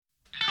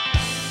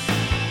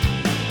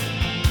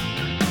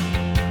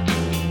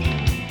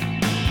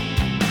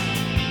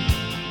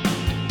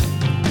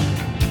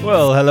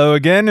Well, hello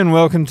again and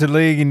welcome to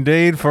League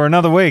Indeed for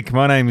another week.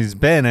 My name is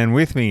Ben and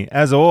with me,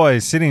 as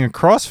always, sitting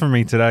across from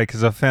me today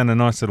because I found a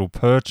nice little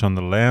perch on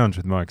the lounge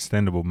with my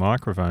extendable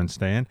microphone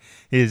stand,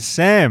 is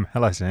Sam.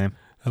 Hello, Sam.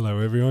 Hello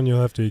everyone,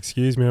 you'll have to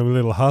excuse me, I'm a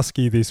little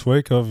husky this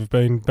week. I've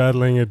been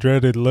battling a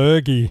dreaded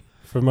lurgy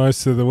for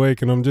most of the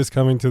week and I'm just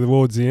coming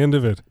towards the end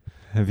of it.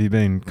 Have you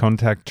been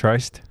contact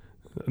traced?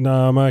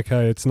 No, I'm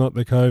okay. It's not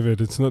the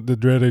COVID. It's not the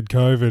dreaded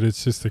COVID.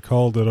 It's just a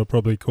cold that I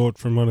probably caught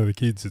from one of the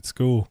kids at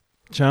school.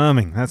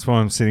 Charming. That's why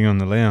I'm sitting on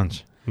the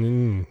lounge.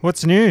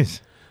 What's news?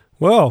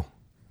 Well,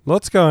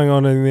 lots going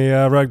on in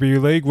the rugby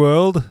league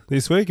world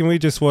this week, and we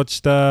just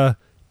watched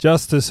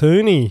Justice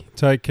Hooney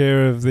take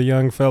care of the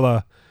young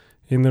fella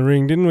in the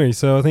ring, didn't we?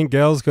 So I think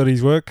Gal's got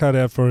his work cut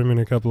out for him in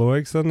a couple of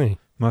weeks, doesn't he?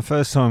 My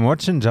first time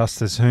watching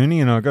Justice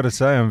Hooney, and I've got to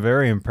say I'm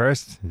very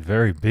impressed.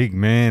 Very big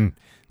man.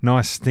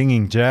 Nice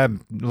stinging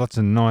jab. Lots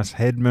of nice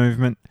head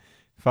movement.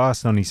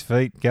 Fast on his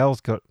feet.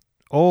 Gal's got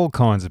all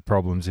kinds of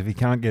problems if he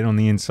can't get on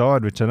the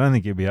inside, which I don't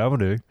think he'll be able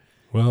to.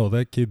 Well,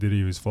 that kid that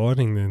he was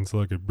fighting then's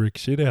like a brick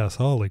shithouse.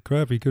 Holy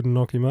crap, he couldn't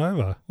knock him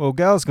over. Well,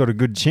 Gal's got a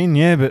good chin,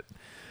 yeah, but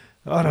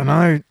I don't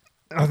know.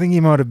 I think he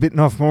might have bitten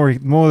off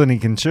more than he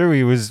can chew.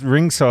 He was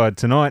ringside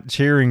tonight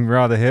cheering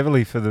rather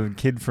heavily for the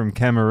kid from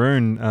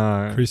Cameroon.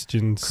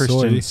 Christian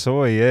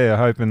Soy, yeah,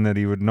 hoping that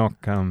he would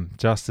knock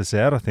Justice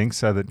out, I think,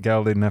 so that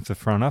Gal didn't have to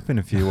front up in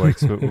a few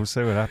weeks, but we'll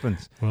see what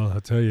happens. Well, I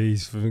tell you,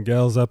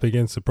 Gal's up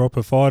against a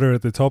proper fighter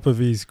at the top of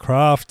his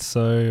craft,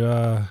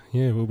 so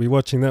we'll be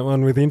watching that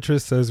one with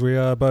interest as we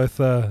are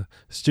both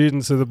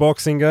students of the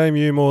boxing game,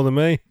 you more than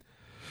me.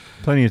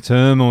 Plenty of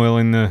turmoil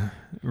in the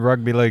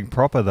rugby league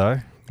proper, though.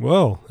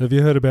 Well, have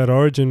you heard about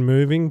Origin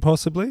moving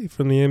possibly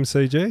from the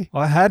MCG?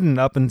 I hadn't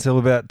up until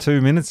about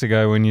 2 minutes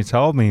ago when you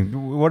told me.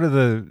 What are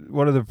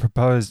the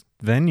proposed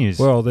venues?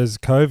 Well, there's a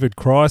COVID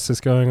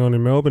crisis going on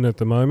in Melbourne at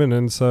the moment,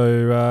 and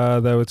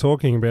so they were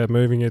talking about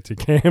moving it to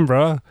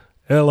Canberra.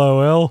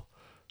 LOL.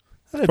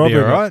 That'd be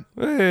all right.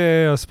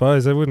 Yeah, I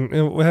suppose they wouldn't.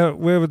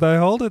 Where would they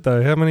hold it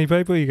though? How many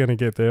people are you going to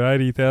get there?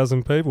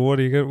 80,000 people. Where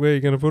are you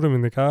going to put them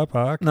in the car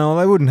park? No,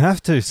 they wouldn't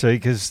have to, see,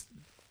 because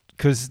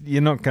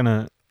you're not going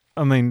to.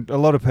 I mean, a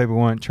lot of people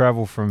won't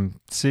travel from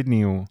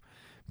Sydney or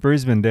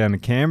Brisbane down to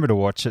Canberra to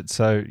watch it,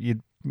 so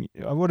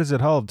what does it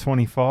hold,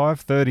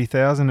 25,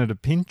 30,000 at a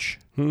pinch?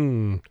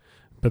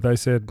 But they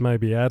said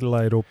maybe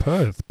Adelaide or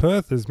Perth.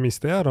 Perth has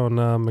missed out on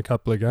a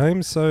couple of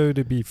games, so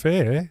to be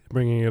fair,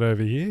 bringing it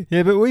over here.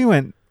 Yeah, but we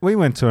went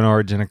to an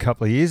Origin a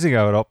couple of years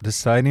ago at Optus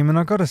Stadium, and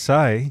I got to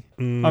say,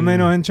 I mean,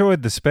 I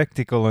enjoyed the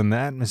spectacle and the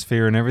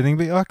atmosphere and everything,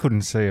 but I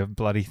couldn't see a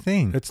bloody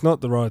thing. It's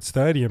not the right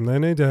stadium. They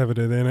need to have it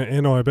at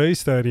NIB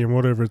Stadium,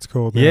 whatever it's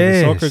called now,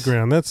 yes. The soccer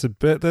ground. That's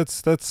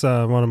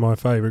one of my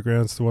favourite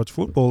grounds to watch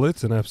football.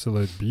 It's an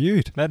absolute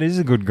beaut. That is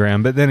a good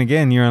ground, but then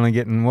again, you're only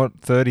getting,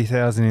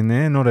 30,000 in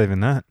there? Not even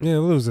that. Yeah,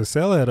 well, it was a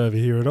sellout over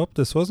here at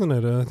Optus, wasn't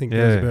it? I think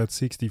there was about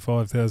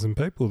 65,000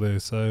 people there.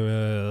 So,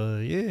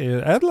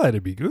 Adelaide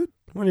would be good.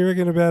 What do you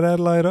reckon about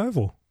Adelaide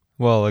Oval?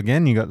 Well,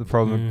 again, you got the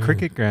problem with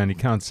cricket ground. You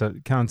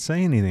can't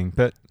see anything.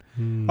 But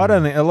I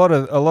don't think a lot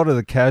of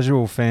the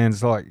casual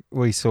fans like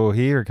we saw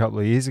here a couple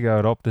of years ago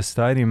at Optus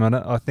Stadium.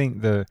 I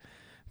think the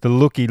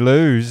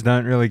looky-loos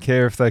don't really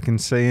care if they can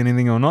see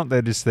anything or not.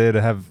 They're just there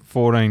to have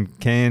 14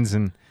 cans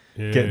and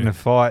get in a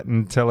fight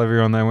and tell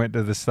everyone they went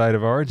to the State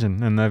of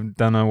Origin and they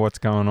don't know what's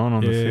going on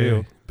the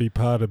field. Be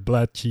part of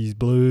Blatchy's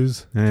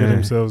Blues. Get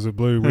themselves a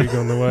blue wig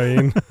on the way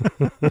in.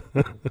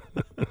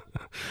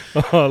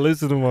 Oh,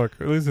 listen to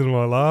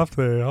my laugh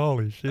there.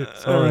 Holy shit.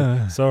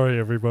 Sorry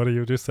everybody.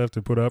 You'll just have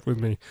to put up with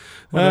me.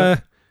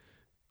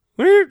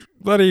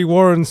 Bloody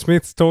Warren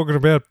Smith's talking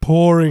about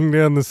pouring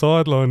down the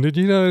sideline. Did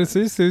you notice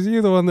this? Was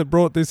you the one that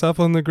brought this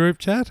up on the group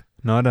chat?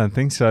 No, I don't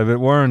think so, but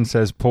Warren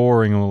says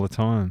pouring all the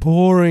time.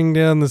 Pouring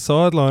down the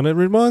sideline. It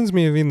reminds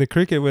me of in the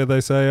cricket where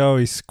they say,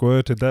 he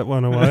squirted that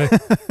one away.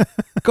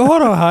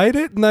 God, I hate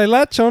it. And they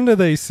latch onto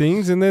these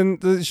things, and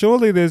then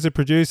surely there's a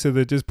producer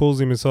that just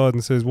pulls him aside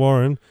and says,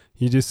 Warren,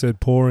 you just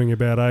said pouring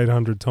about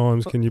 800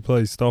 times. Can you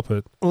please stop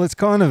it? Well, it's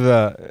kind of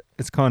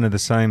the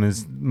same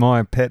as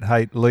my pet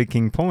hate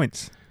leaking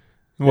points.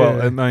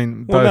 Well, I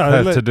mean, both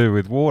have to do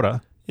with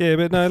water. Yeah,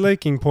 but no,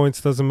 leaking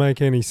points doesn't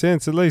make any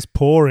sense. At least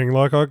pouring,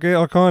 like I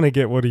kind of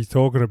get what he's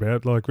talking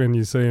about. Like when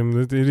you see him,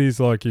 it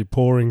is like you're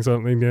pouring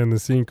something down the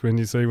sink when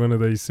you see one of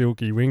these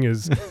silky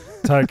wingers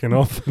taken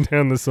off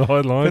down the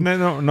sideline. But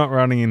they're not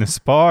running in a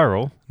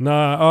spiral. No,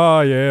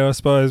 I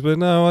suppose. But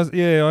no,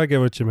 I get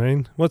what you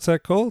mean. What's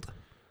that called?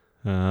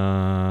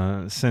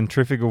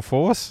 Centrifugal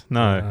force?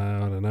 No.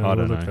 I don't know. I'll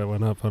look that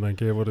one up. I don't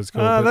care what it's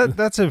called.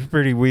 That's a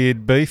pretty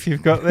weird beef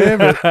you've got there.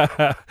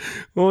 But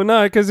well,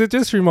 no, because it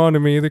just reminded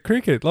me of the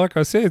cricket. Like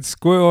I said,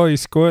 he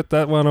squirt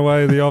that one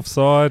away the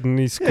offside and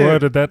he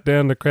squirted that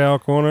down the cow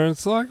corner.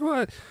 It's like,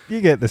 what? You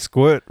get the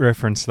squirt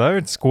reference, though.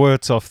 It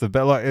squirts off the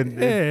bat. Like it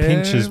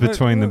pinches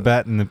between the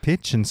bat and the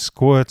pitch and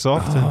squirts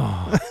off.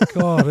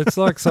 God, it's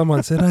like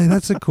someone said, hey,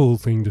 that's a cool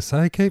thing to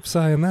say. Keep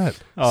saying that.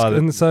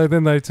 And so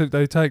then they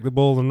take the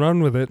ball and run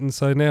run with it, and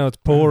so now it's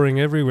pouring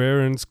everywhere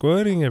and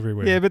squirting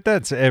everywhere. Yeah, but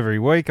that's every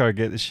week I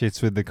get the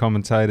shits with the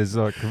commentators,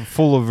 like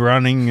full of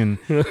running and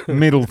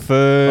middle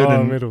third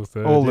and middle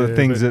third, all the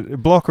things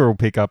that Blocker will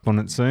pick up on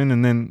it soon,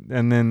 and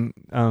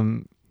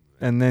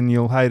then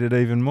you'll hate it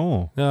even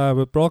more. No,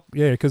 but Brock,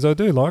 yeah, because I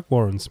do like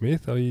Warren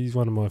Smith. He's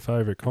one of my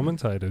favourite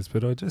commentators,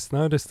 but I just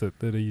noticed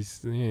that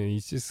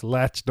he's just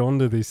latched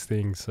onto this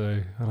thing. So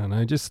I don't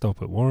know, just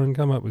stop it, Warren.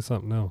 Come up with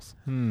something else.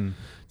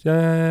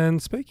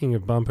 And speaking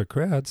of bumper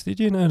crowds, did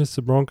you notice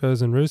the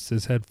Broncos and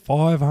Roosters had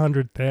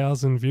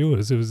 500,000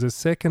 viewers? It was the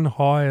second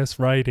highest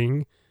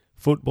rating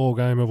football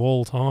game of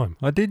all time.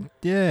 I did,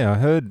 yeah, I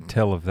heard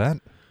tell of that.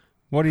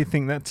 What do you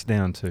think that's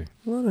down to?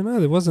 Well, I don't know.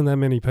 There wasn't that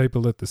many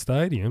people at the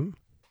stadium,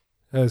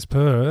 as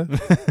per.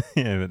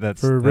 Yeah, but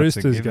that's for a that's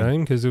Roosters given.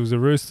 game, because it was a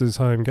Roosters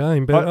home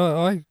game. But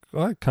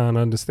I can't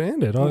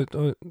understand it.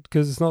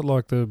 Because it's not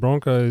like the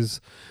Broncos,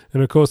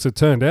 and of course it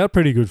turned out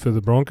pretty good for the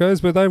Broncos,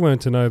 but they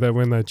weren't to know that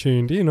when they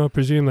tuned in. I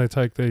presume they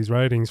take these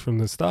ratings from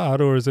the start,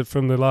 or is it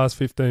from the last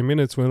 15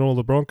 minutes when all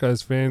the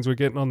Broncos fans were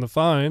getting on the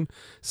phone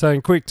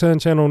saying, "Quick, turn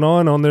Channel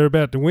 9 on, they're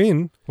about to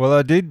win." Well,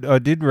 I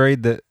did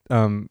read that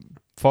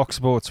Fox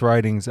Sports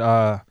ratings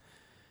are,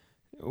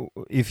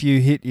 if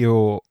you hit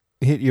your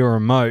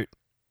remote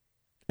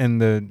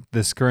and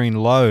the screen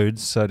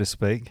loads, so to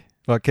speak,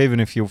 like even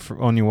if you're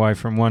on your way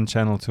from one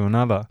channel to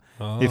another,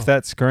 if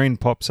that screen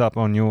pops up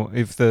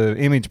if the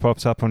image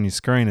pops up on your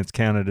screen, it's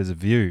counted as a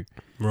view.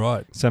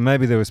 Right. So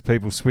maybe there was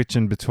people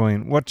switching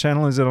between, what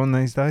channel is it on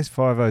these days?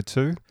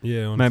 502?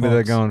 Yeah, on Maybe Fox.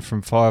 they're going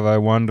from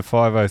 501 to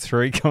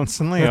 503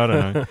 constantly. I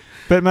don't know.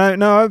 But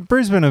no,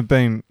 Brisbane have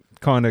been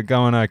kind of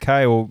going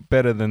okay, or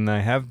better than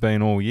they have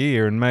been all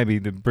year, and maybe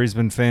the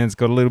Brisbane fans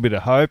got a little bit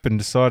of hope and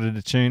decided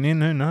to tune in.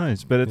 Who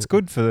knows? But it's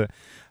good for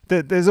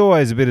there's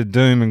always a bit of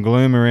doom and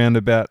gloom around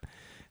about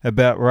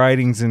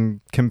ratings and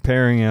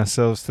comparing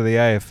ourselves to the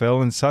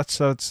AFL and such.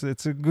 So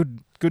it's a good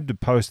to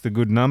post a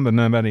good number,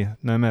 no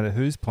matter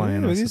who's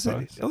playing. I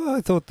suppose.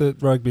 I thought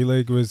that rugby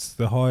league was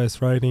the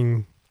highest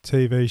rating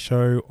TV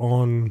show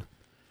on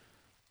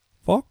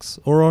Fox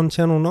or on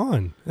Channel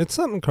 9. It's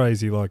something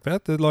crazy like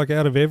that. That like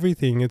out of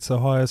everything, it's the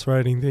highest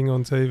rating thing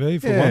on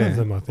TV for one of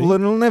them, I think. Well,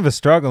 it'll never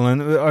struggle.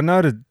 And I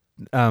noted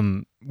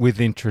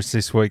with interest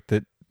this week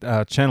that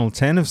Channel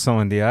 10 have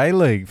signed the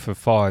A-League for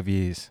 5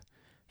 years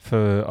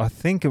for, I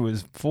think it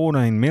was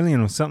 14 million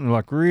or something,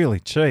 like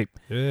really cheap.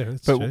 Yeah,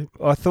 it's but cheap.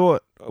 I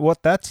thought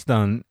what that's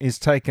done is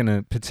taken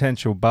a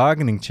potential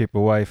bargaining chip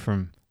away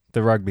from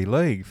the rugby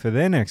league for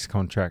their next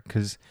contract,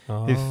 because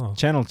if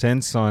Channel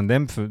 10 signed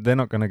them, they're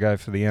not going to go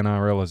for the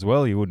NRL as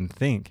well, you wouldn't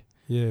think.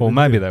 Yeah, or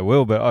maybe they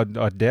will, but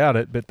I doubt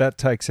it. But that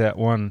takes out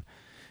one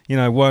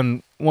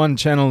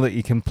channel that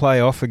you can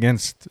play off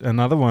against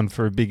another one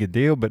for a bigger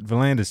deal. But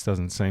Volandis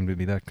doesn't seem to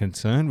be that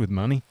concerned with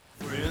money.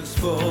 Friends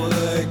fall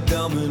like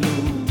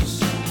dominoes,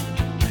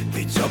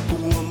 they topple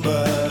one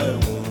by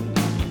one,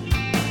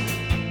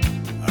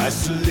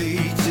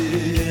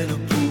 isolated in a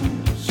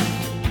pools.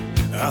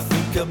 I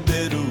think I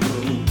better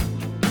run.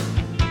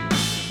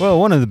 Well,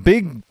 one of the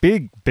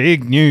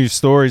big news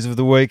stories of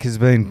the week has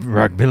been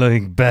rugby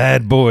league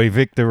bad boy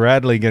Victor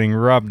Radley getting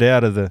rubbed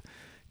out of the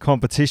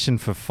competition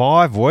for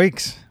 5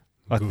 weeks,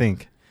 I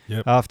think.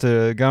 Yep.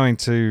 After going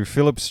to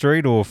Phillip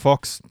Street or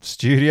Fox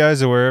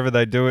Studios or wherever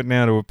they do it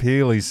now to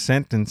appeal his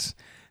sentence.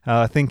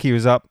 I think he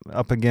was up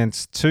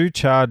against 2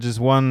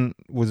 charges. One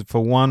was for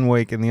 1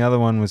 week and the other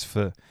one was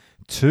for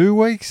 2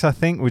 weeks, I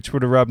think, which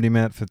would have rubbed him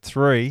out for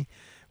 3.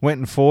 Went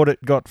and fought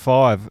it, got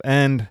 5.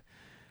 And,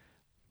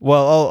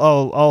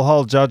 well, I'll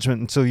hold judgment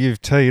until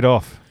you've teed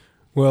off.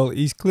 Well,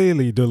 he's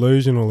clearly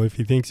delusional if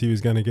he thinks he was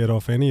going to get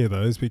off any of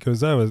those, because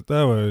they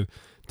were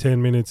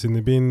 10 minutes in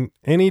the bin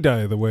any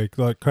day of the week,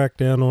 like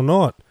crackdown or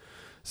not.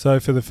 So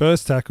for the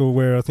first tackle,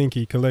 where I think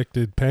he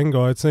collected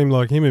Pangai, it seemed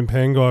like him and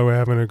Pangai were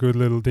having a good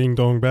little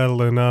ding-dong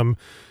battle, and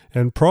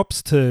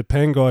props to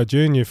Pangai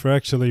Jr. for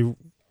actually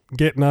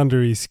getting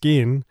under his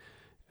skin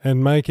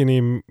and making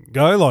him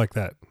go like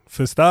that,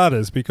 for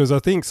starters, because I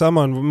think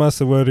someone must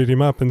have worded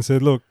him up and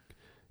said, look,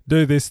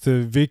 do this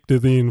to Victor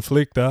the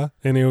Inflictor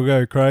and he'll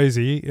go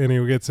crazy and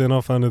he'll get sent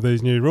off under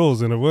these new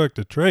rules, and it worked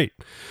a treat.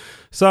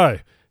 So,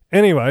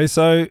 anyway,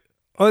 doesn't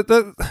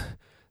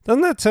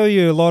that tell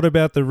you a lot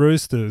about the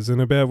Roosters and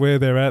about where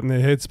they're at in their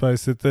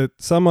headspace, that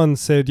someone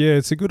said, yeah,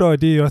 it's a good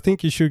idea, I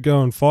think you should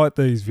go and fight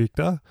these,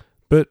 Victor,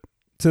 but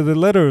to the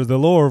letter of the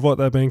law of what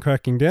they've been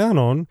cracking down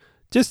on,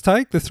 just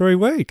take the 3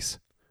 weeks,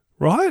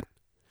 right?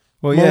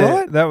 Well, yeah,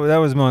 right? that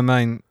was my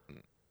main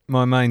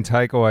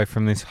takeaway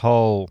from this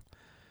whole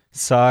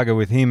saga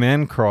with him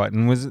and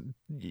Crichton was,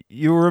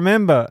 you'll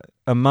remember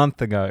a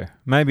month ago,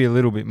 maybe a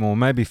little bit more,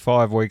 maybe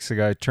 5 weeks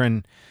ago,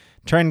 Trent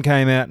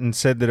came out and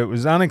said that it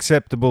was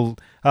unacceptable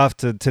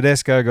after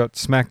Tedesco got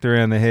smacked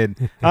around the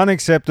head,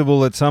 unacceptable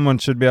that someone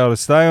should be able to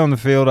stay on the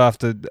field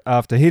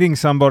after hitting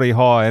somebody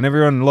high, and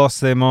everyone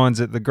lost their minds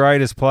that the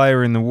greatest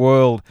player in the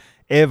world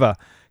ever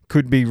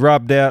could be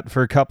rubbed out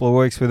for a couple of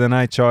weeks with an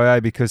HIA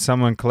because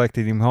someone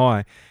collected him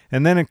high.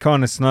 And then it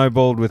kind of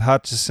snowballed with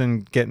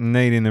Hutchison getting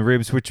kneed in the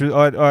ribs, which was,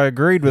 I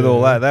agreed with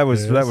all that. That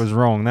was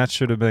wrong. That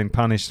should have been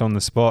punished on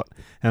the spot.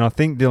 And I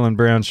think Dylan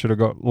Brown should have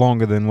got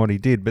longer than what he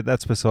did, but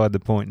that's beside the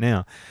point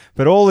now.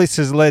 But all this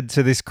has led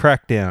to this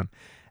crackdown.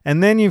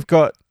 And then you've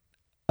got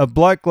a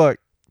bloke like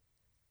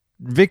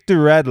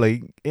Victor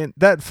Radley.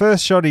 That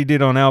first shot he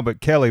did on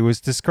Albert Kelly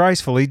was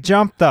disgraceful. He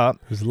jumped up.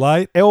 It was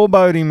late.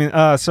 Elbowed him,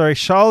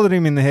 shouldered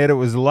him in the head. It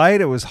was late.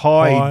 It was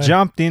high. He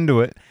jumped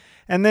into it.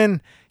 And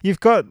then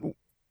you've got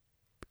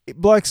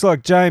blokes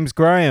like James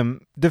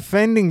Graham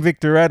defending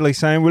Victor Radley,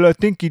 saying, "Well, I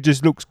think he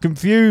just looks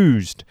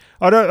confused.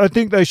 I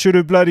think they should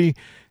have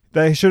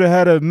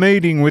had a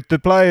meeting with the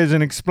players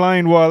and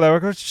explained why they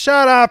were."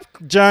 Shut up,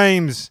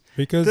 James.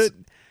 Because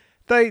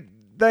they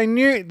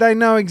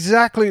know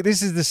exactly.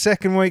 This is the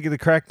second week of the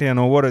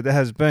crackdown, or what it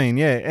has been.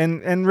 Yeah,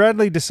 and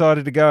Radley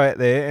decided to go out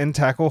there and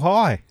tackle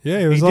high. Yeah,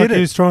 it was he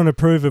was trying to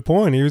prove a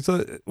point. He was,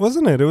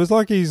 wasn't it? It was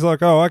like he's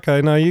like, "Oh,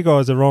 okay, no, you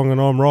guys are wrong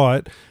and I'm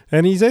right."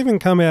 And he's even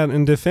come out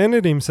and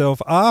defended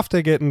himself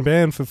after getting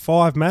banned for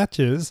 5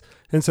 matches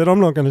and said,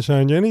 "I'm not going to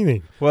change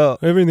anything. Well,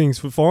 everything's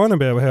fine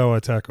about how I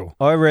tackle."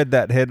 I read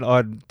that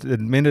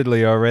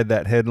admittedly, I read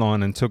that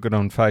headline and took it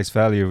on face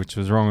value, which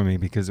was wrong with me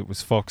because it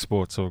was Fox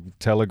Sports or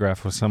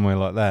Telegraph or somewhere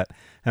like that.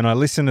 And I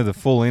listened to the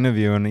full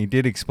interview, and he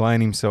did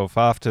explain himself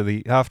after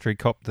he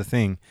copped the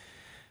thing,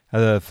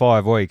 the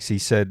 5 weeks. He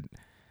said,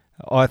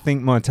 "I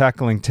think my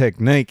tackling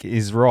technique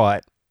is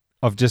right.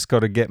 I've just got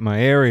to get my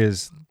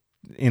areas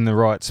in the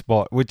right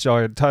spot," which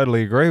I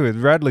totally agree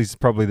with. Radley's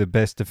probably the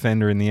best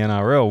defender in the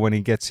NRL when he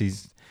gets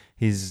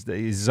his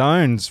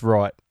zones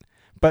right.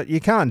 But you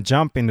can't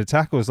jump into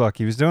tackles like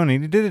he was doing. He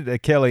did it to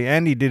Kelly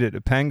and he did it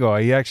to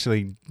Pangai. He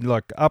actually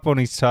up on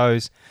his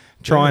toes,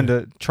 trying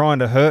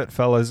to hurt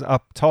fellas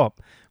up top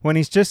when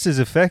he's just as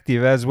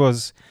effective as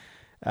was.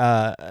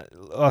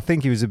 I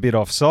think he was a bit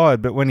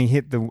offside, but when he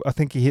hit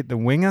the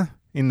winger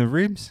in the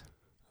ribs.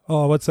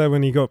 Oh, what's that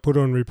when he got put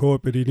on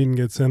report but he didn't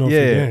get sent off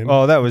again?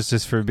 Oh, that was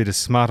just for a bit of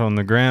smut on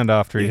the ground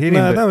after he hit him.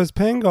 No, that was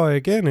Pangai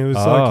again. It was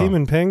like him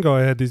and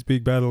Pangai had this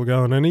big battle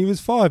going, and he was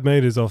 5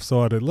 metres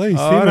offside at least.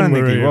 I don't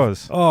think he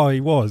was. Oh, he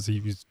was.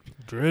 He was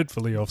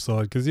dreadfully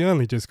offside because he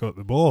only just got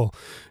the ball.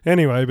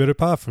 Anyway, but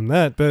apart from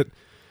that,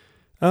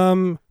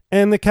 and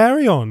the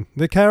carry-on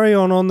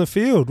on the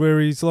field where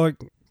he's like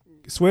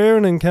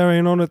swearing and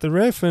carrying on at the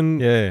ref,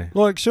 and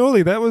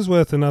surely that was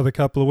worth another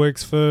couple of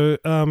weeks for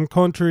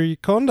contrary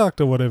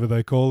conduct or whatever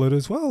they call it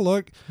as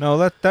well.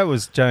 No, that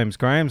was James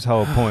Graham's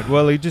whole point.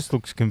 Well, he just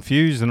looks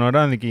confused, and I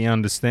don't think he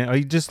understands.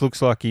 He just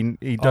looks like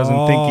he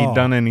doesn't think he'd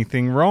done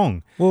anything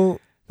wrong. Well,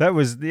 that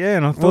was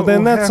and I thought,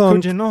 how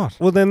could you not?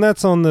 Well, then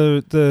that's on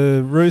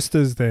the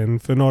Roosters then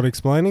for not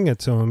explaining it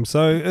to him.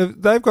 So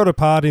they've got a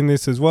part in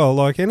this as well.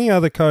 Like any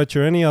other coach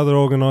or any other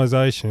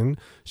organisation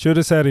should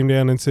have sat him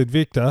down and said,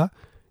 "Victor,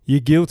 you're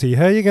guilty.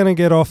 How are you going to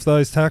get off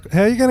those tackles?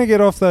 How are you going to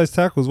get off those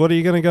tackles? What are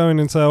you going to go in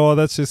and say, oh,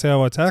 that's just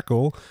how I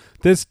tackle?"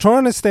 They're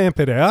trying to stamp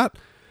it out.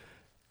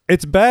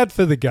 It's bad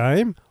for the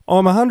game.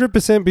 I'm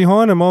 100%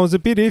 behind him. I was a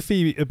bit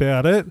iffy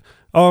about it.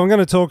 I'm going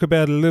to talk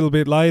about it a little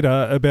bit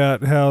later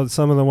about how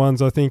some of the ones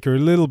I think are a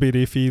little bit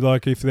iffy,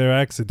 like if they're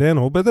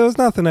accidental. But there was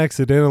nothing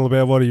accidental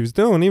about what he was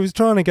doing. He was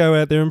trying to go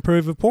out there and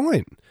prove a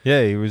point.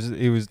 Yeah, he was.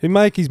 He'd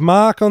make his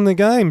mark on the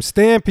game,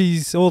 stamp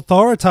his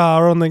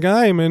authoritar on the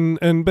game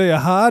and be a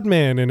hard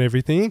man and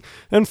everything.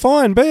 And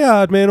fine, be a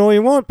hard man all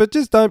you want, but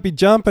just don't be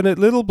jumping at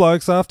little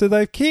blokes after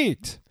they've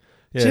kicked.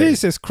 Yeah.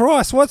 Jesus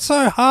Christ, what's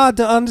so hard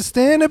to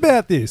understand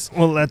about this?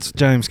 Well, that's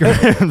James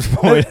Graham's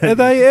point. Are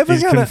they ever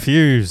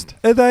confused.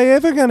 Are they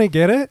ever going to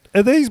get it?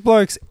 Are these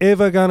blokes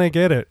ever going to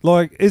get it?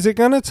 Like, is it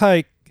going to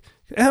take...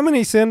 How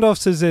many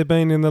send-offs has there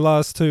been in the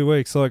last 2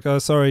 weeks?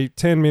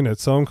 10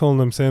 minutes, so I'm calling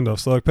them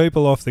send-offs. Like,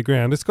 people off the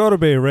ground. It's got to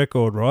be a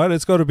record, right?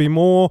 It's got to be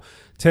more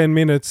 10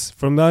 minutes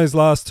from those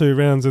last 2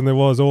 rounds than there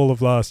was all of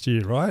last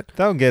year, right?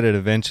 They'll get it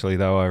eventually,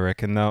 though, I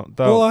reckon.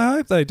 Well, I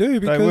hope they do,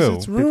 because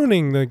it's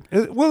ruining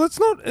the... Well, it's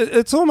not...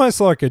 It's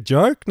almost like a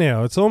joke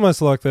now. It's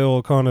almost like they're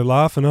all kind of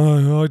laughing,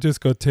 oh, I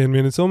just got 10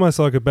 minutes. Almost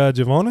like a badge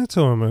of honour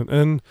to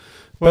them.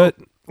 But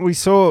we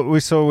saw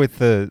with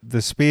the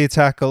spear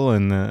tackle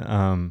and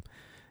the...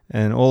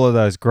 and all of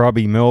those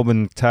grubby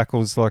Melbourne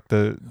tackles, like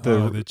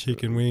the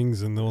chicken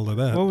wings and all of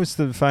that. What was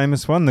the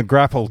famous one? The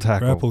grapple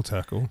tackle. Grapple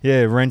tackle.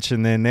 Yeah,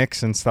 wrenching their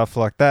necks and stuff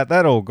like that.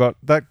 That all got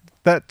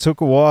that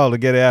took a while to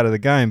get out of the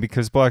game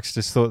because blokes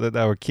just thought that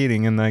they were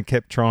kidding and they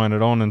kept trying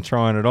it on, and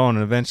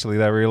eventually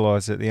they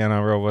realised that the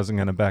NRL wasn't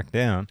going to back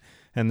down.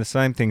 And the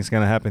same thing's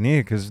going to happen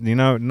here because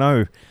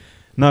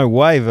no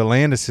way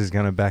Volandis is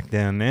going to back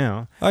down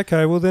now.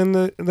 Okay, well then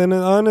the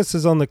onus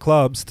is on the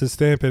clubs to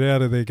stamp it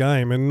out of their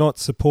game and not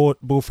support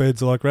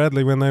bullfeds like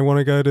Radley when they want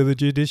to go to the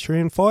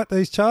judiciary and fight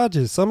these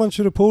charges. Someone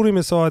should have pulled him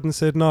aside and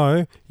said,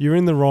 no, you're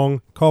in the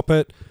wrong, cop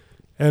it,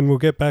 and we'll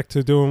get back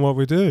to doing what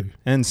we do.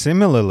 And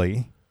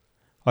similarly,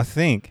 I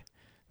think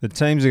the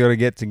teams have got to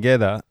get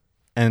together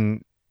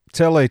and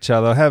tell each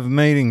other, have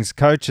meetings,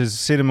 coaches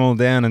sit them all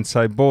down and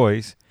say,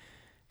 boys,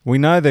 we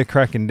know they're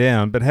cracking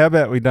down, but how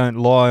about we don't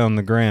lie on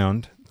the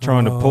ground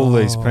trying to pull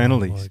these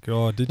penalties? Oh, my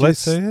God. Did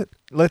Let's- you see it?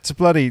 Let's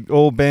bloody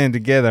all band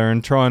together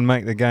and try and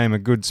make the game a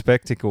good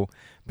spectacle.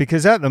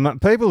 Because at the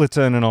people are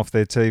turning off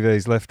their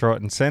TVs left,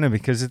 right and centre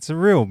because it's a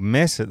real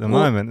mess at the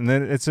moment. And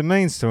it's a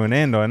means to an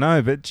end, I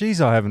know. But, geez,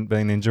 I haven't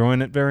been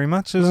enjoying it very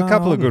much. There's a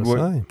couple of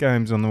good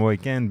games on the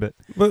weekend. But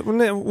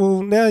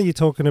now you're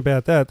talking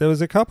about that. There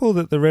was a couple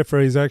that the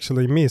referees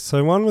actually missed.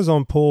 So one was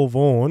on Paul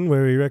Vaughan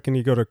where he reckoned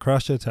he got a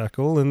crusher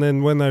tackle. And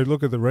then when they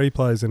look at the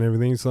replays and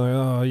everything, it's like,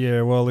 oh,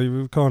 yeah, well, he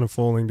was kind of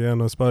falling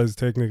down. I suppose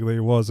technically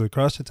it was a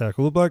crusher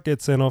tackle. The bloke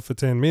gets sent off for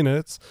 10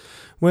 minutes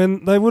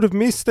when they would have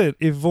missed it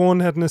if Vaughan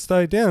hadn't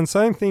stayed down.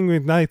 Same thing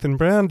with Nathan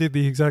Brown, did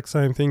the exact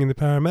same thing in the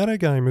Parramatta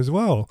game as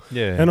well.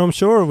 yeah. And I'm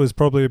sure it was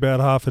probably about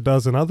half a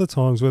dozen other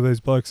times where these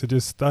blokes are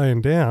just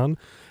staying down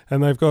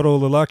and they've got all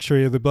the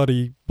luxury of the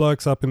bloody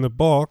blokes up in the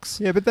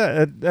box. Yeah, but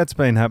that's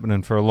been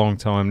happening for a long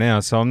time now,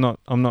 so I'm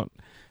not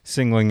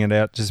singling it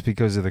out just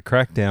because of the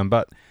crackdown,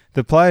 but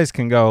the players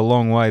can go a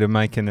long way to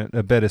making it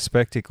a better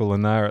spectacle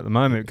than they are at the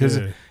moment. Because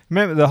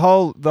remember, the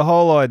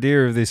whole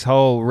idea of this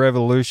whole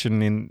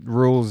revolution in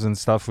rules and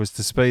stuff was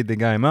to speed the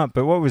game up.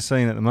 But what we're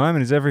seeing at the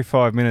moment is every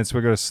 5 minutes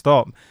we've got to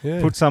stop,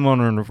 put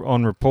someone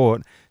on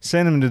report,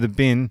 send them to the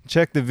bin,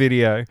 check the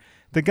video.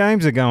 The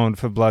games are going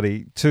for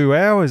bloody 2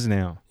 hours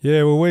now.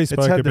 Yeah, well, we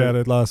spoke about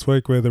it last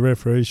week where the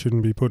referee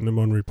shouldn't be putting them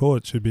on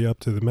report, should be up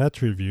to the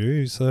match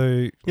review.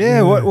 So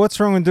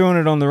what's wrong with doing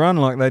it on the run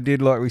like they did,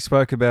 like we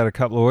spoke about a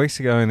couple of weeks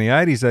ago in the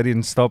 80s? They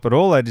didn't stop at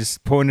all. They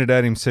just pointed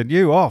at him, said,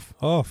 you off.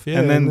 Yeah.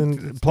 And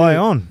then play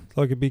on.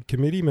 Like a big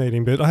committee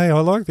meeting. But, hey, I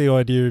like the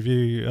idea of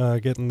you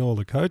getting all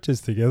the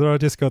coaches together. I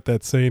just got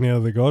that scene out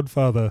of The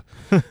Godfather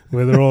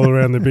where they're all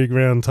around the big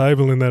round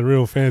table in that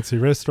real fancy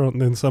restaurant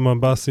and then someone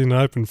busts in and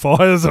open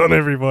fires on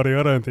everybody.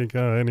 I don't think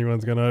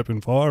anyone's going to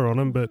open fire on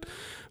them, but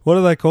what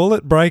do they call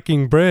it?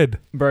 Breaking bread.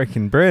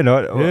 Breaking bread.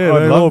 I'd they'd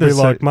love all to be see,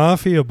 like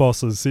mafia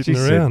bosses sitting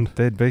around.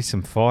 There'd be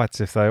some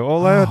fights if they...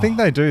 Although I think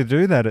they do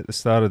that at the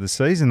start of the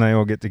season. They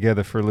all get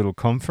together for a little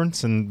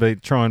conference and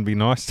try and be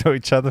nice to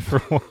each other for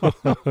a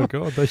while. Oh,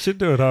 God. They should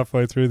do it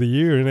halfway through the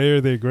year and air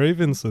their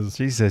grievances.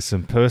 Geez, there's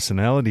some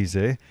personalities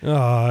there.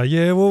 Oh,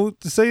 yeah. Well,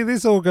 see,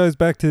 this all goes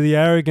back to the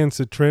arrogance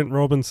of Trent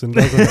Robinson,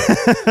 doesn't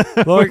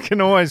it? We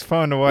can always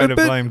find a way to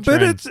blame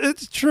Trent. But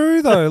it's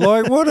true, though.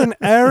 Like, what an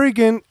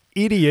arrogant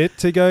idiot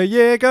to go,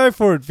 yeah, go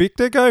for it,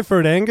 Victor, go for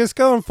it, Angus,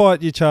 go and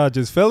fight your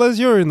charges, fellas,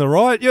 you're in the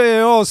right.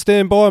 Yeah, I'll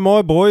stand by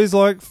my boys.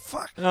 Like,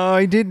 fuck. Oh,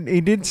 he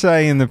did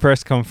say in the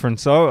press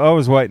conference, I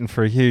was waiting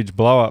for a huge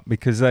blow up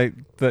because they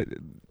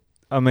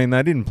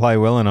didn't play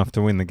well enough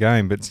to win the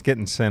game, but it's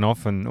getting sent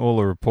off and all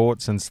the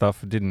reports and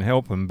stuff didn't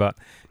help him. But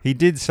he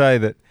did say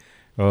that,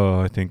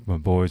 I think my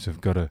boys have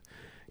got to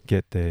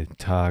get their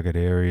target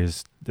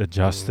areas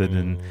adjusted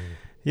and...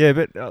 Yeah,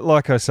 but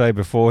like I say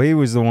before, he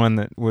was the one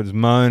that was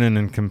moaning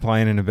and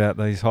complaining about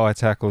these high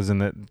tackles and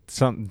that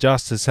some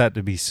justice had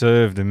to be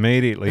served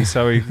immediately.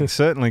 So he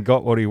certainly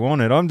got what he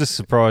wanted. I'm just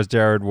surprised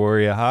Jared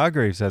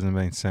Warrior-Hargreaves hasn't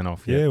been sent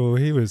off yet. Yeah, well,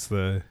 he was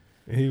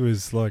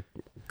like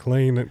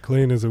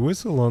clean as a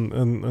whistle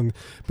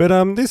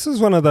but this is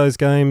one of those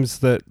games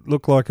that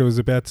looked like it was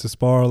about to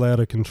spiral out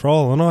of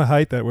control, and I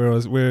hate that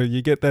where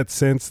you get that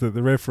sense that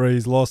the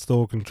referees lost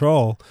all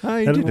control. Oh,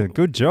 he did a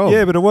good job.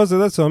 Yeah, but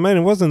that's what I mean.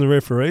 It wasn't the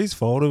referee's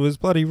fault. It was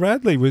bloody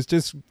Radley was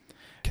just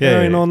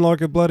carrying on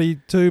like a bloody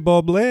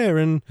two-bob lair,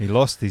 and he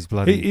lost his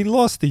bloody... He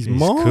lost his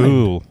mind.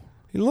 Cool.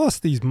 He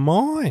lost his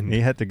mind.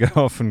 He had to go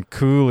off and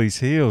cool his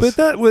heels.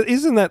 But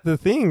isn't that the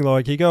thing?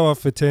 Like, you go off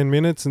for 10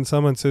 minutes and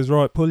someone says,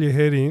 right, pull your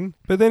head in.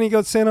 But then he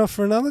got sent off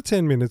for another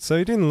 10 minutes, so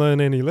he didn't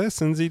learn any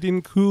lessons. He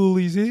didn't cool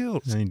his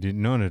heels. He did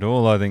not at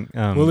all, I think.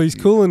 Well, he's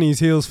cooling his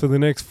heels for the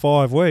next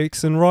 5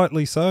 weeks, and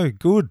rightly so.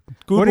 Good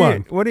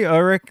one. I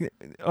reckon?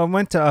 I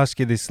meant to ask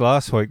you this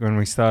last week when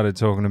we started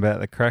talking about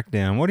the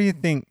crackdown. What do you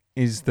think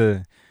is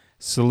the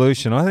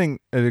solution? I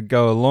think it'd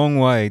go a long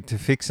way to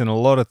fixing a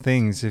lot of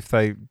things if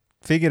they...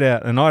 figured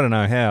out, and I don't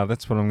know how,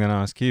 that's what I'm going to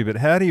ask you, but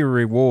how do you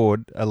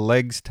reward a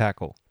legs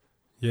tackle?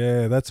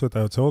 Yeah, that's what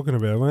they were talking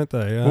about, weren't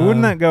they? Well,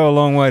 wouldn't that go a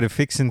long way to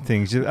fixing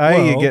things? You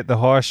get the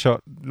high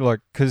shot,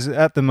 because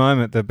at the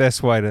moment the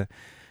best way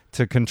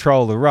to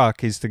control the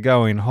ruck is to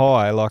go in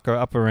high, like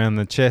up around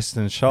the chest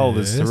and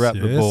shoulders to wrap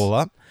the ball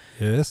up.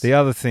 Yes. The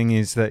other thing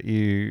is that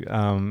you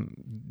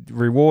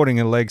rewarding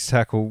a legs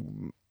tackle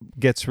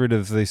gets rid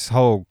of this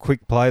whole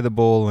quick play the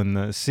ball and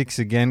the 6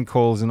 again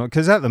calls, and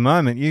because at the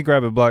moment you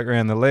grab a bloke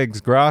around the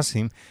legs, grass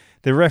him,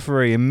 the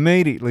referee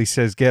immediately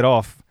says get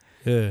off.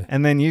 Yeah.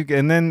 And then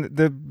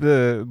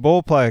the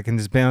ball player can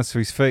just bounce to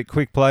his feet,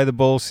 quick play the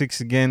ball,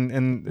 6 again,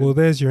 and well,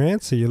 there's your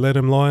answer. You let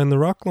him lie in the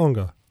ruck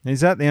longer.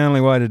 Is that the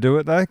only way to do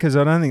it though? Because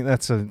I don't think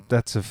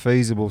that's a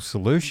feasible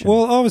solution.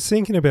 Well, I was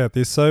thinking about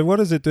this. So what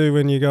does it do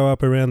when you go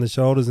up around the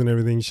shoulders and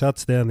everything?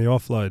 Shuts down the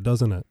offload,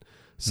 doesn't it?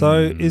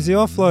 So is the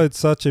offload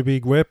such a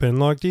big weapon?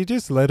 Like, do you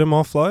just let them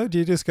offload? Do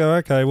you just go,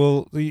 okay,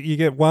 well, you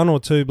get 1 or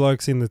 2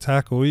 blokes in the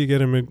tackle, you get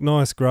them a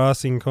nice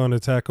grassing kind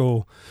of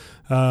tackle,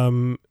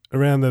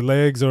 around the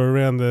legs or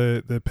around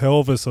the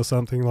pelvis or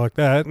something like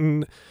that.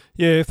 And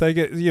yeah, if they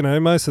get,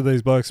 most of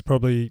these blokes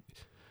probably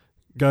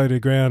go to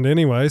ground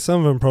anyway.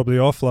 Some of them probably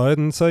offload,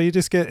 and so you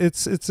just get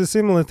it's a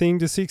similar thing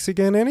to six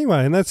again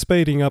anyway, and that's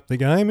speeding up the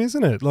game,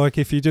 isn't it? Like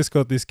if you just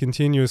got this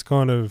continuous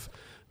kind of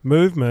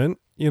movement,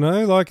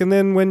 and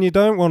then when you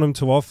don't want them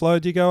to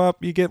offload, you go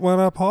up, you get one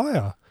up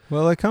higher.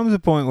 Well, there comes a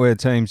point where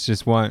teams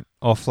just won't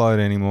offload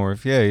anymore.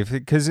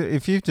 Because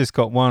if you've just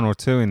got one or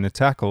two in the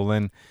tackle,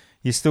 then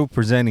you're still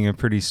presenting a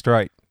pretty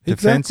straight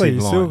defensive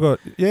line. Still got,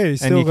 you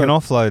can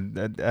offload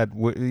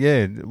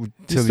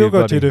you still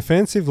got your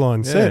defensive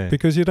line set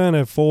because you don't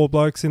have four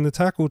blokes in the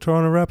tackle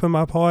trying to wrap them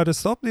up high to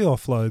stop the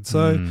offload.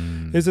 So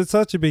is it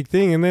such a big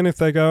thing? And then if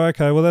they go,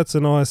 okay, well that's a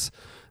nice.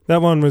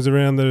 That one was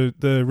around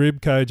the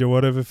rib cage or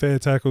whatever, fair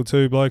tackle,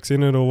 two blokes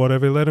in it or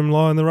whatever. Let them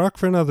lie in the ruck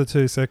for another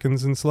 2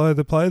 seconds and play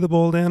the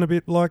ball down a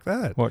bit like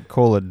that.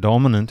 Call it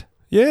dominant?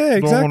 Yeah,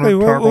 exactly.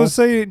 We'll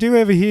see. Do you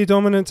ever hear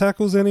dominant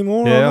tackles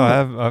anymore?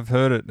 Yeah, I've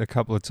heard it a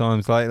couple of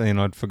times lately,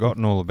 and I'd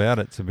forgotten all about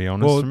it, to be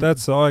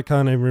honest. Well, I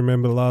can't even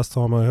remember the last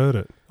time I heard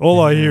it. All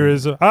I hear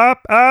is up.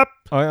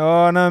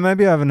 No,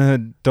 maybe I haven't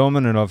heard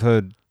dominant. I've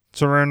heard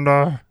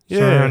surrender.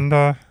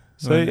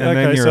 So and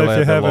then you're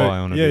allowed to lie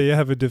on it. Yeah, you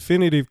have a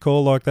definitive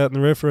call like that, and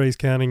the referee's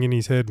counting in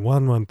his head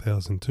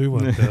 1,000, 2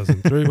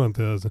 1,000, 3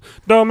 1,000,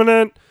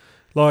 dominant,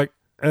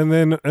 and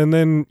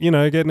then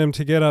getting them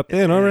to get up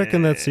there. And I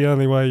reckon that's the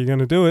only way you're going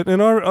to do it.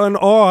 And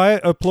I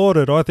applaud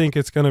it. I think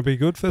it's going to be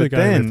good for the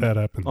game if that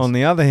happens. On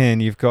the other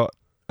hand, you've got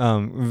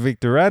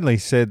Victor Radley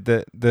said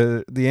that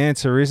the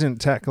answer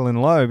isn't tackling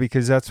low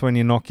because that's when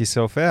you knock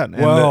yourself out.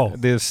 And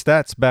the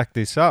stats back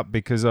this up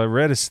because I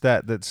read a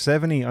stat that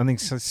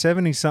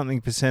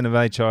 70-something% of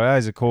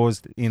HIAs are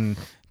caused in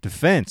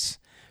defence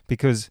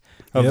because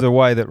of the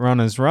way that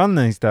runners run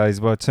these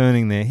days by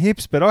turning their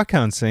hips. But I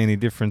can't see any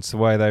difference the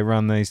way they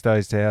run these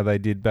days to how they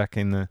did back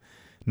in the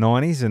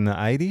 90s and the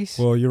 80s.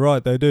 Well, you're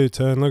right, they do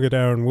turn. Look at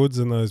Aaron Woods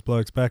and those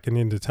blokes backing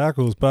into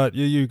tackles. But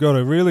you got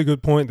a really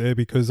good point there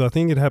because I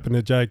think it happened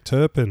to Jake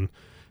Turpin.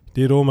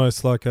 Did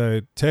almost like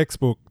a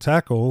textbook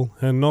tackle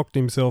and knocked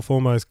himself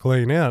almost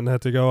clean out and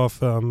had to go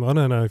off. I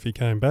don't know if he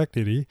came back,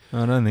 did he?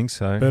 I don't think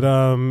so. But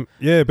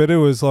but it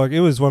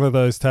was one of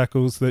those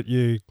tackles that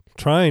you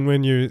train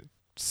when you're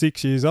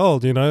 6 years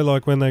old,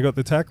 like when they got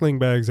the tackling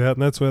bags out,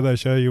 and that's where they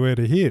show you where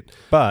to hit.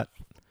 But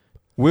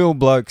will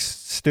blokes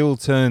still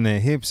turn their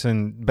hips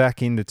and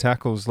back into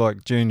tackles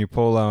like Junior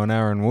Paulo and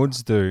Aaron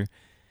Woods do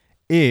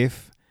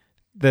if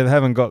they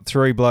haven't got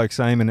three blokes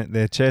aiming at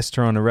their chest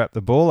trying to wrap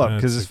the ball up?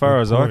 Because as far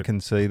as I can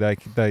see, they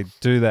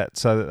do that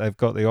so that they've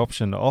got the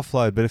option to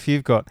offload. But if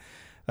you've got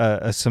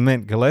a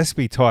Cement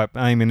Gillespie type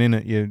aiming in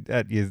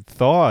at your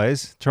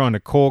thighs, trying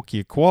to cork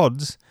your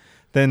quads,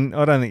 then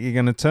I don't think you're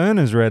going to turn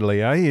as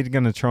readily, are you? You're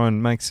going to try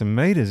and make some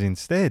meters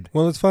instead.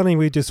 Well, it's funny,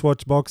 we just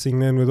watched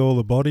boxing then with all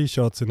the body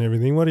shots and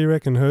everything. What do you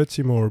reckon hurts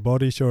you more, a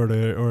body shot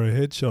or a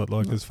head shot,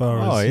 as far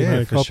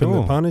as copping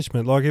the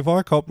punishment? Like, if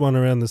I copped one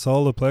around the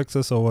solar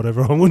plexus or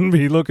whatever, I wouldn't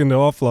be looking to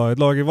offload.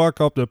 Like, if I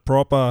copped a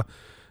proper,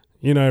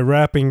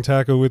 wrapping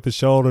tackle with the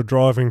shoulder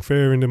driving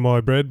fair into my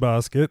bread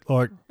basket,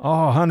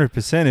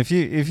 100%.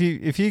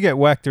 If you get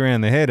whacked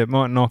around the head, it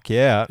might knock you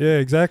out. Yeah,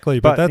 exactly.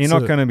 But you're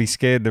not going to be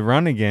scared to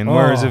run again.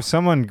 Whereas if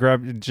someone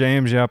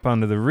jams you up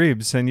under the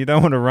ribs, then you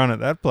don't want to run at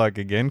that bloke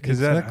again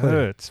because that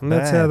hurts. And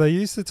that's how they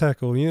used to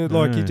tackle. You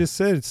just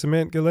said,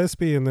 Cement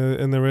Gillespie and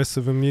the rest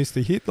of them used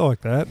to hit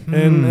like that,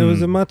 and it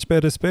was a much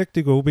better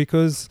spectacle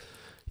because.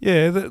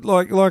 Yeah,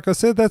 like I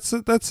said, that's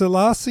the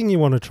last thing you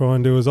want to try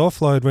and do is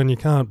offload when you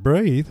can't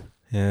breathe.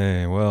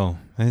 Yeah, well,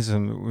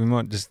 we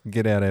might just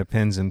get out our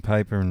pens and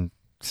paper and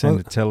send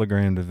a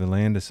telegram to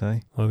Volandis, eh?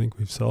 I think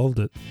we've solved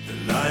it.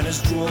 The line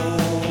is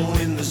drawn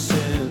in the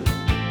sand,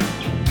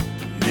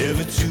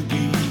 never to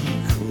be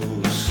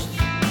crossed.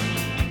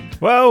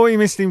 Well, we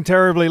missed him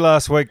terribly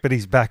last week, but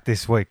he's back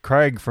this week.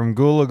 Craig from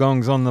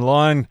Goolagong's on the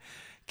line.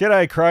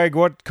 G'day, Craig.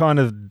 What kind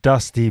of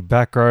dusty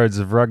back roads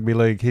of rugby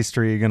league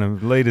history are you going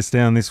to lead us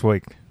down this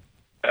week?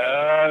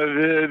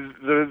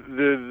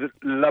 The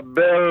La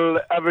Belle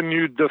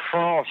Avenue de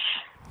France,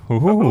 Ooh,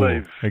 I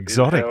believe.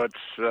 Exotic.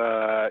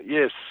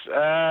 Yes.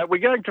 We're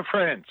going to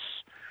France.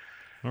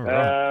 All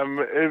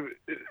right.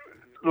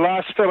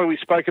 Last fellow we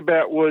spoke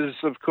about was,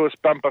 of course,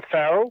 Bumper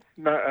Farrell,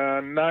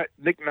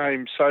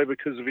 nicknamed so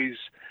because of his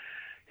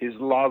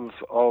love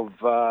of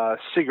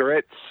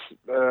cigarettes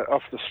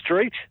off the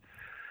street.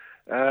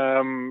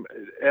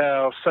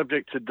 Our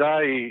subject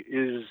today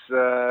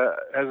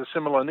has a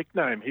similar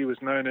nickname. He was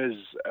known as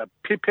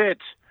Pipette.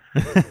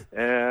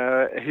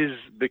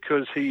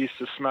 Because he used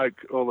to smoke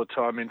all the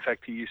time. In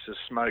fact, he used to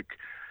smoke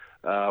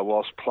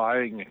whilst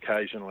playing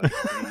occasionally.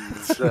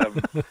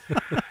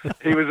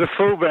 He was a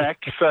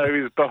fullback, so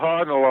he was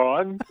behind the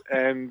line,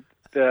 and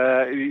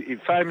he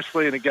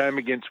famously in a game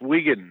against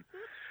Wigan,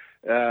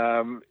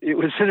 it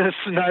was in a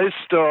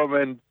snowstorm,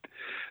 and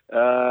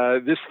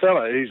this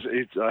fella, I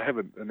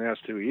haven't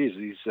announced who he is.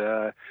 He's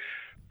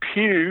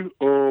Puig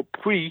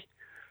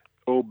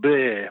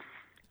Aubert.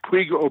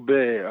 Puig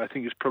Aubert, I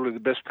think, is probably the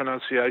best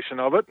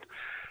pronunciation of it.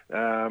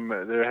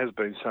 There has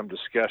been some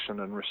discussion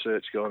and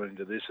research gone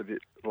into this, a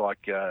bit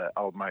like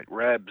old mate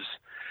Rabs,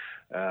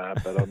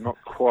 but I'm not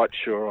quite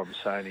sure I'm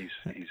saying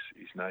his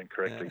name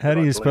correctly. How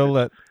do you spell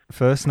that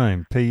first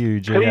name?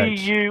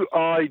 P-U-G-H?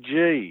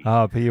 P-U-I-G.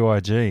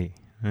 P-U-I-G.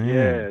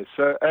 Yeah.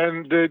 So,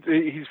 and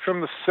he's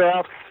from the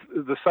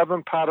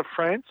southern part of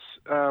France,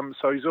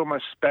 so he's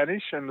almost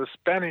Spanish, and the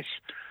Spanish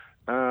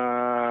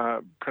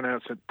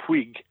pronounce it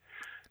Puig.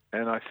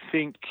 And I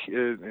think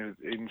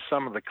in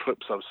some of the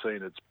clips I've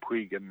seen, it's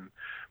Puig.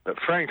 But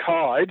Frank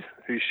Hyde,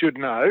 who should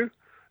know,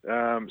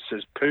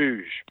 says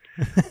Puig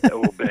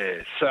or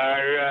Bear. So,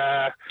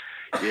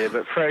 yeah,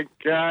 but Frank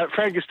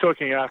is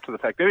talking after the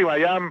fact.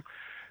 Anyway,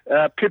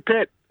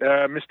 Pipette,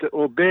 Mr.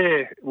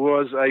 Aubert,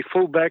 was a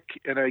fullback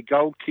and a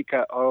goal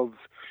kicker of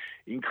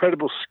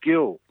incredible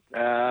skill.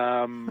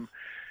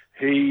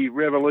 He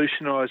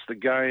revolutionised the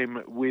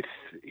game with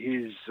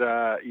his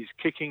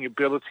kicking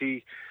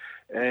ability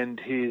and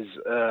his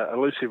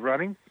elusive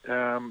running.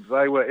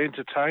 They were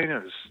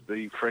entertainers,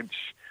 the French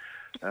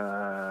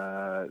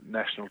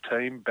national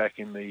team back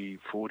in the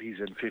 40s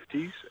and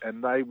 50s,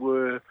 and they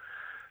were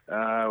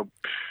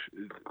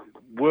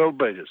world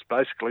beaters.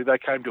 Basically, they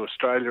came to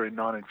Australia in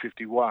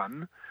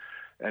 1951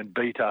 and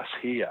beat us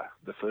here,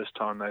 the first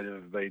time they'd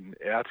have been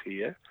out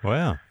here.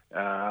 Wow.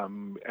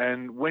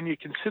 And when you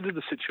consider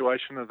the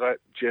situation of that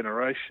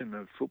generation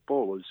of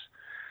footballers,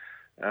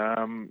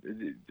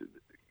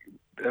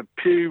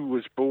 Pugh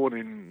was born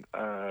in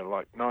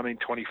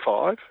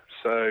 1925,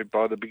 so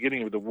by the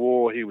beginning of the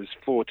war he was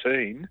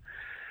 14,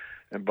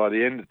 and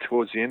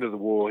towards the end of the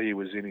war he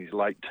was in his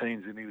late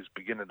teens and he was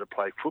beginning to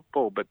play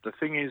football. But the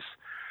thing is,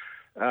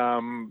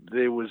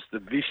 there was the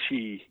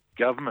Vichy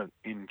government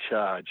in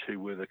charge, who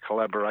were the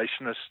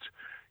collaborationist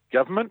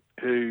government,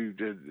 who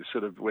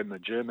sort of, when the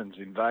Germans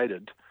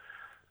invaded,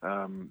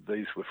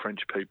 these were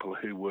French people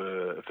who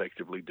were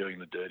effectively doing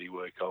the dirty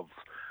work of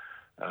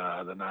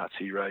the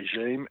Nazi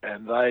regime,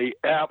 and they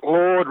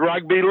outlawed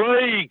rugby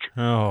league.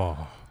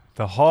 Oh,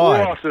 the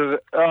Hyde.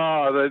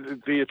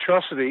 The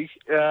atrocity.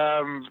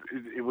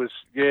 It was.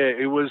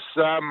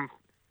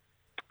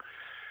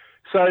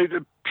 So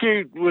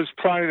Pugh was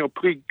playing, or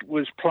Pig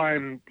was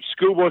playing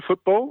schoolboy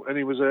football, and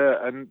he was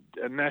a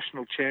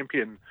national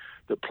champion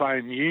that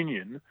played in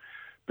Union.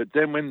 But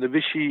then when the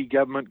Vichy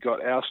government got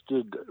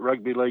ousted,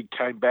 rugby league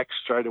came back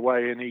straight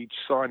away, and he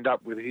signed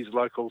up with his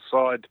local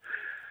side,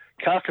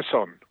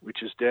 Carcassonne,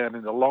 which is down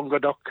in the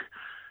Languedoc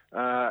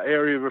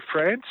area of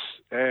France,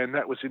 and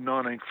that was in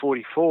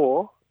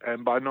 1944.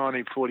 And by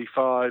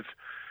 1945,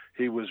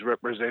 he was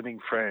representing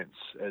France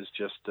as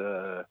just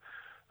a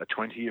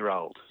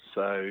 20-year-old,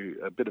 so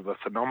a bit of a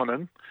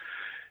phenomenon.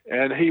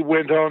 And he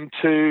went on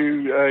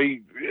to,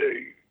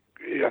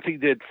 I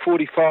think they had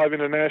 45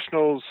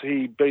 internationals.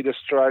 He beat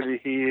Australia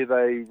here.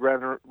 They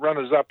ran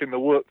runners-up in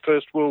the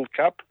first World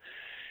Cup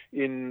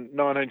in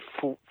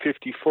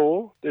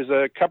 1954. There's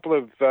a couple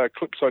of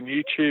clips on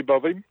YouTube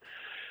of him.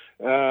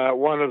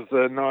 One of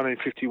the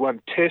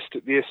 1951 test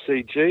at the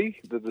SCG,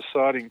 the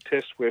deciding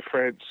test where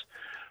France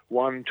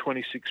won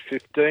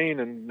 26-15,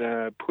 and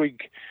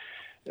Puig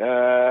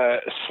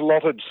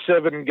slotted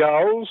 7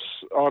 goals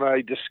on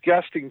a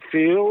disgusting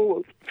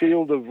field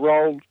of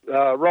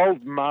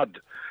rolled mud.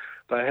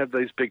 They have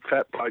these big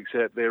fat blokes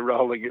out there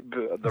rolling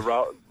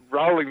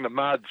the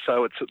mud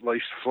so it's at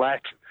least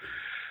flat.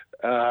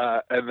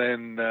 And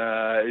then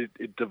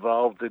it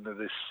devolved into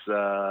this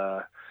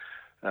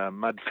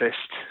mud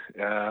fest.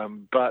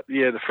 But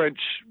yeah, the French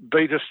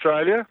beat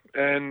Australia,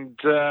 and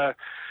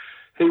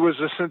he was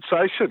a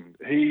sensation.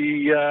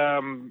 He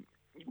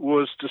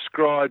was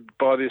described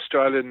by the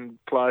Australian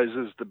players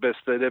as the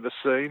best they'd ever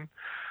seen.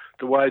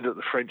 The way that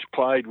the French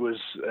played was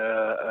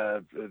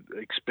an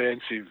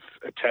expansive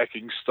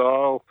attacking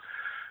style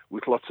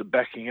with lots of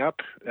backing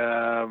up.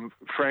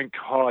 Frank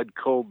Hyde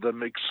called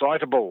them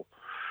excitable,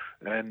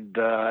 and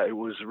it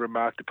was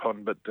remarked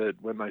upon, but that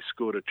when they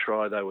scored a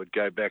try, they would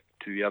go back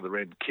to the other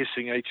end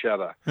kissing each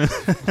other,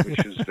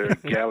 which was very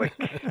Gallic.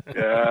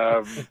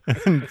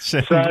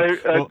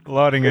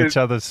 Lighting each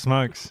other's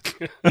smokes.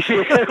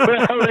 Yeah,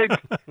 well,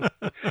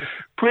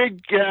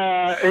 Prig,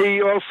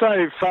 he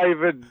also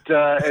favoured,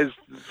 as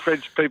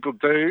French people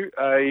do,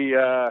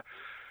 a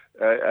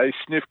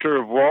snifter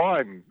of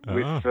wine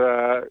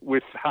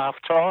with half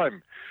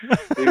time.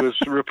 He was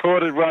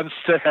reported once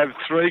to have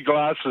 3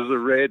 glasses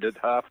of red at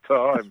half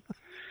time.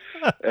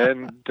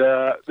 And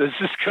there's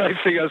this great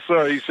thing I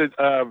saw. He said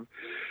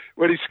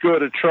when he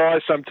scored a try,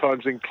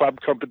 sometimes in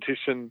club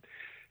competition,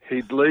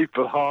 he'd leave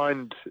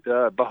behind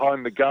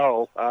the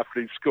goal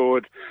after he'd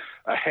scored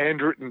a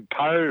handwritten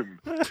poem,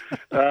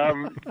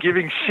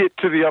 giving shit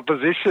to the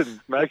opposition,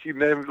 making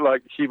them,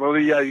 like,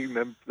 humiliating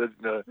them.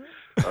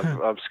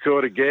 I've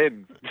scored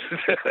again.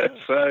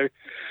 So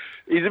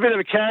he's a bit of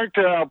a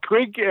character,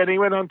 Prig, and he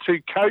went on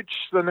to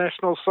coach the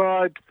national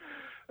side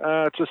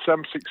to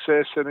some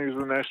success, and he was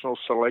the national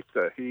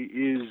selector. He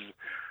is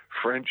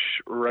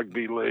French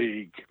Rugby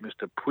League,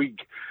 Mr.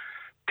 Puig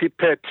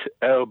Pipette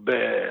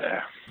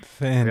Albert.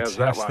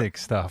 Fantastic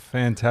stuff.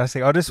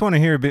 Fantastic. I just want to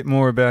hear a bit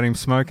more about him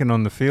smoking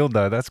on the field,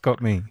 though. That's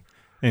got me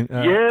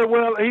Yeah,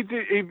 well,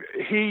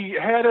 he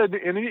had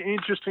an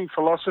interesting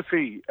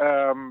philosophy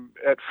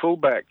at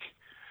fullback.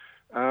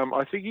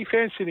 I think he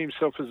fancied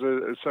himself as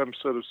some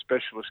sort of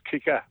specialist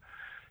kicker.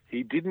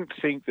 He didn't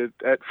think that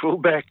at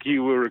fullback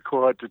you were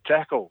required to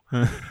tackle.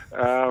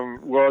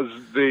 Was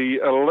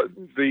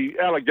the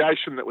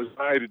allegation that was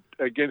made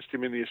against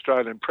him in the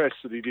Australian press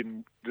that he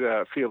didn't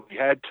feel he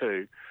had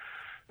to.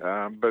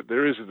 But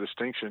there is a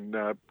distinction.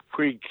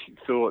 Quigg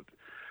thought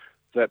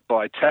that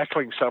by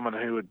tackling someone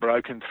who had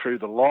broken through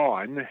the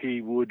line, he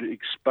would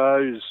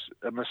expose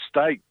a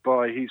mistake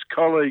by his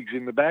colleagues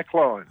in the back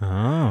line.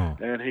 Oh.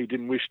 And he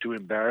didn't wish to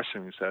embarrass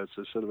him, so it's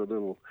a sort of a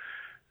little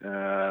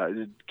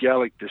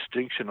Gallic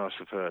distinction, I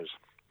suppose.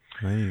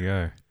 There you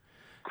go.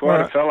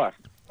 Quite a fella.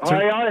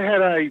 I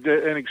had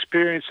an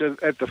experience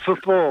at the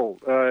football,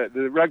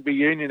 the rugby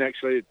union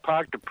actually, at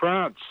Parc des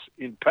Princes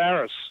in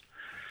Paris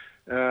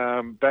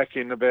back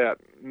in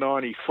about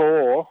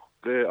 94.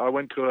 I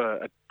went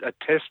to a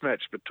test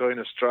match between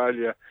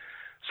Australia.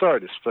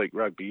 Sorry to speak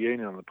rugby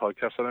union on the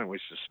podcast. I don't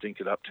wish to stink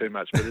it up too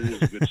much, but it is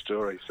a good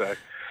story. So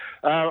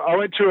I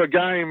went to a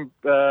game,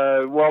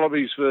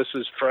 Wallabies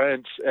versus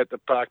France at the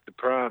Parc des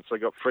Princes. I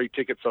got free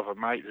tickets off a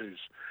mate whose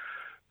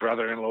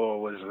brother-in-law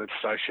was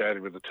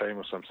associated with the team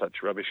or some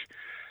such rubbish.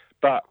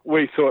 But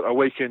we thought a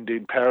weekend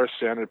in Paris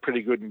sounded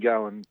pretty good, and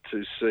going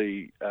to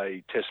see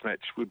a test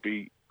match would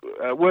be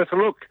worth a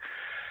look.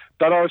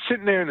 But I was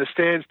sitting there in the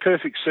stands,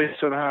 perfect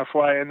seats on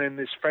halfway, and then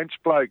this French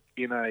bloke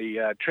in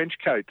a trench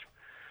coat,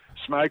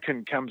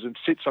 smoking, comes and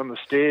sits on the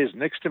stairs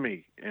next to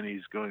me, and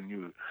he's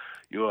going,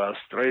 "You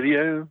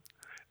Australian?"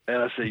 And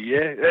I say,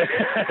 "Yeah."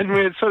 And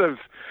we're sort of,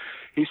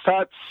 he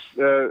starts,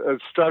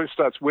 Australia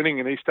starts winning,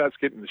 and he starts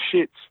getting the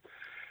shits.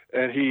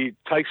 And he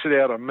takes it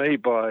out on me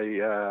by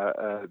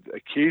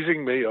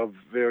accusing me of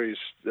various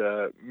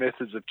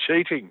methods of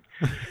cheating.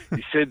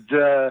 He said,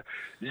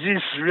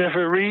 this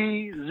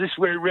referee,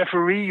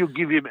 you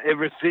give him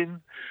everything.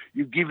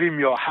 You give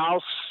him your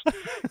house.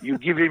 You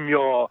give him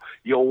your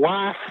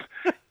wife,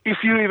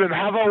 if you even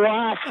have a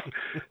wife.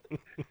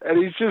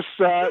 And he's just,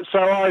 so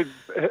I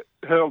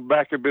held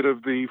back a bit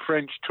of the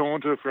French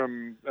taunter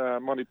from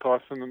Monty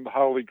Python and the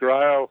Holy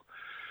Grail.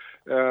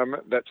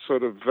 That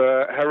sort of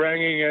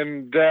haranguing,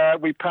 and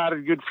we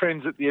parted good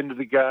friends at the end of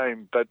the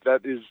game. But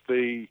that is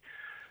the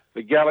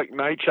Gallic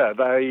nature.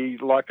 They,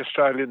 like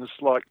Australians,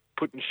 like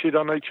putting shit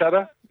on each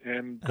other,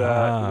 and it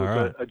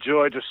was a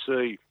joy to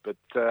see. But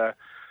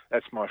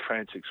that's my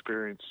France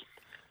experience.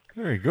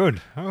 Very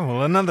good. Oh,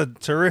 well, another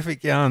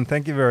terrific yarn.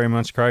 Thank you very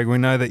much, Craig. We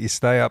know that you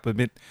stay up a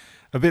bit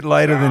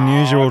later than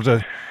usual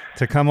to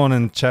come on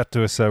and chat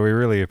to us, so we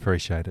really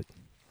appreciate it.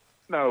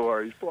 No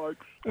worries,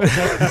 blokes. Y'all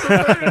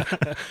fellas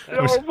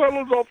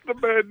off the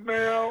bed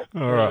now.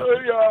 All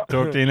right.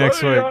 Talk to you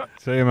next week.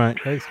 See you, mate.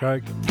 Thanks,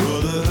 Craig.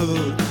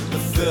 Brotherhood, a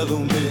fellow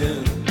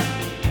man,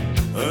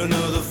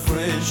 another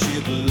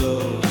friendship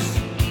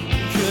lost,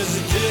 'cause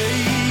the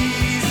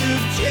days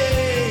have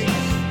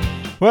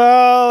changed.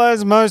 Well,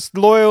 as most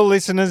loyal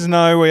listeners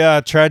know, we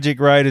are tragic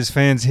Raiders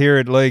fans here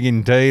at League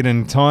Indeed,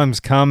 and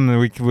time's come.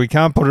 We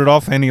can't put it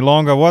off any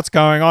longer. What's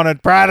going on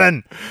at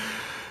Braddon?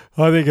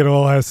 I think it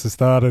all has to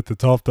start at the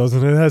top,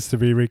 doesn't it? It has to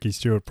be Ricky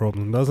Stewart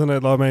problem, doesn't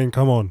it? I mean,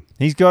 come on.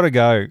 He's got to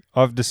go.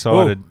 I've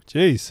decided.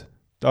 Jeez.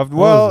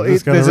 Well,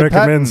 there's going to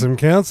recommend some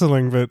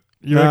counselling, but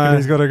you reckon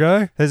he's got to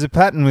go? There's a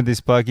pattern with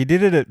this bloke. He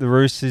did it at the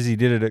Roosters. He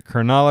did it at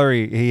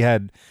Cronulla. He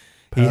had.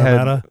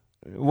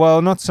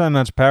 Well, not so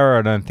much para,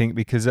 I don't think,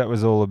 because that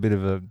was all a bit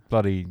of a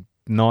bloody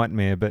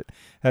nightmare. But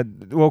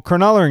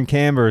Cronulla and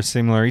Canberra are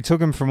similar. He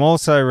took him from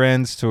also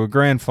rans to a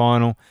grand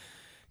final,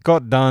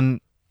 got done.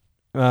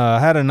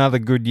 Had another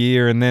good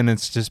year, and then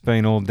it's just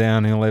been all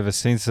downhill ever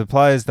since. The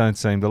players don't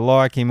seem to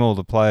like him. All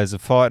the players are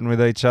fighting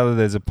with each other.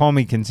 There's a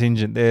Pommy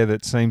contingent there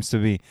that seems to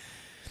be,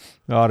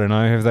 I don't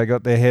know, have they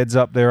got their heads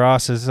up their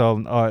asses?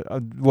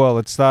 Well,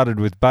 it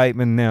started with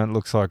Bateman. Now it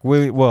looks like,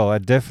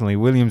 definitely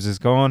Williams is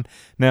gone.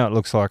 Now it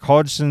looks like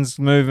Hodgson's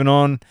moving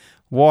on.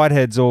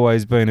 Whitehead's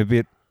always been a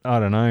bit,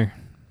 I don't know.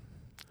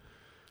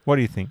 What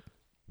do you think?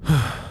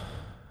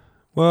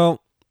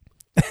 Well...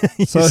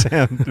 You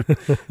sound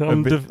I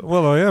am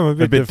a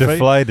bit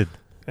deflated.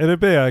 It'd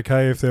be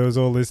okay if there was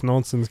all this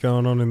nonsense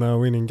going on and they were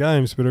winning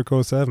games, but of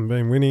course they haven't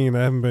been winning and they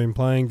haven't been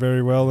playing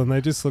very well, and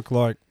they just look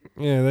like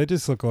they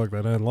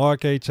don't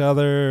like each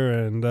other,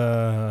 and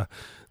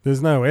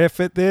there's no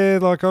effort there.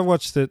 Like, I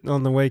watched it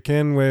on the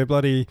weekend where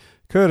bloody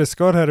Curtis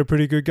Scott had a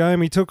pretty good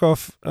game. He took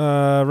off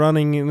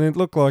running, and it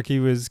looked like he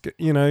was,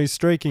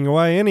 streaking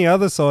away. Any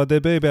other side,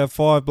 there'd be about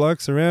 5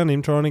 blokes around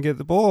him trying to get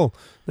the ball.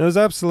 There was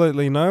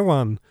absolutely no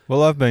one.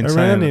 Well, I've been around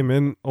saying him,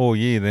 and all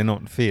year they're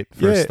not fit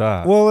for a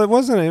start. Well, it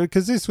wasn't,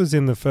 because this was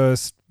in the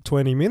first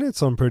 20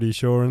 minutes, I'm pretty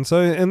sure. And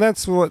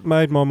that's what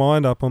made my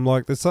mind up. I'm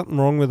like, there's something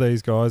wrong with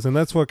these guys. And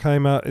that's what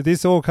came up.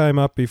 This all came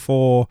up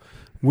before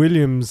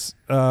Williams,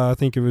 I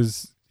think it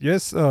was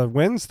Tuesday or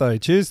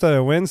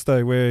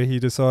Wednesday, where he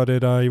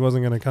decided he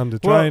wasn't going to come to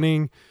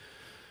training.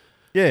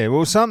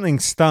 Well, something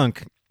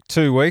stunk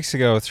 2 weeks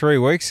ago or 3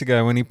 weeks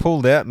ago when he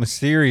pulled out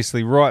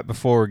mysteriously right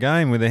before a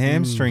game with a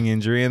hamstring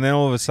injury, and then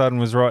all of a sudden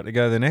was right to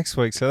go the next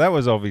week. So that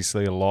was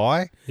obviously a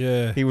lie.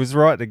 Yeah. He was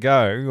right to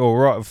go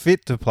or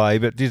fit to play,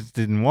 but just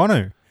didn't want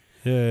to.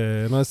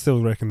 Yeah, and I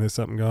still reckon there's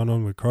something going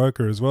on with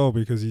Croker as well,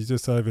 because he's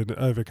just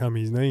overcome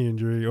his knee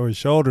injury or his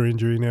shoulder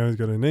injury. Now he's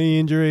got a knee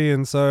injury,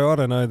 and so I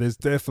don't know. There's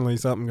definitely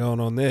something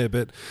going on there.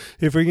 But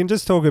if we can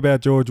just talk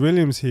about George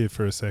Williams here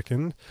for a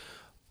second,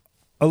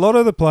 a lot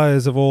of the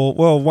players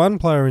one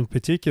player in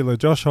particular,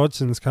 Josh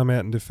Hodgson's come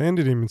out and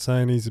defended him and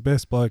saying he's the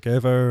best bloke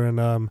ever, and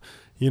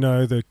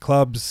the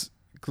club's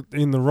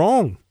in the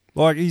wrong.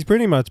 Like, he's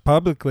pretty much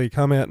publicly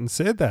come out and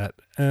said that.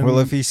 And well,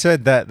 if he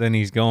said that, then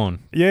he's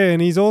gone. Yeah,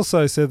 and he's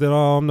also said that,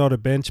 I'm not a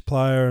bench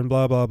player and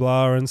blah, blah,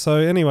 blah. And so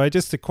anyway,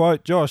 just to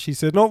quote Josh, he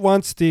said, not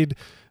once did,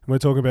 and we're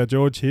talking about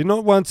George here,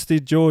 not once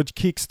did George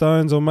kick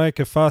stones or make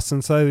a fuss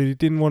and say that he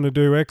didn't want to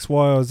do X,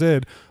 Y, or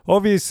Z.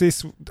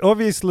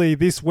 Obviously,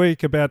 this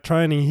week about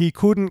training, he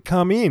couldn't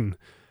come in.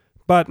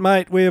 But,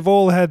 mate, we have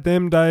all had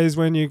them days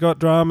when you got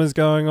dramas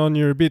going on,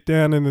 you're a bit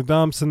down in the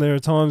dumps, and there are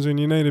times when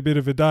you need a bit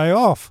of a day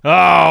off.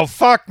 Oh,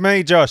 fuck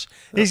me, Josh.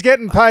 He's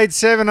getting paid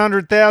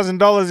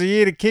 $700,000 a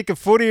year to kick a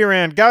footy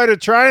around. Go to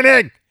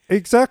training.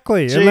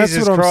 Exactly. Jesus and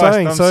that's what Christ, I'm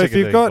saying. I'm So sick if of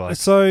you've these got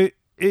blokes.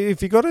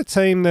 if you've got a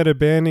team that are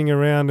banding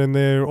around and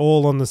they're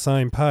all on the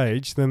same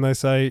page, then they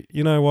say,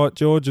 you know what,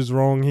 George is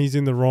wrong. He's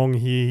in the wrong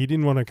here. He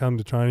didn't want to come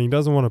to training. He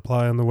doesn't want to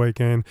play on the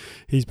weekend.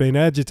 He's been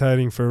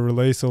agitating for a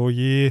release all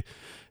year.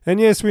 And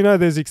yes, we know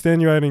there's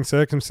extenuating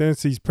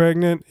circumstances. He's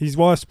pregnant, his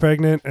wife's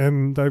pregnant,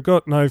 and they've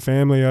got no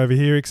family over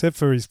here except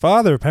for his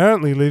father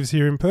apparently lives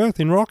here in Perth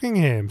in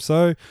Rockingham.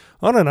 So,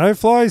 I don't know,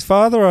 fly his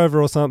father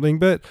over or something.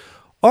 But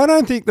I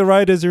don't think the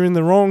Raiders are in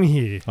the wrong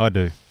here. I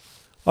do.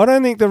 I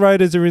don't think the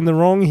Raiders are in the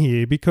wrong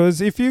here, because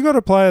if you've got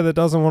a player that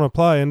doesn't want to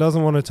play and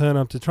doesn't want to turn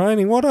up to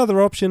training, what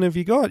other option have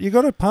you got? You've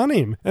got to punt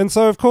him. And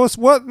so, of course,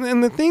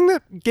 and the thing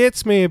that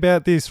gets me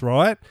about this,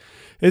 right,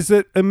 is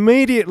that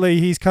immediately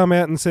he's come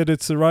out and said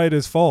it's the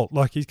Raiders' fault.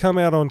 Like, he's come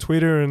out on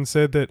Twitter and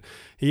said that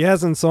he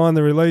hasn't signed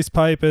the release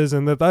papers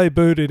and that they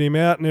booted him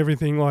out and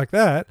everything like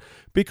that,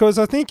 because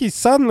I think he's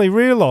suddenly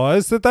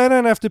realised that they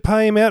don't have to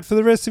pay him out for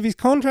the rest of his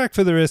contract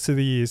for the rest of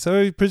the year.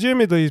 So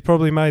presumably he's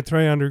probably made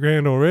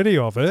 $300,000 already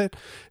of it,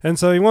 and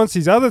so he wants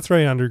his other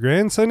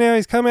 $300,000. So now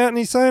he's come out and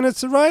he's saying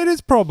it's the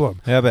Raiders'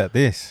 problem. How about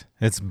this?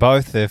 It's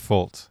both their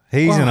faults.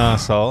 He's an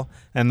arsehole,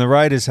 and the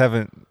Raiders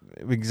haven't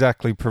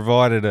exactly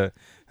provided a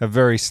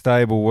very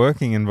stable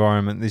working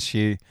environment this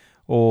year,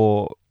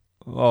 not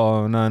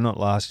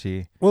last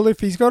year. Well, if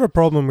he's got a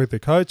problem with the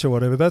coach or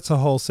whatever, that's a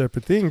whole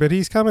separate thing. But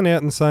he's coming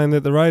out and saying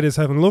that the Raiders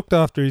haven't looked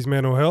after his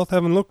mental health,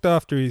 haven't looked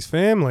after his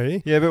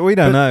family. Yeah, but we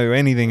don't know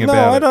anything about it.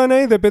 No, I don't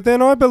either. But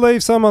then I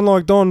believe someone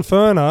like Don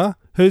Ferner,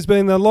 who's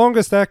been the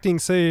longest acting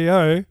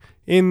CEO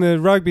in the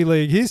rugby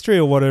league history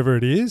or whatever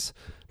it is,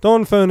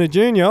 Don Ferner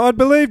Jr., I'd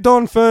believe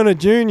Don Ferner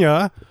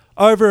Jr.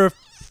 over a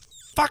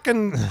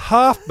fucking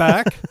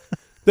halfback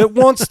that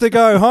wants to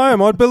go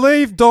home. I'd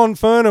believe Don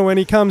Ferner when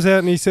he comes out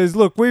and he says,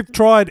 look, we've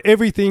tried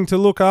everything to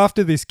look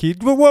after this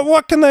kid. But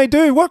what can they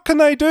do? What can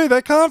they do?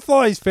 They can't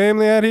fly his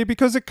family out here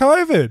because of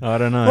COVID. I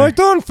don't know. Like,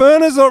 Don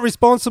Ferner's not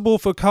responsible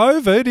for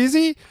COVID, is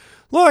he?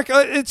 Like,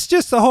 it's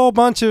just a whole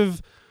bunch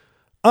of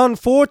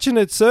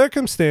unfortunate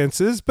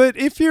circumstances. But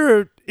if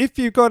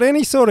you've got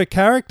any sort of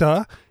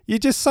character, you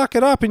just suck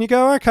it up and you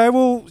go, okay,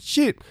 well,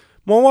 shit,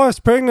 my wife's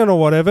pregnant or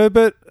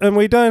whatever, and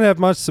we don't have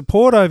much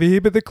support over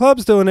here, but the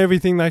club's doing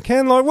everything they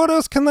can. Like, what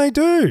else can they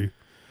do?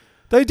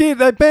 They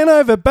bent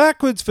over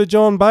backwards for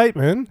John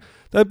Bateman.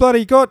 They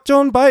bloody got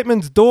John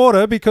Bateman's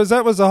daughter, because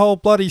that was a whole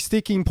bloody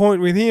sticking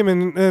point with him,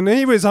 and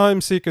he was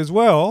homesick as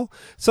well.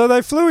 So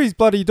they flew his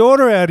bloody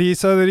daughter out here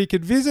so that he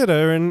could visit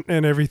her and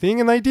everything,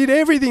 and they did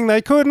everything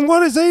they could. And what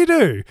does he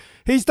do?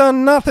 He's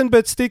done nothing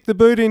but stick the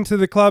boot into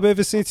the club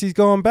ever since he's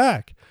gone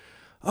back.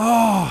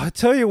 Oh, I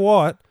tell you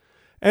what,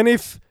 and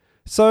if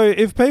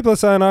people are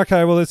saying,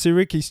 okay, well, it's a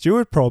Ricky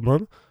Stewart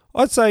problem,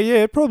 I'd say,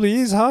 yeah, it probably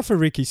is half of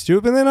Ricky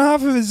Stewart, but then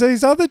half of it is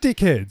these other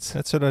dickheads.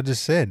 That's what I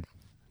just said.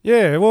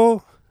 Yeah,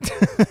 well,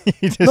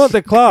 not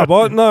the club.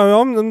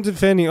 I'm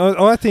defending.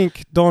 I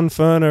think Don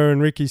Ferner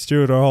and Ricky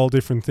Stewart are a whole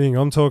different thing.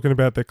 I'm talking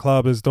about the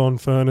club as Don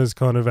Ferner's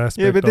kind of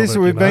aspect. Yeah, but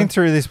we've been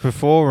through this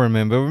before,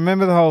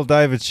 remember the whole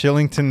David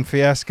Shillington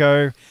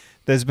fiasco?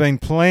 There's been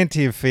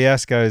plenty of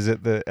fiascos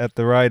at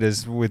the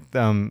Raiders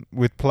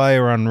with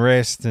player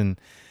unrest and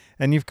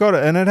you've got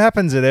it, and it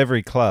happens at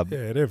every club. Yeah,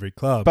 at every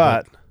club.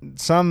 But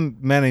some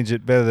manage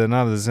it better than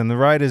others, and the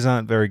Raiders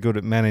aren't very good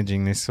at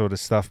managing this sort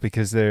of stuff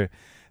because they're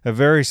a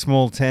very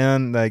small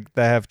town. They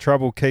have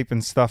trouble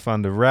keeping stuff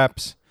under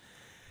wraps.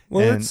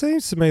 Well, it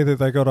seems to me that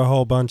they got a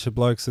whole bunch of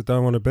blokes that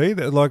don't want to be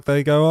there. Like,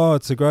 they go, oh,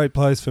 it's a great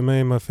place for me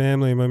and my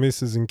family and my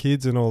missus and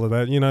kids and all of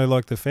that. You know,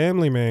 like the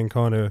family man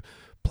kind of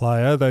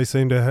player, they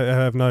seem to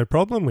have no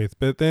problem with.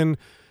 But then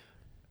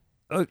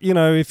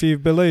if you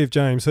believe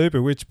James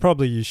Hooper, which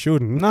probably you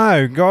shouldn't.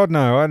 No, God,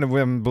 no. I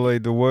haven't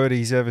believed the word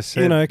he's ever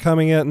said.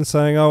 Coming out and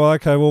saying, "Oh,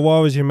 okay, well, why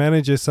was your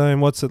manager saying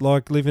what's it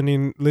like living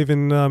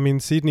in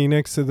Sydney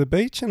next to the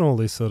beach and all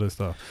this sort of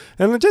stuff?"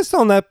 And just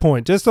on that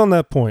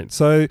point.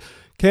 So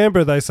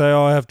Canberra, they say,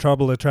 "Oh, I have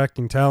trouble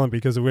attracting talent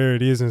because of where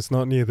it is and it's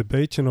not near the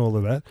beach and all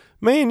of that."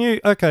 Me and you,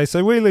 okay,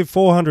 so we live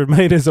 400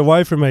 metres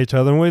away from each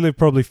other and we live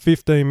probably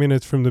 15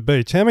 minutes from the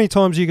beach. How many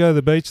times did you go to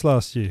the beach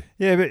last year?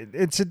 Yeah, but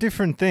it's a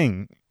different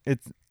thing.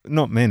 It's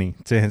not many,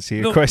 to answer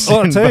your question.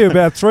 I'll tell you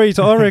about 3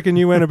 times. I reckon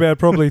you went about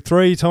probably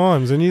 3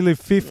 times and you live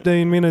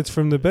 15 minutes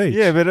from the beach.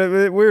 Yeah, but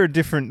we're a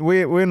different...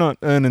 We're not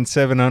earning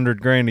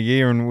 $700,000 a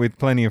year and with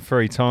plenty of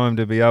free time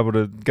to be able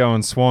to go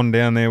and swan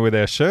down there with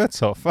our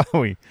shirts off, are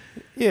we?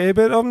 Yeah,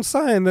 but I'm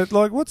saying that,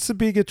 what's the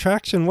big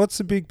attraction? What's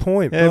the big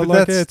point? Yeah,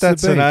 but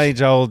that's an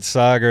age-old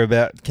saga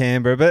about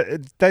Canberra,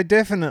 but they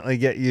definitely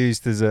get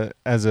used as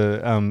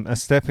a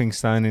stepping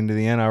stone into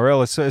the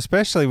NRL,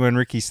 especially when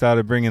Ricky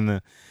started bringing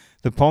the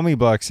Pommy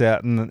blokes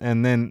out,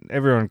 and then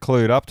everyone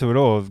clued up to it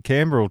all.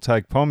 Canberra will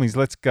take Pommies.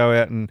 Let's go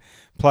out and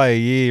play a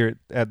year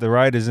at the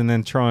Raiders and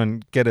then try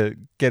and get a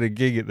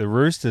gig at the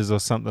Roosters or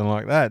something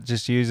like that,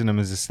 just using them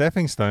as a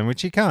stepping stone,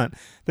 which you can't.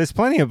 There's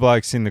plenty of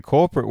blokes in the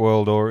corporate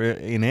world or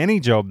in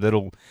any job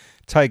that'll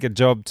take a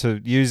job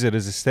to use it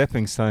as a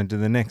stepping stone to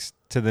the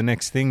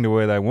next thing to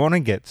where they want to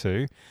get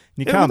to.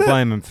 You can't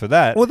blame them for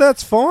that. Well,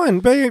 that's fine.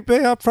 Be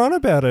upfront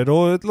about it,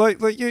 or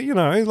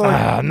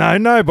no,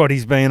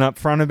 nobody's being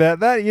upfront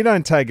about that. You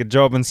don't take a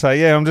job and say,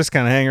 "Yeah, I'm just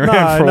going to hang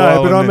around for a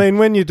while." No, but I mean,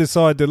 when you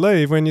decide to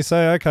leave, when you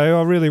say, "Okay,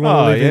 I really want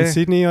to live in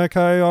Sydney.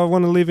 Okay, I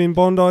want to live in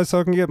Bondi, so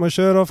I can get my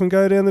shirt off and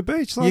go down the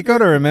beach." You got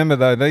to remember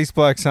though, these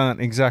blokes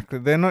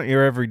they're not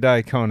your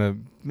everyday kind of.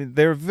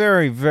 They're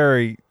very,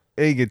 very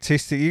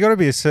egotistic. You got to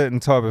be a certain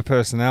type of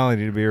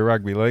personality to be a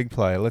rugby league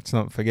player. Let's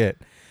not forget.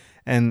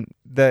 And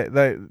they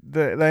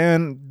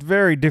earn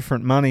very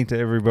different money to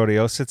everybody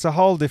else. It's a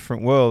whole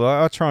different world.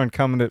 I try and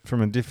come at it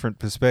from a different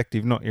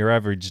perspective, not your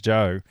average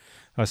Joe,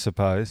 I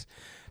suppose.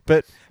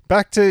 But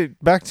back to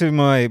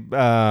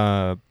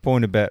my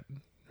point about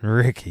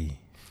Ricky.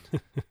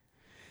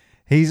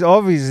 He's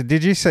obviously...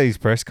 Did you see his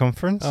press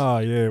conference? Oh,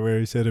 yeah, where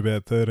he said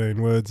about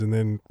 13 words and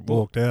then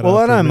walked out. Well,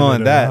 I don't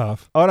mind that.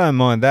 I don't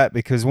mind that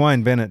because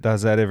Wayne Bennett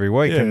does that every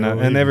week, and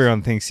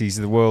everyone thinks he's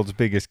the world's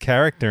biggest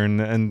character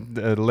and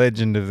a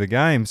legend of the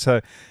game.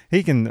 So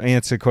he can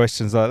answer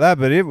questions like that,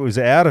 but it was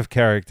out of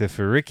character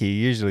for Ricky.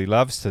 He usually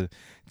loves to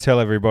tell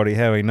everybody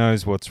how he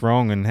knows what's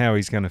wrong and how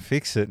he's going to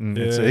fix it, and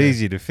it's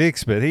easy to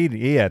fix, but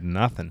he had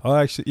nothing.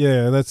 That's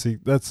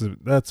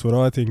what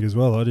I think as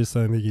well. I just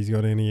don't think he's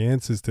got any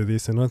answers to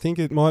this, and I think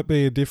it might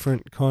be a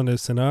different kind of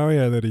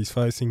scenario that he's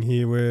facing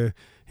here where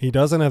he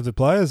doesn't have the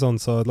players on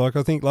side. Like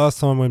I think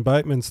last time when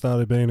Bateman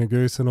started being a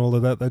goose and all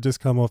of that, they just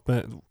come off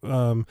being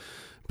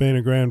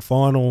a grand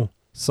final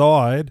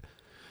side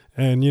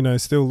and,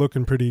 still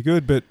looking pretty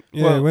good. But,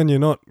 when you're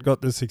not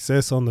got the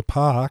success on the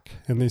park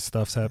and this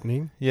stuff's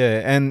happening.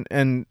 Yeah,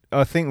 and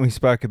I think we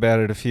spoke about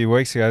it a few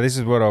weeks ago. This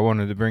is what I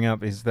wanted to bring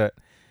up is that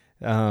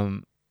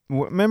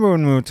remember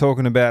when we were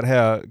talking about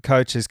how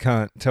coaches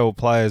can't tell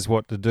players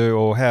what to do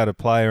or how to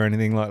play or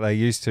anything like they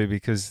used to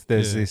because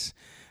there's this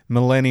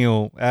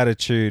millennial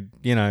attitude,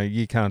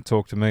 you can't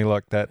talk to me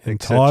like that,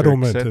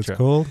 entitlement, it's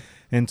called.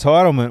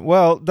 Entitlement.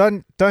 Well,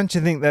 don't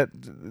you think that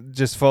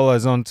just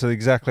follows on to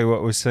exactly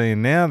what we're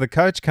seeing now? The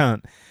coach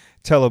can't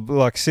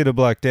sit a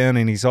bloke down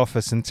in his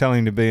office and tell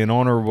him to be an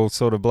honourable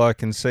sort of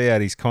bloke and see out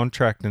his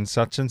contract and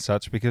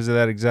such because of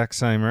that exact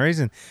same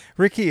reason.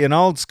 Ricky, an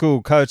old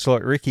school coach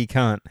like Ricky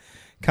can't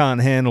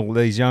handle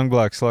these young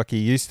blokes like he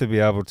used to be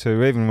able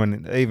to,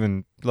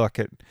 even like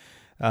at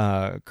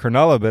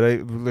Cronulla, but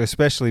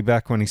especially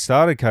back when he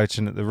started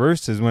coaching at the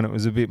Roosters when it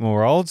was a bit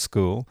more old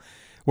school.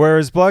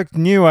 Whereas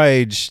new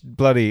age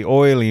bloody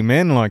oily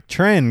men like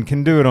Trent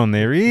can do it on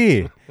their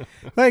ear.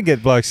 They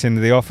get blokes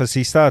into the office,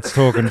 he starts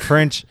talking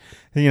French,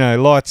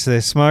 lights their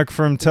smoke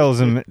for him, tells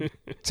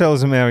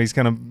them how he's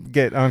going to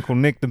get Uncle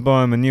Nick to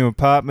buy him a new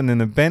apartment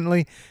in a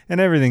Bentley and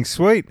everything's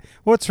sweet.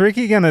 What's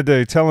Ricky going to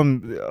do? Tell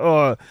him,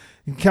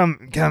 come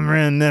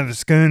round and have a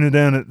schooner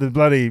down at the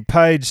bloody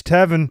Page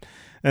Tavern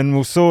and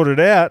we'll sort it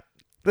out.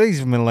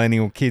 These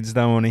millennial kids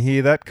don't want to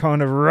hear that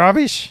kind of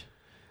rubbish.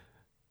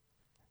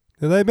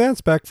 Do they bounce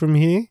back from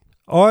here?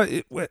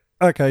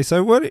 Okay,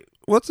 so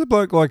what's a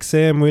bloke like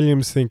Sam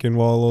Williams thinking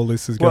while all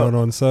this is going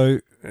on?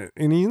 So,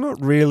 and he's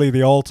not really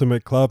the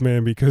ultimate club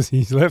man because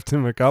he's left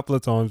him a couple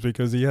of times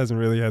because he hasn't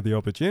really had the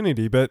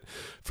opportunity. But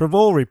from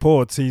all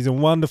reports, he's a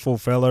wonderful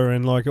fella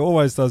and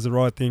always does the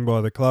right thing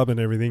by the club and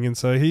everything. And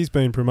so he's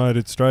been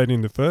promoted straight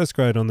into first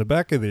grade on the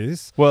back of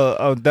this.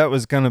 Well, that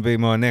was going to be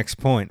my next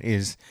point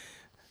is...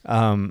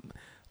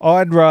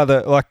 I'd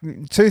rather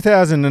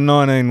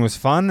 2019 was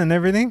fun and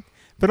everything,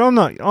 but I'm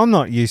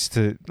not used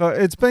to.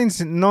 It's been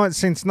since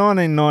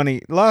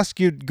 1990. Last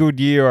good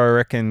year I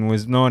reckon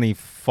was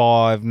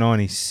 95,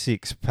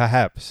 96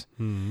 perhaps,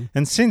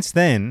 and since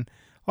then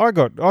I've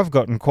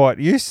gotten quite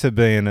used to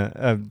being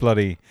a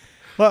bloody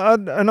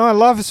And I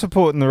love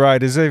supporting the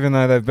Raiders, even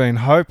though they've been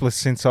hopeless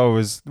since I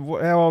was,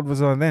 how old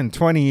was I then?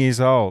 20 years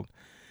old.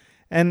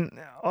 And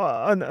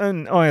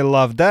I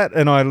loved that,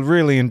 and I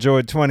really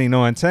enjoyed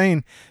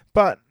 2019.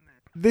 But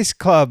this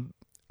club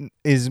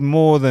is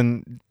more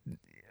than...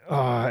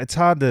 it's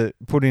hard to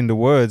put into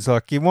words.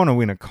 Like, you want to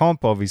win a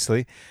comp,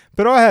 obviously.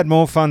 But I had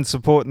more fun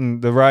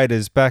supporting the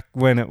Raiders back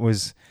when it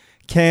was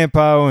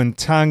Campo and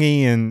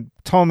Tungy and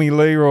Tommy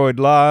Leroy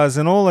Lars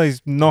and all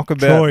these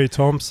knockabout... Troy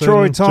Thompson,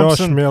 Josh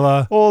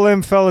Miller. All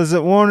them fellas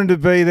that wanted to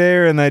be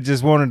there, and they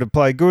just wanted to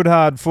play good,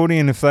 hard footy.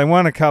 And if they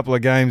won a couple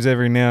of games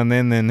every now and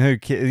then who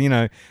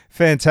cares?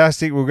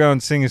 Fantastic. We'll go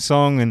and sing a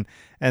song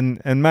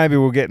and maybe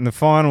we'll get in the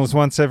finals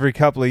once every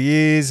couple of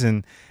years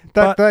and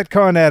that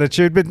kind of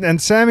attitude.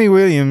 And Sammy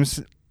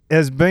Williams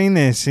has been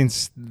there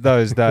since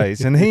those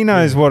days, and he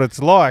knows what it's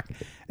like.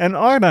 And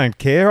I don't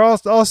care.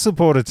 I'll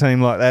support a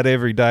team like that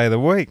every day of the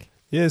week.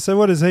 Yeah, so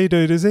what does he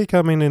do? Does he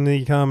come in and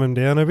he calm him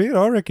down a bit?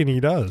 I reckon he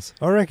does.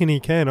 I reckon he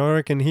can. I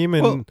reckon him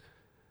and... Well,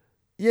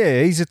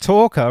 yeah, he's a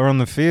talker on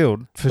the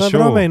field, for sure.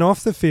 But I mean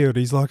off the field,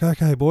 he's like,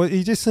 okay, boy.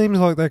 He just seems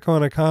like that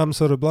kind of calm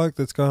sort of bloke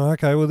that's going,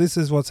 okay, well, this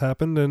is what's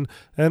happened. And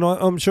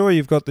I'm sure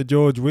you've got the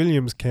George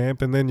Williams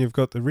camp and then you've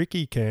got the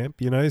Ricky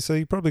camp, so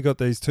you probably got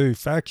these two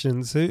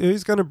factions.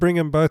 Who's going to bring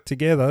them both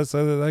together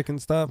so that they can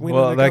start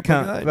winning They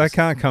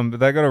can't come, but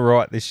they got to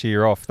write this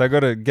year off. They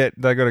got to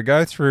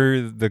go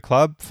through the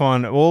club,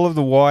 find all of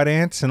the white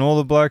ants and all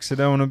the blokes that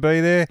don't want to be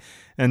there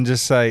and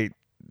just say,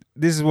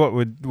 this is what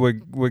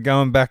we're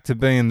going back to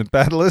being the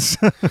battlers.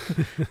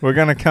 we're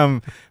gonna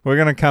come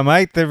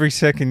eighth every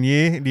second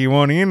year. Do you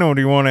want in or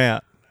do you want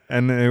out?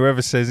 And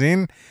whoever says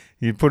in,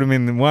 you put them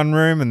in one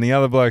room, and the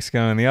other blokes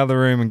go in the other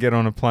room and get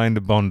on a plane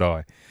to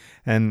Bondi.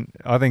 And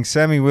I think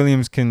Sammy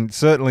Williams can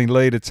certainly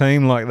lead a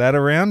team like that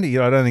around.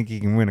 I don't think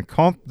he can win a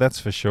comp, that's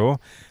for sure.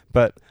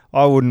 But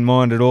I wouldn't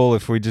mind at all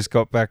if we just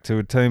got back to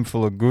a team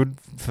full of good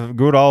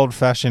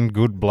old-fashioned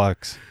good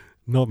blokes.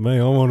 Not me.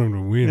 I want him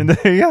to win. And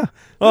there you go.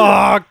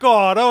 Oh,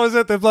 God. I was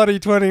at the bloody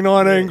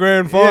 2019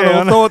 grand final.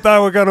 Yeah, I thought they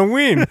were going to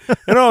win.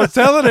 And I was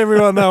telling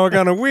everyone they were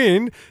going to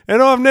win.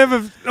 And I've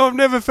never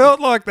felt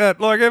like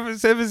that. Like ever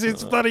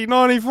since bloody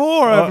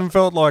 94, I haven't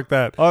felt like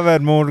that. I've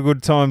had more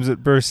good times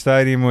at Bruce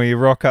Stadium where you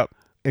rock up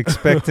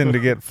expecting to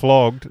get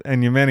flogged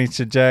and you manage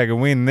to jag a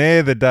win.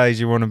 They're the days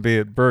you want to be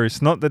at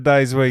Bruce, not the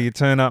days where you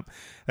turn up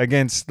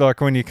against, like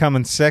when you come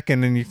in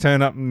second and you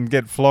turn up and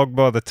get flogged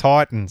by the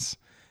Titans.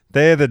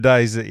 They're the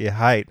days that you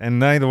hate,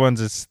 and they're the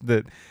ones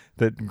that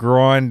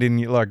grind in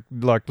you like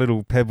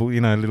little pebble,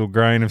 little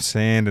grain of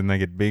sand, and they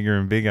get bigger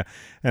and bigger.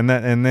 And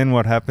then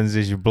what happens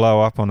is you blow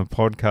up on a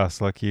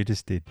podcast like you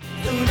just did.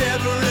 They'll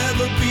never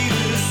ever be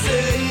the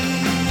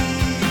same.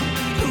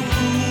 The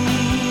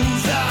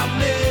rules are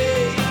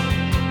made.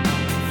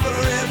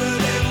 Forever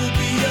they will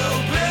be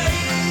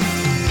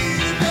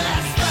obeyed.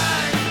 That's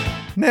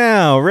fine.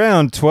 Now,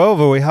 round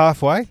 12, are we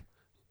halfway?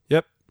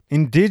 Yep.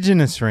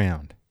 Indigenous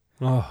round.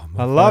 Oh,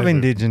 I love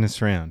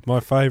Indigenous round. My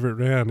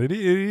favourite round. It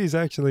is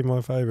actually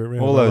my favourite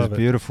round. All those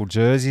beautiful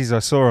jerseys. I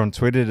saw on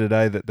Twitter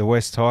today that the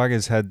West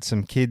Tigers had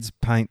some kids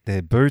paint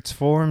their boots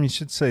for them. You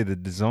should see the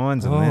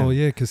designs on them. Oh,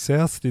 yeah, because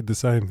Souths did the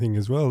same thing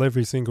as well.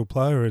 Every single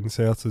player in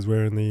Souths is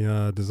wearing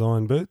the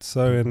design boots.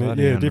 So,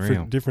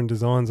 different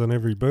designs on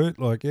every boot.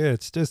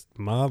 It's just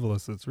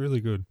marvellous. It's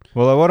really good.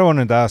 Well, what I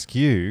wanted to ask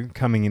you,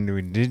 coming into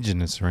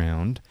Indigenous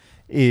round,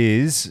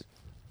 is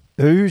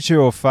who's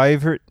your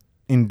favourite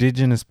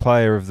Indigenous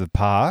player of the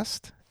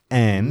past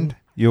and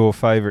your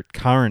favourite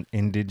current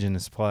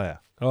Indigenous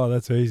player? Oh,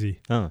 that's easy.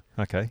 Oh,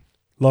 okay.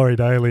 Laurie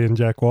Daly and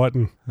Jack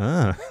Whiten.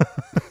 Ah.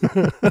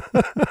 I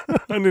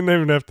didn't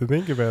even have to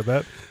think about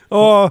that.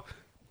 Oh,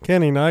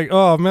 Kenny Nag.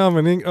 Oh,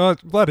 Melvin Ing. Oh,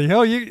 bloody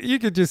hell. You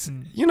could just,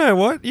 you know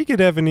what? You could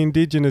have an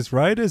Indigenous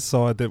Raiders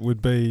side that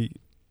would be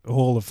a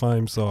Hall of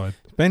Fame side.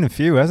 There's been a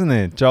few, hasn't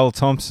there? Joel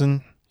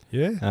Thompson.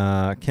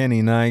 Yeah.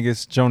 Kenny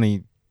Nagus,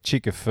 Johnny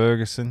Chicka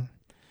Ferguson.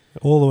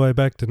 All the way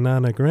back to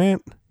Nana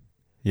Grant.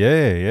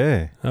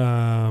 Yeah.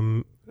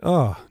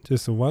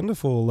 Just a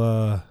wonderful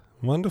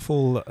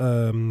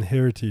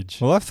heritage.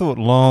 Well, I've thought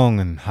long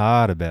and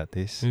hard about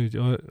this.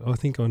 I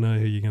think I know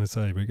who you're going to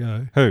say, but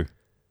go. Who?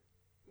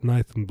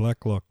 Nathan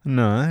Blacklock.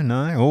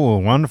 No. Oh, a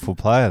wonderful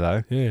player,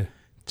 though. Yeah.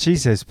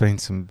 Jeez, there's been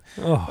some...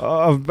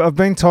 I've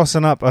been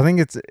tossing up. I think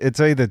it's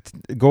either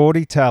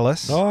Gordy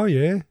Tallis. Oh,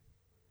 yeah.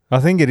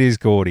 I think it is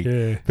Gordy.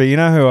 Yeah. But you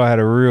know who I had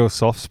a real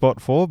soft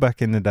spot for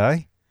back in the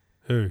day?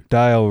 Who?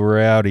 Dale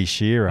Rowdy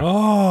Shearer.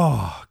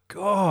 Oh,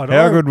 God.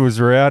 How good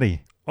was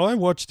Rowdy? I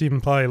watched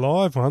him play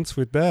live once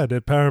with Dad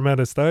at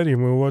Parramatta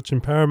Stadium. We were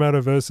watching Parramatta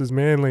versus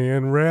Manly,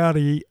 and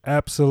Rowdy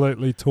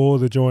absolutely tore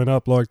the joint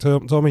up like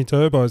Tommy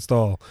Turbo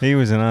style. He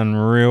was an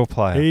unreal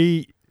player.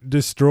 He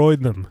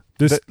destroyed them.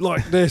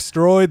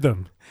 Destroyed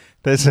them.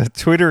 There's a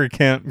Twitter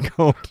account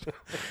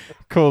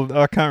called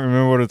I can't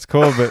remember what it's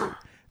called, but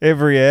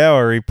every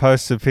hour he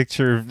posts a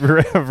picture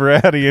of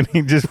Rowdy and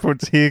he just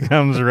puts, "Here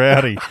comes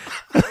Rowdy."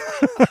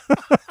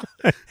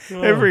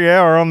 Every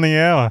hour on the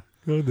hour.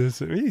 Goodness,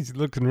 he's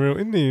looking real.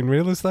 Isn't he in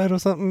real estate or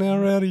something now,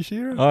 Rowdy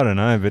Shearer? I don't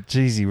know, but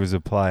geez, he was a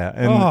player.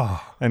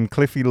 Oh. And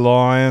Cliffy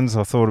Lyons,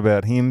 I thought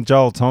about him.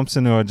 Joel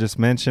Thompson, who I just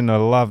mentioned, I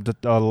loved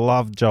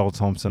Joel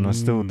Thompson. I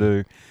still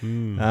do.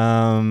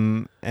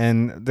 And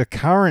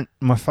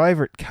my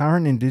favourite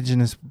current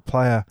Indigenous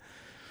player,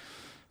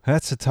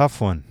 that's a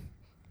tough one.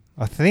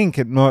 I think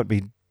it might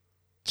be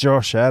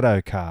Josh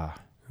Adokar.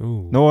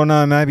 Ooh.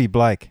 No, maybe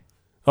Blake.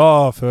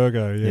 Oh,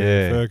 Fergo,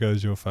 Yeah.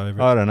 Fergo's your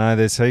favourite. I don't know.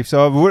 There's heaps.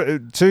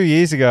 2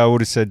 years ago, I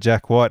would have said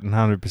Jack White and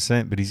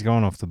 100%, but he's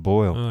gone off the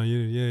boil. Oh,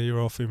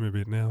 you're off him a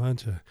bit now,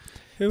 aren't you?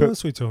 Who But-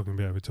 else are we talking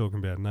about? We're talking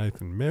about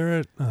Nathan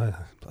Merritt.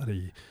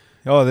 Bloody.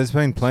 Oh, there's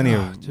been plenty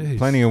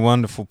jeez. of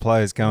wonderful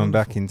players going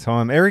back Wonderful. in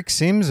time. Eric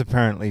Sims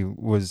apparently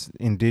was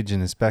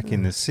Indigenous back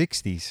in the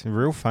 60s, a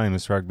real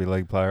famous rugby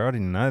league player. I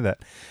didn't know that.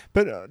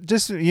 But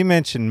just you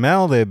mentioned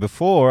Mal there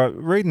before.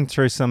 Reading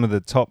through some of the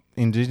top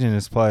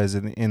Indigenous players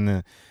in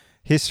the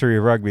history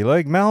of rugby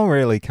league, Mal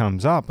rarely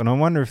comes up, and I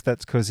wonder if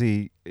that's because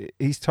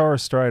he's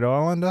Torres Strait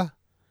Islander.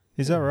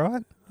 Is that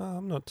right? Oh,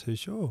 I'm not too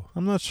sure.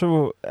 I'm not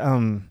sure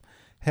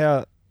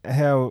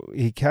how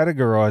he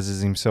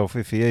categorises himself,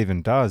 if he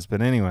even does.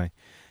 But anyway,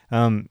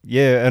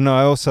 yeah. And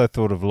I also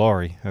thought of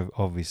Laurie,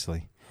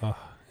 obviously. Oh,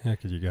 how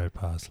could you go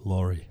past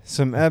Laurie?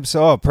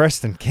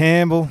 Preston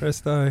Campbell.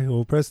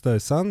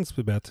 Presto's son's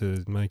about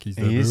to make his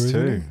debut. He is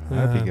isn't too. he?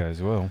 I hope he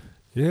goes well.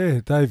 Yeah,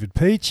 David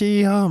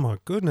Peachy. Oh my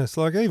goodness!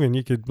 Like even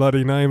you could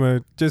bloody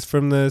name just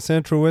from the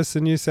Central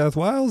Western New South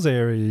Wales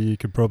area. You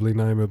could probably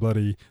name a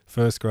bloody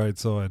first grade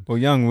side. Well,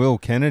 young Will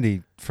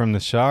Kennedy from the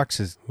Sharks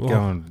is Oh,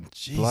 going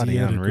Jeez, bloody he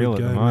had a good unreal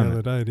at the game moment. the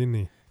other day, didn't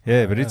he?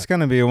 Yeah, but it's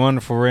going to be a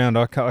wonderful round.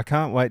 I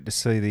can't wait to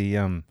see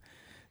the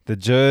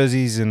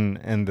jerseys and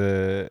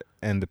the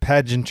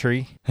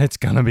pageantry. It's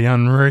going to be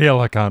unreal.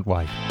 I can't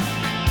wait.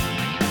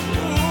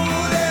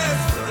 Oh,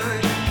 that's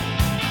fine.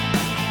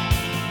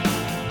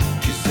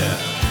 'Cause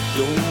I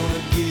don't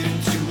wanna get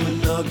into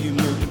an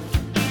argument.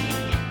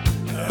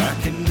 I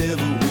can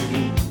never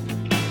win.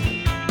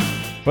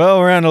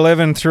 Well, round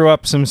 11 threw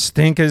up some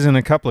stinkers and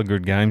a couple of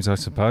good games, I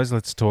suppose.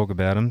 Let's talk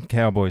about them.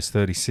 Cowboys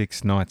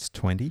 36, Knights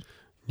 20.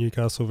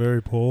 Newcastle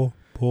very poor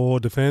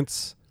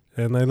defence,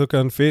 and they look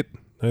unfit.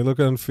 They look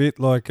unfit,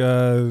 like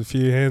a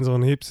few hands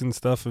on hips and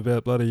stuff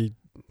about bloody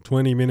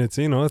 20 minutes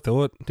in, I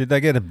thought. Did they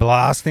get a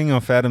blasting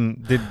off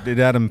Adam? Did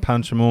Adam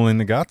punch them all in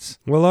the guts?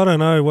 Well, I don't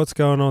know what's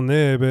going on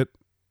there, but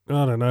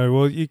I don't know.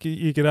 Well, you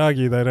could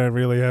argue they don't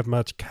really have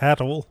much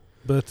cattle,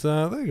 but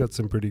they got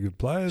some pretty good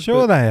players.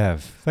 Sure but, they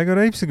have. They got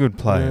heaps of good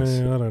players.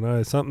 Yeah, I don't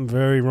know. Something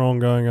very wrong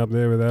going up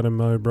there with Adam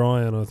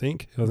O'Brien, I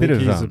think. I think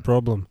he's a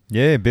problem.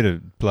 Yeah, a bit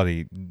of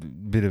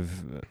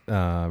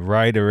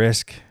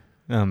Raider-esque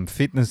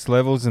fitness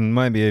levels and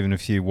maybe even a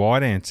few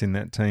white ants in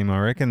that team, I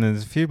reckon.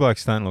 There's a few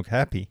blokes don't look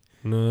happy.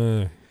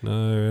 No.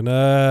 And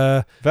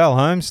Val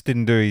Holmes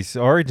didn't do his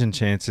origin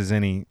chances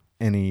any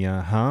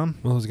harm.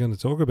 well, I was going to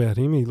talk about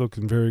him. He's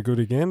looking very good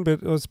again.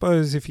 But I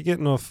suppose if you're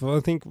getting off, I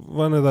think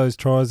one of those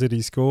tries that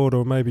he scored,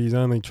 or maybe his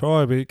only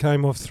try, but it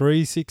came off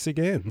 3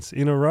 6-agains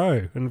in a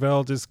row. And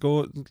Val just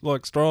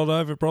strolled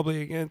over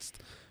probably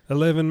against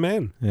 11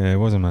 men. Yeah, it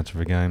wasn't much of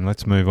a game.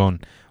 Let's move on.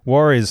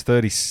 Warriors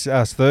 30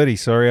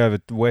 over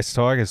West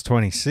Tigers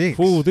 26.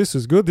 Oh, this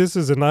was good. This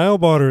is a nail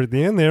biter at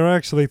the end there. I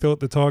actually thought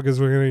the Tigers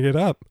were going to get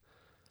up.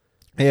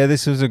 Yeah,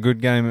 this was a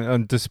good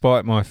game.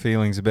 Despite my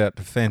feelings about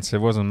defence, there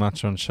wasn't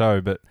much on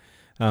show, but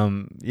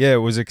yeah,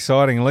 it was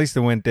exciting. At least it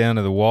went down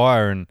to the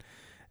wire, and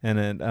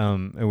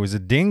it was a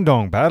ding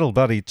dong battle.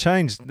 But he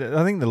changed.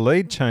 I think the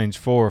lead changed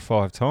 4 or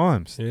 5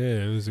 times. Yeah,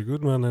 it was a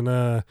good one.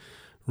 And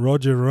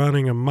Roger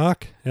running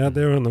amok out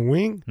there on the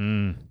wing.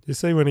 You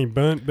see when he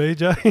burnt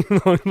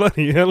BJ? Like,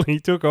 bloody hell, he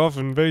took off,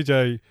 and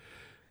BJ.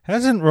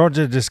 Hasn't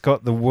Roger just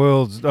got the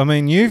world's... I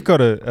mean, you've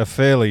got a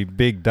fairly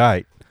big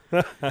date,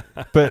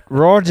 but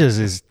Rogers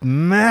is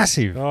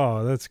massive.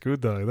 Oh, that's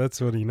good though. That's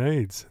what he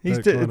needs.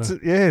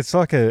 It's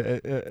like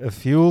a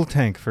fuel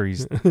tank for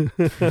his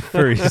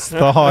for his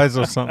thighs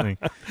or something.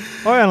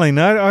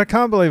 I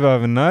can't believe I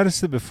haven't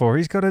noticed it before.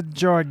 He's got a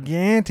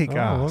gigantic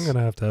ass. I'm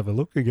going to have a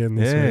look again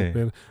this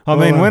week.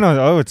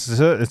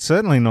 But it's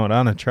certainly not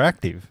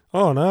unattractive.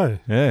 Oh no,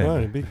 Yeah.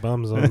 no, big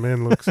bums on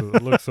men looks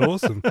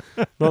awesome.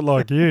 Not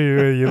like you,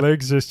 where your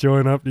legs just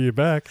join up to your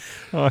back.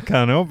 I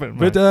can't help it,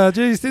 mate. But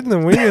geez, didn't the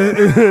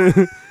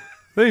winger?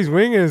 These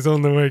wingers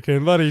on the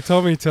weekend, buddy,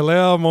 Tommy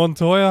Talau,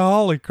 Montoya,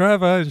 holy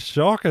crap,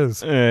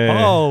 shockers.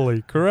 Yeah.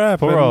 Holy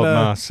crap. Poor old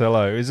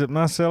Marcelo. Is it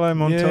Marcelo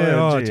Montoya?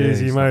 Yeah, oh, geez,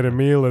 he made a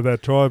meal of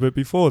that try, but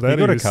before that, he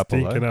got a was couple,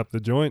 stinking though. up the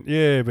joint.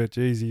 Yeah, but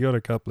geez, he got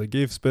a couple of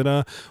gifts.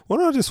 But what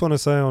I just want to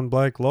say on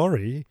Blake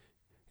Laurie,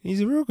 he's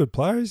a real good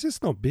player. He's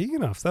just not big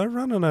enough. They're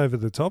running over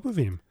the top of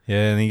him.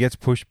 Yeah, and he gets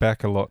pushed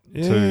back a lot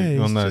Yeah, too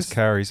on he's those just-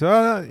 carries.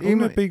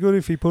 Wouldn't it be good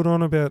if he put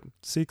on about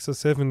 6 or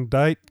 7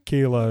 date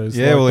kilos?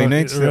 Yeah, well, he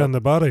needs to- around the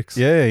buttocks.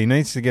 Yeah, he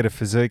needs to get a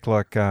physique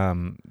like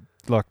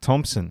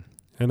Thompson.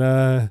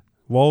 And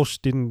Walsh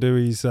didn't do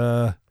his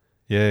Yeah.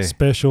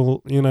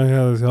 special. You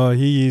know how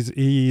he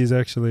is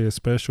actually a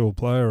special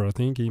player. I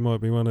think he might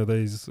be one of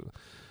these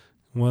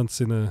once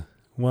in a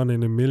one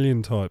in a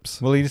million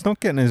types. Well, he's not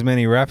getting as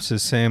many raps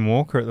as Sam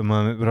Walker at the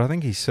moment, but I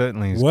think he's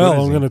certainly as Well, good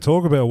as I'm going to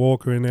talk about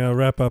Walker in our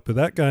wrap up of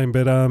that game,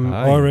 but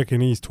I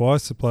reckon he's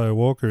twice the player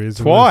Walker is.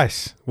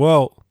 Twice?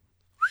 Well,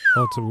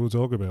 we'll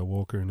talk about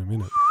Walker in a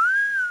minute.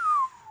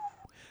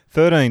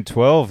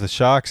 13-12, the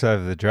Sharks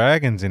over the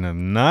Dragons in a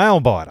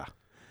nail-biter.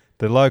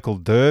 The local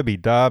derby.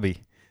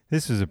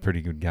 This was a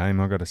pretty good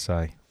game, I got to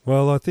say.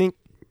 Well, I think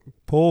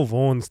Paul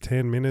Vaughan's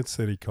 10 minutes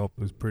that he copped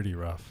was pretty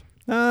rough.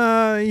 He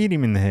hit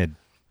him in the head.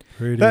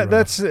 Pretty rough.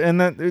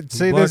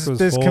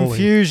 There's falling.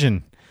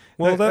 confusion.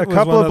 Well, that a was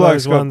couple one of of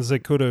blokes those ones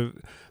that could have...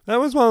 That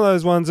was one of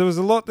those ones. There was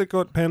a lot that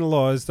got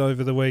penalised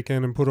over the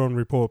weekend and put on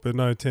report, but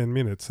no 10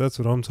 minutes. That's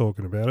what I'm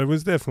talking about. It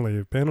was definitely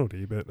a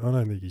penalty, but I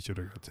don't think he should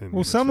have got 10 minutes.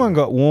 Well, someone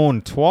got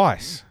warned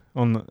twice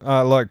on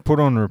the, put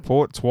on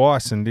report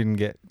twice and didn't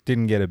get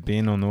a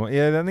bin on the...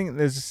 Yeah, I think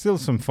there's still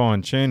some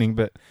fine tuning,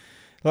 but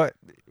like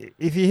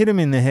if you hit him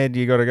in the head,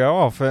 you got to go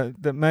off.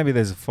 Maybe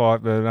there's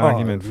an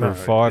argument for a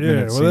 5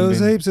 minutes. Yeah, well, there was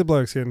heaps of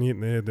blokes getting hit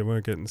in the head that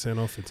weren't getting sent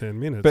off for 10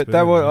 minutes. But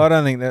I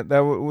don't think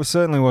that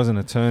certainly wasn't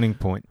a turning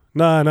point.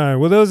 No.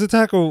 Well, there was a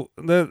tackle.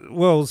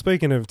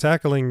 Speaking of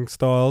tackling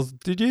styles,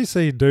 did you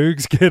see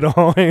Dukes get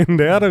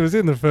ironed out? It was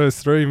in the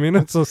first 3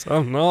 minutes or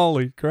something.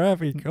 Holy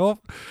crap, he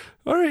coughed.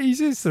 Or he's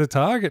just a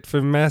target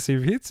for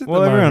massive hits at the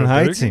moment. Well,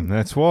 everyone hates him.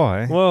 That's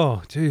why.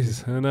 Well,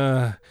 jeez.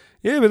 And,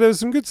 yeah, but there was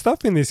some good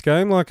stuff in this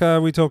game. Like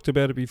we talked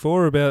about it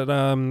before about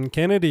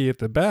Kennedy at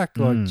the back.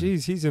 Like,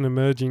 geez, he's an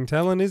emerging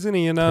talent, isn't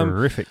he? And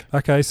terrific.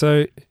 Okay,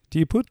 so do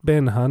you put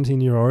Ben Hunt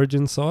in your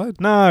Origin side?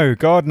 No,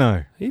 God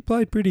no. He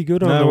played pretty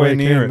good on the Nowhere weekend.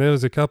 near it. There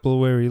was a couple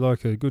where he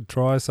a good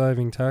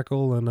try-saving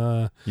tackle.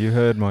 And you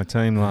heard my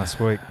team last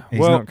week. He's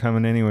not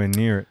coming anywhere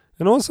near it.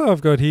 And also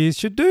I've got here,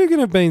 should Dugan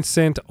have been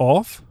sent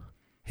off?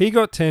 He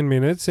got 10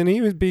 minutes and he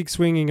was big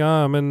swinging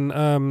arm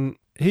and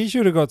he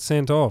should have got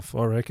sent off,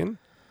 I reckon.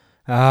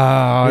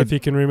 If you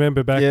can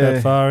remember back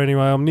that far.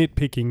 Anyway, I'm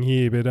nitpicking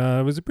here, but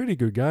it was a pretty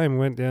good game.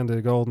 Went down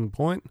to Golden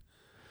Point.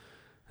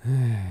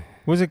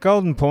 Was it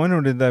Golden Point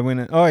or did they win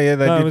it? Oh, yeah,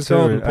 they did. It was too,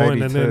 Golden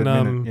Point, and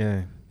then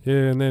minute.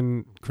 and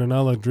then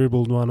Cronulla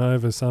dribbled one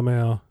over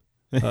somehow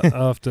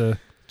after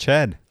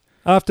Chad.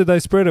 After they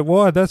spread it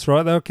wide. That's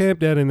right. They were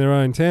camped out in their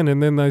own 10,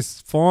 and then they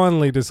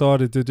finally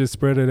decided to just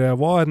spread it out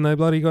wide, and they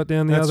bloody got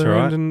down the other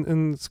end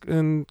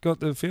and got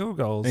the field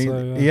goal.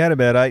 He had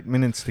about 8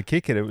 minutes to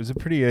kick it. It was a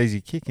pretty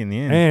easy kick in the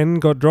end. And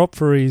got dropped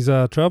for his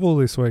trouble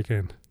this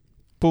weekend.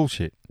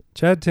 Bullshit.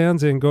 Chad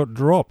Townsend got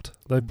dropped.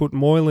 They put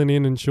Moylan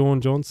in and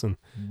Sean Johnson.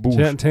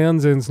 Bullshit.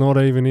 Townsend's not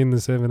even in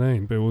the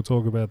 17, but we'll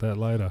talk about that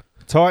later.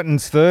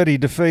 Titans 30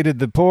 defeated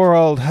the poor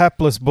old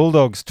hapless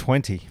Bulldogs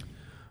 20.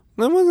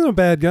 That wasn't a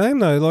bad game,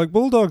 though. Like,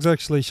 Bulldogs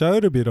actually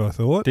showed a bit, I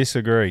thought.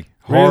 Disagree.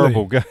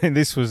 Horrible game.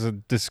 This was a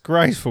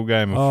disgraceful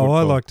game of football.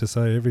 I like to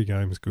say every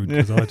game's good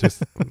because I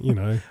just,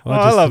 I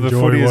love the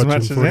footy as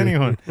much as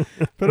anyone.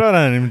 But I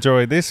don't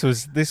enjoy it. This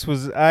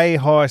was A,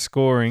 high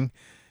scoring,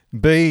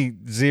 B,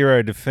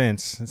 zero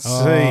defence, C,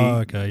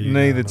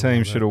 neither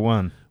team should have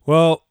won.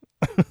 Well,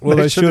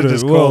 they should have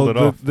just called it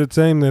off. The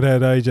team that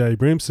had AJ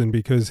Brimson,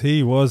 because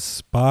he was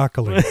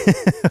sparkling.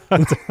 I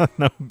don't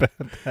know about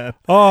that.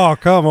 Oh,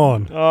 come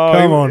on.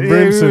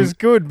 Brimson. He was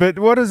good, but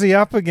what is he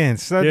up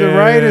against? The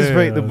Raiders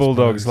beat the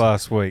Bulldogs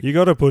last week. You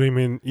got to put him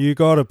in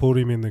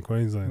the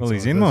Queensland Well, side.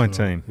 he's in my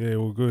team. Yeah,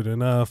 well, good.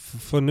 And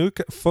Fonuweka.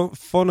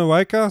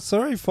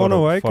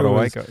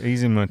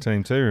 He's in my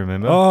team too,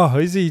 remember? Oh,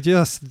 is he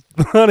just...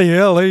 Bloody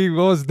hell, he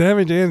was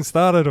damaged and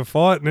started a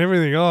fight and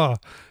everything. Oh,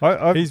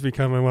 he's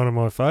becoming one of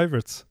my favourites.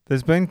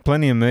 There's been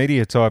plenty of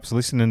media types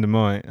listening to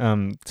my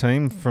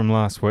team from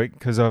last week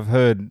because I've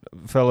heard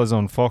fellas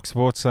on Fox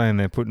Sports saying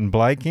they're putting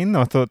Blake in.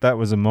 I thought that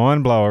was a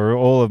mind blower,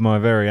 all of my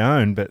very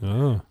own, but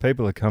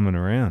people are coming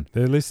around.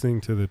 They're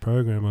listening to the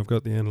program. I've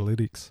got the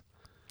analytics.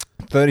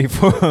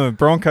 34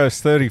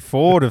 Broncos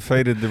 34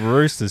 defeated the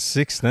Roosters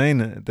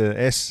 16 at the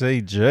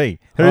SCG.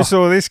 Who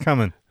saw this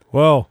coming?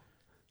 Well,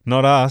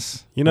 not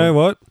us. You know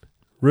what?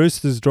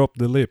 Roosters dropped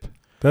the lip.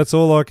 That's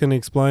all I can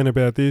explain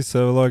about this.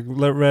 So,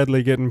 let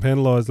Radley getting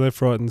penalised left,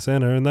 right and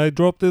centre, and they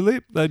dropped their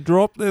lip. They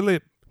lost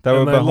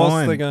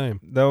the game.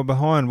 They were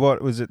behind,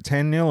 what, was it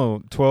 10-0 or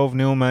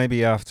 12-0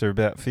 maybe after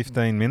about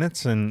 15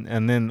 minutes,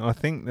 and then I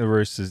think the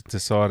Roosters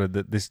decided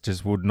that this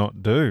just would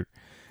not do.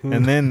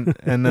 And then,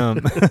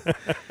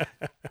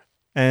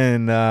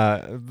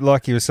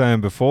 like you were saying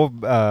before,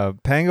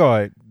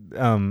 Pangai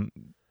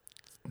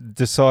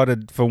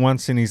decided for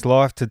once in his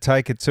life to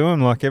take it to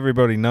him, like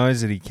everybody knows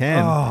that he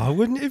can. Oh,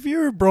 if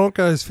you're a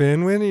Broncos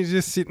fan, when he's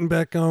just sitting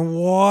back going,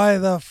 why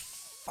the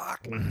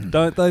fuck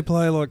don't they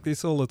play like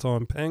this all the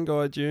time?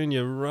 Pangai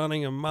Jr.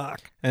 running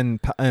amok. And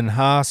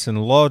Haas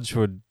and Lodge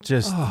were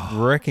just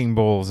wrecking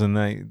balls, and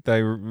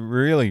they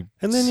really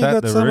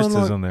sat the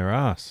Roosters on their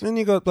ass. Then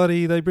you got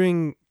they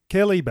bring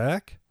Kelly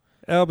back.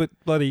 Albert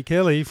bloody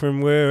Kelly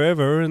from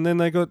wherever, and then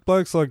they got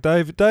blokes like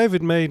David.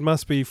 David Mead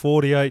must be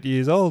 48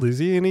 years old, is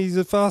he? And he's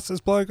the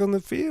fastest bloke on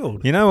the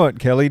field. You know what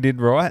Kelly did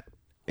right?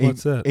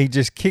 What's that? He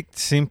just kicked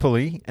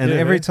simply, and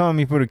every time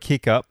he put a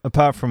kick up,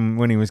 apart from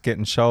when he was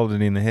getting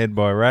shouldered in the head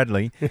by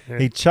Radley,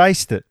 he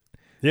chased it.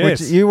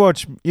 Yes. Which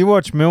you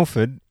watch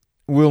Milford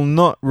will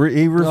not.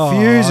 He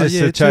refuses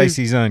to chase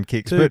his own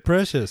kicks. Too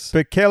precious.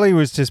 But Kelly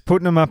was just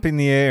putting them up in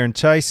the air and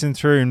chasing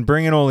through and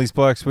bringing all his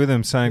blokes with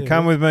him, saying,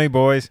 "Come with me,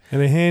 boys."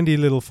 And a handy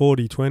little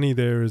 40-20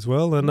 there as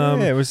well. And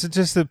it was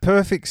just a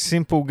perfect,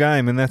 simple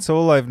game, and that's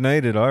all they've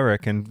needed, I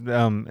reckon.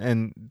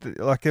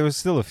 There was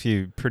still a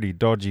few pretty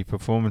dodgy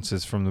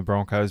performances from the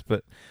Broncos,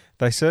 but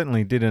they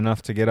certainly did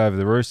enough to get over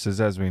the Roosters,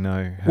 as we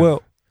know.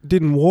 Well,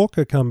 didn't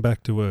Walker come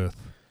back to earth?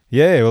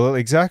 Yeah, well,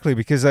 exactly,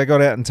 because they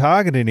got out and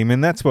targeted him,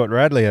 and that's what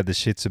Radley had the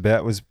shits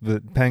about, was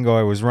that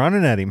Pangai was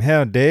running at him.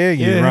 How dare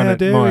you run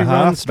at my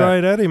half? Run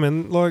straight at him,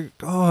 and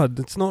God,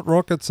 it's not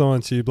rocket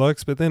science, you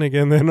blokes, but then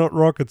again, they're not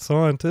rocket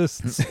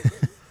scientists.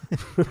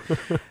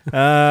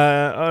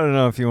 I don't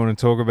know if you want to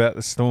talk about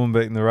the Storm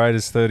beating the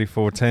Raiders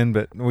 34-10,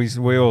 but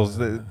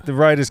the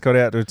Raiders got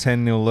out to a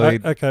 10-0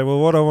 lead. Okay, well,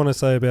 what I want to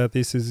say about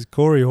this is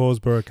Corey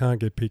Horsburgh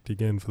can't get picked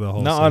again for the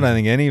whole season. I don't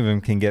think any of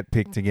them can get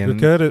picked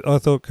again. I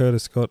thought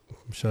Curtis Scott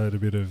showed a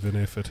bit of an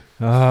effort.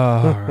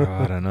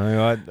 I don't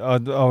know. I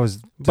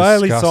was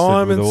Bailey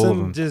disgusted with all of Simonson,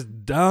 them.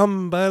 just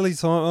dumb. Bailey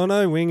Simon.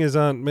 I know wingers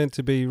aren't meant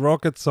to be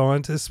rocket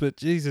scientists, but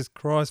Jesus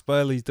Christ,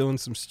 Bailey's doing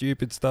some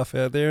stupid stuff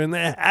out there, and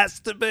there has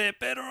to be a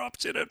better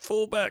option at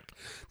fullback.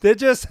 There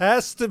just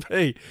has to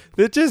be.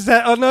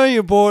 I know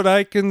you bought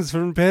Aikens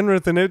from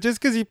Penrith, and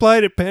just because he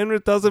played at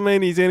Penrith doesn't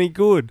mean he's any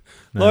good.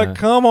 No.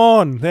 Come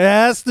on, there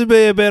has to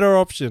be a better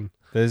option.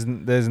 There's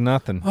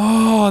nothing.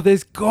 Oh,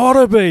 there's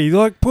gotta be.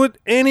 Put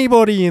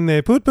anybody in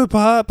there. Put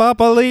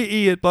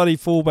Papali'i at bloody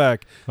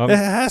fullback. There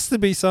has to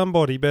be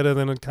somebody better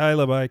than a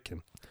Caleb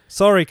Aiken.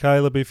 Sorry,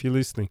 Caleb, if you're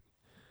listening.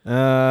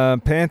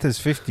 Panthers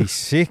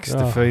 56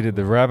 defeated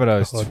the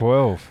Rabbitohs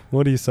 12.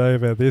 What do you say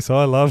about this?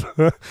 I love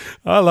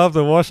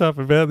the wash up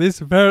about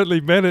this. Apparently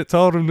Bennett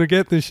told him to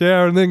get in the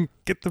shower and then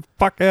get the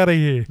fuck out of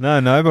here.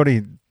 No,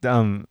 nobody.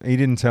 He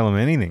didn't tell him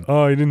anything.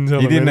 Oh, he didn't tell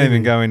him anything. He didn't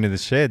even go into the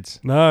sheds.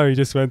 No, he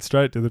just went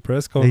straight to the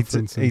press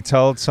conference. He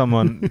told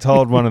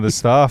one of the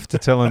staff to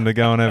tell him to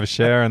go and have a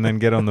shower and then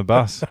get on the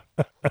bus.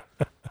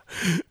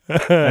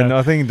 And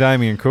I think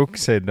Damien Cook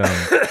said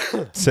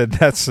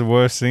that's the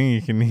worst thing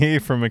you can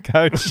hear from a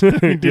coach. He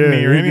didn't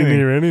hear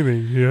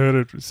anything. He heard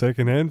it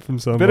secondhand from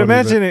somebody. But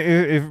imagine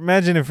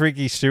if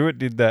Ricky Stewart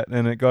did that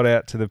and it got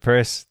out to the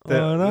press.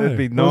 There'd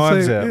be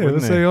knives out,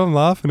 wouldn't there? I'm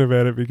laughing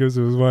about it because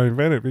it was Wayne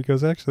Bennett,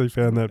 because I actually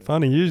found that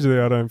funny. Usually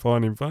I don't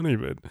find him funny,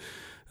 but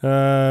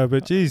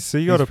geez, so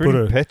you got to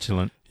put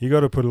petulant. You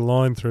got to put a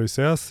line through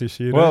South this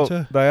year, don't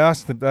you? They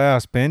asked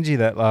Benji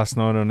that last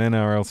night on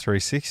NRL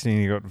 360, and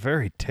he got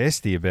very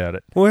testy about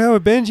it. Well, how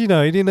would Benji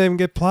know? He didn't even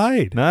get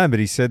played. No, but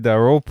he said they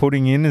were all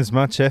putting in as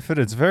much effort.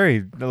 It's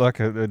very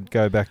I'd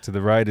go back to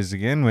the Raiders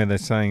again, where they're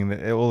saying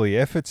that all the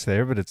effort's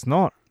there, but it's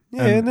not.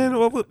 Yeah,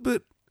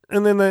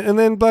 and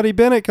then bloody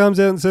Bennett comes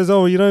out and says,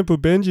 "Oh, you don't put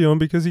Benji on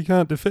because he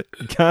can't defend.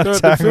 Can't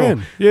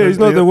defend. Yeah, he's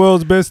not the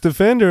world's best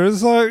defender."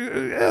 It's like,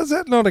 how's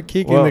that not a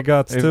kick in the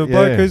guts to a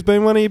bloke who's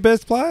been one of your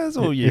best players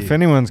all year? If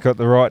anyone's got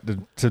the right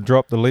to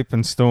drop the lip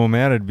and storm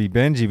out, it'd be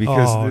Benji,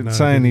 because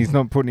saying he's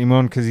not putting him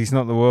on because he's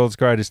not the world's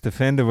greatest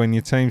defender when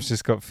your team's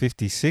just got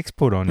 56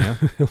 put on you.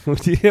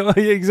 Yeah,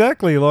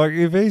 exactly. Like,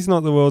 if he's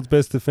not the world's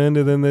best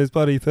defender, then there's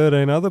bloody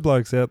 13 other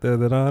blokes out there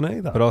that aren't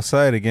either. But I'll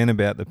say it again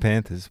about the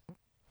Panthers.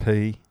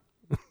 P-E-D.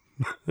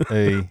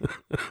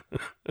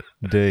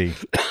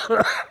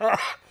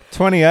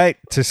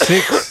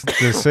 28-6,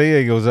 the Sea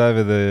Eagles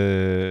over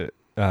the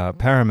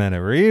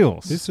Parramatta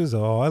Eels. This was a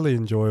highly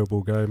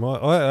enjoyable game.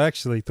 I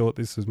actually thought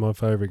this was my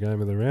favourite game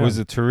of the round. It was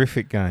a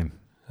terrific game.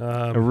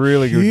 A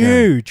really good game.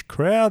 Huge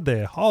crowd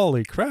there.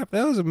 Holy crap.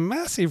 That was a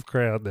massive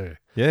crowd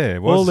there. Yeah,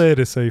 it was. All there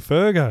to see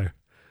Fergo.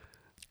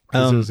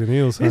 Because it was an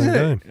Eels home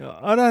game.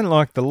 I don't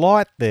like the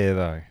light there,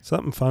 though.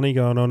 Something funny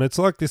going on. It's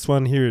like this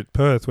one here at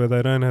Perth where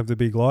they don't have the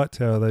big light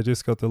tower. They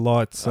just got the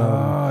lights. The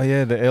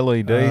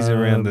LEDs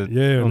around it.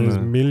 Yeah, and there's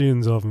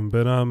millions of them.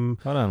 But I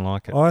don't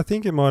like it. I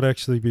think it might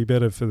actually be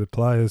better for the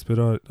players, but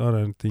I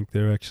don't think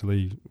they're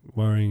actually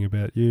worrying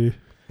about you.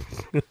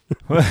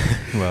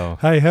 Well,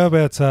 hey, how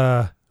about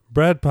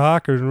Brad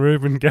Parker and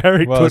Ruben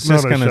Garrick? Well, I was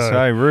just going to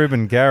say,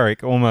 Ruben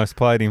Garrick almost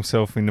played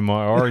himself into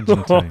my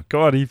Origin team.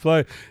 God,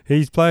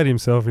 he's played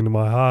himself into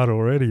my heart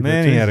already.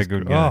 Man, he had a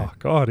good game. Oh,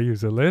 God, he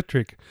was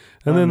electric.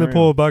 And then the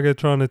poor bugger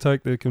trying to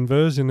take the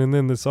conversion and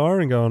then the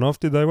siren going off.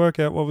 Did they work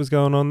out what was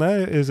going on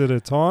there? Is it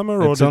a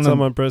timer or did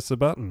someone press the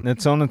button?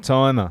 It's on a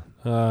timer.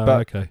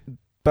 Okay.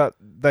 But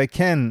they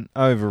can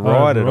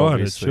override it,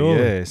 obviously.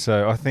 Surely. Yeah,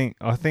 so I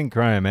think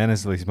Graham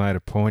Annesley's made a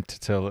point to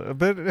tell it.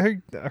 But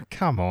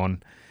come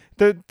on.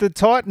 The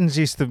Titans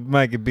used to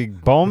make a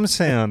big bomb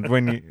sound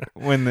when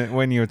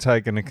you were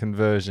taking a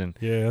conversion.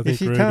 Yeah, I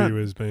think Ruby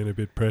was being a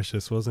bit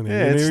precious, wasn't he?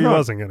 Yeah, he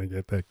wasn't going to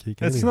get that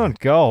kick. It's anyway. not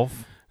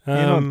golf.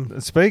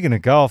 Speaking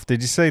of golf,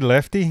 did you see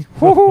Lefty?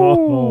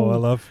 Oh, I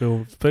love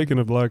Phil. Speaking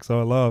of blokes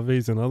I love,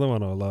 he's another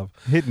one I love.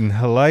 Hitting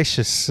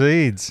hellacious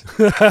seeds.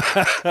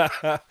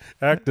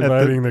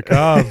 Activating the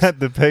calves. At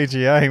the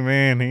PGA,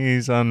 man, he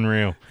is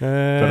unreal.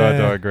 But I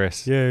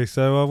digress. Yeah,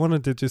 so I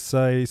wanted to just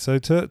say,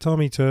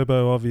 Tommy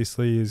Turbo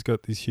obviously has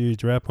got this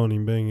huge rap on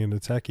him being an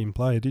attacking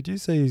player. Did you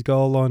see his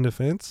goal line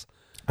defence?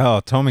 Oh,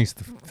 Tommy's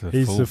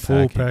He's full the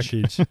full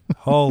package. package.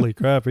 Holy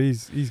crap,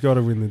 he's got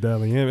to win the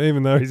Dally M,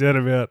 even though he's had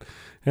about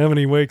how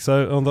many weeks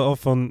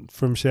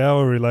from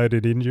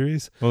shower-related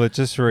injuries. Well, it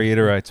just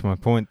reiterates my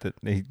point that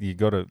you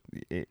got to.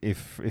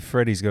 If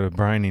Freddie's got a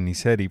brain in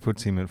his head, he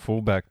puts him at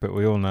fullback. But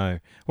we all know.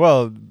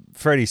 Well,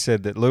 Freddie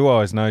said that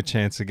Luai's no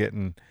chance of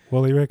getting.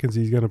 Well, he reckons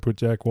he's going to put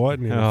Jack White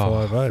in at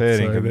 5'8". Fair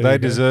So dinkum. there They you go.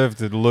 deserve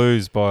to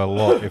lose by a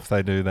lot if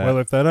they do that. Well,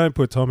 if they don't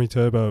put Tommy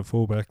Turbo at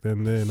fullback,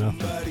 then they're nothing.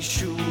 Somebody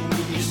show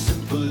me a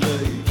simple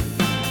life,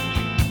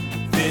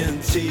 then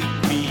take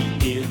me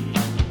in.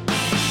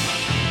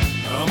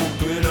 I'm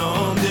open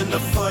armed in the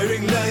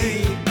firing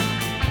line,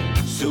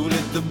 so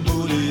let the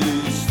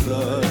bullets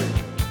fly.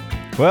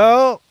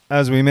 Well,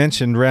 as we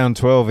mentioned, round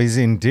 12 is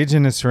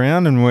Indigenous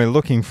round, and we're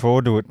looking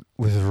forward to it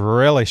with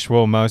relish.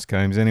 Well, most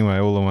games anyway,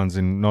 all the ones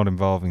not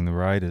involving the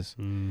Raiders.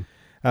 Who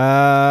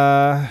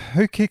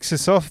kicks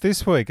us off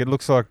this week? It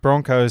looks like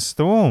Broncos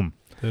Storm.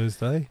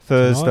 Thursday.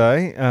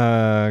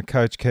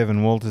 Coach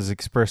Kevin Walters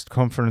expressed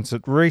confidence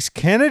that Reece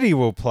Kennedy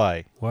will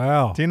play.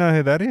 Wow. Do you know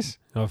who that is?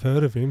 I've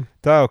heard of him.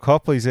 Dale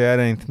Copley's the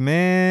 18th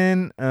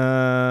man.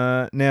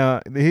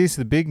 Now, here's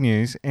the big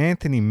news.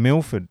 Anthony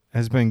Milford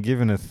has been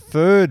given a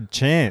third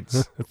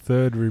chance, A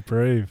third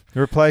reprieve.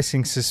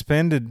 replacing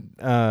suspended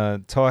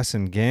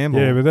Tyson Gamble.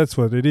 Yeah, but that's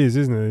what it is,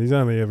 isn't it? He's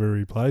only ever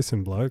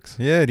replacing blokes.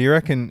 Yeah, do you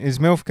reckon, is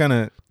Milf going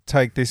to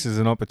take this as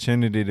an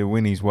opportunity to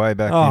win his way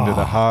back into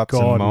the hearts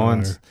and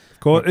minds? No. Of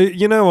course,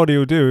 you know what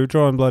he'll do? He'll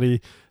try and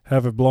bloody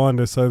have a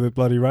blinder so that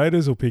bloody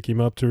Raiders will pick him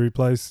up to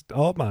replace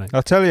old mate.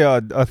 I'll tell you,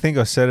 I think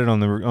I said it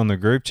on the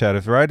group chat.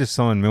 If Raiders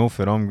sign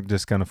Milford, I'm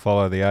just going to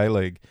follow the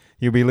A-League.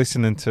 You'll be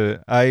listening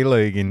to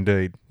A-League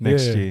indeed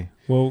next year.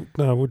 Well,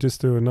 no, we'll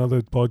just do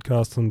another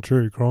podcast on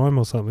true crime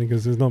or something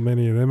because there's not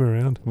many of them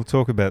around. We'll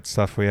talk about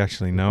stuff we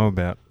actually know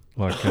about,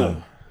 like,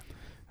 I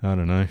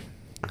don't know.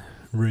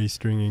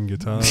 Restringing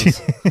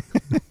guitars.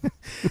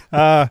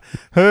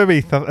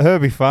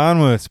 Herbie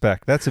Farnworth's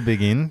back. That's a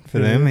big in for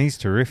them. He's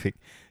terrific.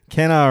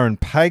 Kennar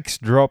and Pakes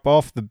drop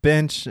off the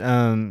bench.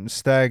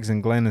 Staggs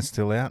and Glenn are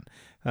still out.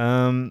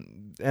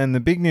 And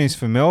the big news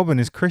for Melbourne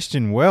is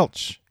Christian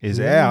Welch is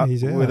out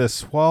with a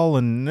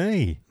swollen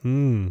knee.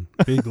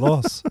 Big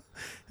loss.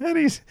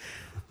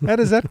 How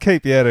does that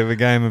keep you out of a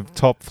game of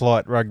top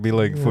flight rugby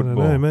league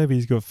football? I don't know. Maybe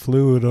he's got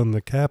fluid on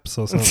the caps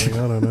or something.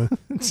 I don't know.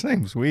 It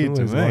seems weird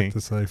to I always me. like to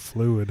say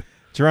fluid.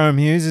 Jerome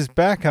Hughes is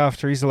back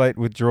after his late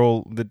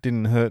withdrawal that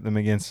didn't hurt them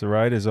against the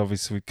Raiders,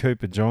 obviously with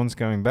Cooper Johns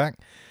going back.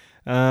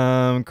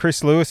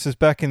 Chris Lewis is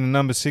back in the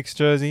number 6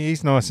 jersey.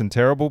 He's nice and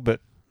terrible, but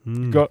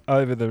got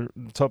over the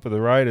top of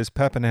the Raiders.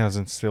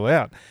 Pappenhausen's still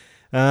out.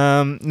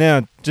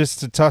 Now,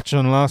 just to touch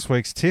on last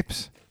week's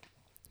tips,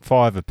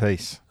 5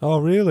 apiece. Oh,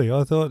 really?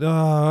 I thought,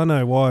 I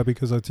know why,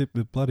 because I tipped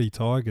the bloody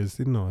Tigers,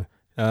 didn't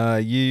I?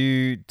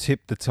 You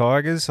tipped the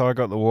Tigers, I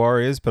got the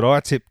Warriors, but I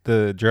tipped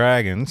the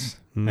Dragons,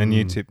 and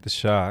you tipped the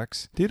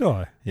Sharks. Did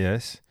I?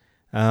 Yes.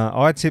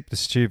 I tipped the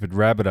stupid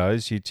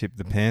Rabbitohs, you tipped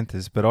the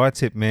Panthers, but I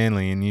tipped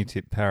Manly and you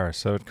tipped Para,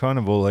 so it kind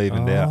of all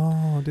evened out.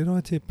 Oh, did I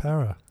tip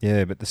Para?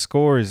 Yeah, but the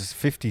score is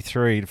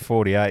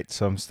 53-48,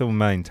 so I'm still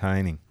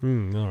maintaining.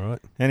 All right.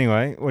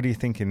 Anyway, what do you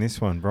think in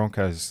this one?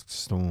 Broncos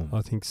Storm.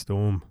 I think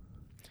Storm.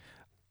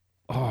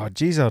 Oh,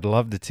 geez, I'd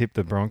love to tip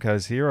the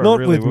Broncos here. I Not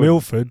really with would.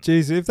 Milford.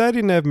 Jeez, if they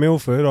didn't have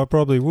Milford, I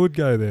probably would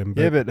go them.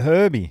 Yeah, but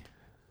Herbie.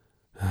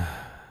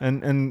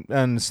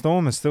 And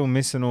Storm are still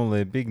missing all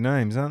their big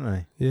names, aren't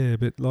they? Yeah,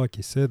 but like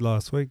you said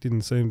last week,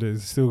 didn't seem to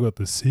still got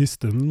the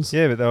systems.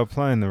 Yeah, but they were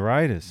playing the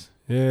Raiders.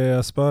 Yeah,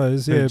 I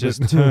suppose. Who Yeah, just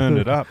but turned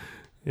it up.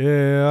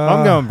 Yeah,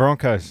 I'm going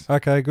Broncos.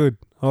 Okay, good.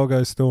 I'll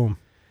go Storm.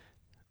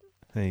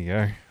 There you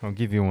go. I'll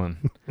give you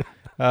one.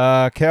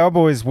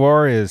 Cowboys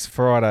Warriors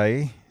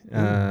Friday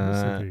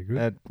that's pretty good.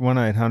 at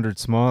 1-800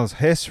 Smiles.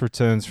 Hess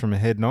returns from a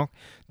head knock.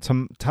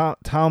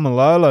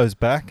 Taumalolo's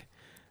back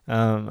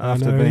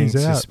after being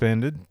he's out.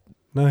 suspended.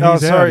 No, Oh,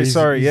 he's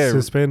out. He's yeah.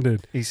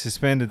 suspended. He's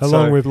suspended.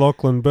 Along with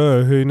Lachlan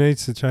Burr, who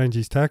needs to change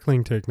his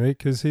tackling technique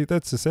because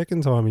that's the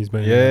second time he's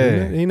been out,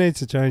 isn't it? He needs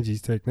to change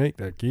his technique,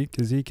 that kid,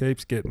 because he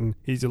keeps getting...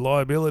 He's a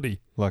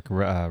liability. like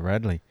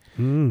Radley.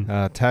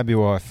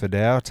 Tabuai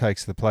Fidau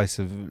takes the place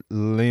of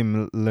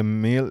Lemelu.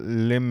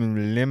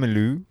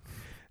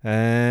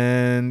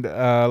 And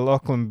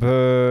Lachlan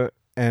Burr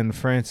and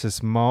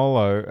Francis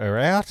Molo are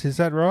out. Is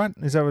that right?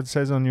 Is that what it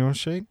says on your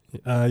sheet?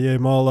 Yeah,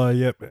 Molo,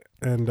 yep.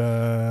 And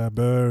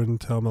Burr and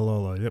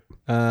Tamalolo, yep.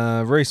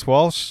 Reece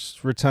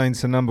Walsh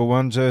retains the number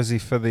 1 jersey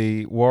for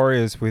the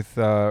Warriors with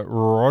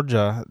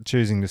Roger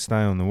choosing to stay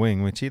on the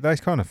wing, which they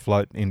kind of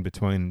float in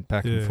between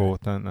back and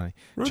forth, don't they?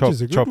 Roger's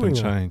a good chop winger. and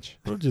change.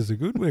 Roger's a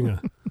good winger.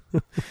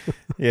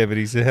 Yeah, but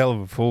he's a hell of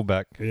a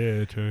fullback.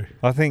 Yeah, true.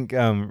 I think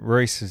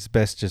Reese is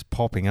best just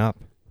popping up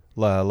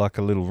like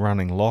a little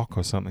running lock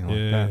or something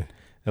like that.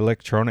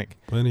 Electronic.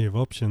 Plenty of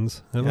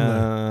options, haven't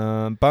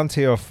they?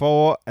 Bunty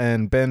Ofor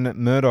and Ben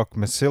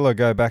Murdoch-Masila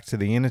go back to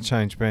the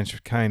interchange bench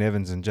with Kane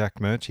Evans and Jack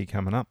Murchie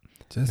coming up.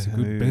 That's a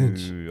good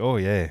bench. Oh,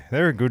 yeah.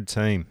 They're a good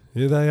team.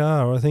 Yeah, they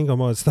are. I think I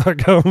might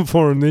start going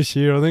for them this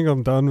year. I think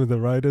I'm done with the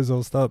Raiders.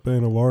 I'll start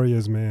being a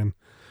Warriors man.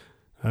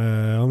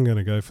 I'm going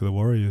to go for the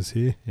Warriors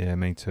here. Yeah,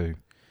 me too.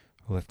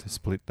 We'll have to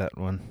split that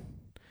one.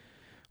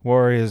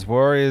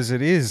 Warriors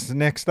it is.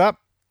 Next up,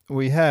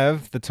 we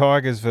have the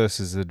Tigers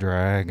versus the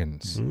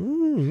Dragons.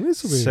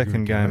 This will be Second a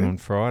good game on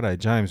Friday.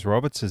 James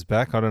Roberts is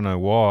back. I don't know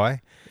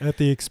why. At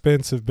the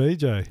expense of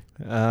BJ.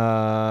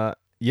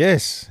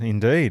 Yes,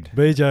 indeed.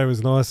 BJ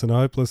was nice and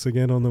hopeless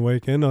again on the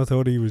weekend. I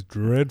thought he was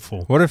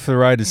dreadful. What if the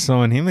Raiders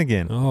sign him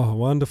again? Oh,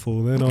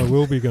 wonderful. Then I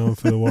will be going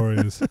for the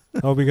Warriors.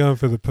 I'll be going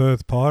for the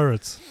Perth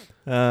Pirates.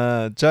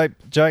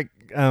 Jake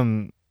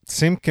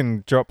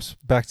Simpkin drops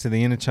back to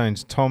the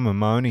interchange. Tom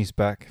Amoni's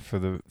back for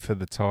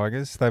the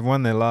Tigers. They've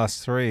won their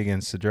last 3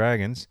 against the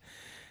Dragons.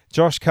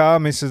 Josh Carr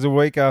misses a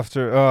week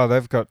after. Oh,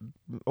 they've got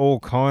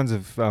all kinds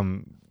of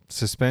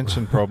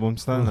suspension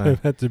problems, don't they?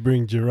 They've had to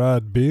bring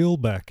Gerard Beale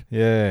back.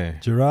 Yeah.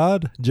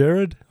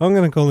 Jared? I'm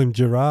going to call him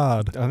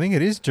Gerard. I think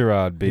it is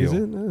Gerard Beale. Is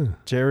it? No.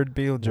 Jared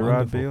Beale,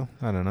 Gerard Wonderful. Beale?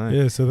 I don't know.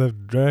 Yeah, so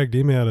they've dragged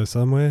him out of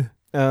somewhere.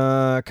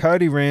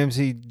 Cody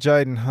Ramsey,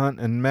 Jaden Hunt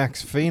and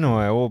Max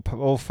Fenoi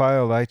all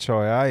failed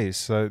HIAs,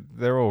 so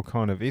they're all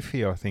kind of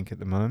iffy, I think, at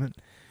the moment.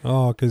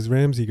 Oh, because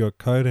Ramsey got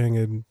coat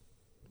angered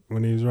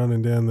when he was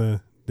running down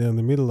the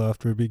middle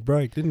after a big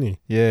break, didn't he?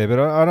 Yeah, but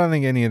I don't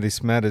think any of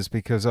this matters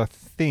because I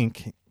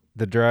think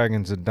the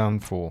Dragons are done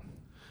for.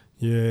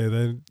 Yeah,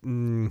 they...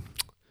 I'm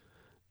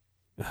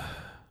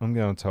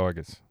going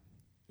Tigers.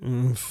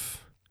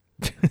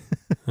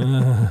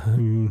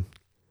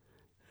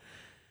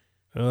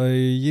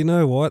 You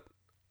know what?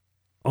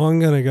 I'm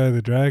going to go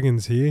the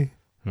Dragons here.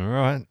 All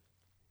right.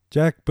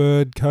 Jack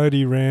Bird,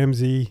 Cody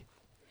Ramsey,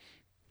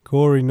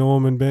 Corey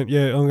Norman, Ben...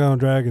 Yeah, I'm going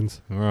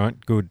Dragons. All right,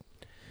 good.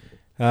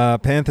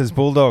 Panthers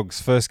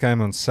Bulldogs, first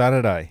game on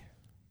Saturday.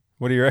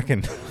 What do you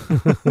reckon?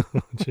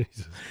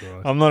 Jesus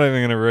Christ. I'm not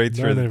even going to read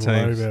through the Don't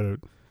even teams. worry about it.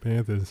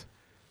 Panthers.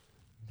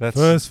 That's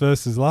First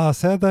versus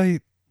last. How'd they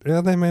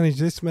manage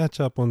this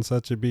matchup on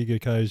such a big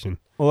occasion?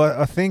 Well,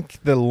 I think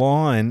the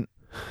line...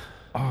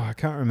 Oh, I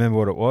can't remember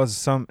what it was.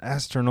 Some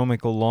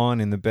astronomical line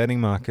in the betting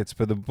markets,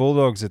 but the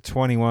Bulldogs are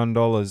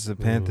 $21, the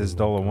Panthers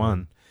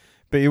 $1.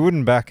 But you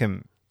wouldn't back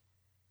them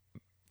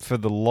for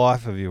the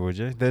life of you, would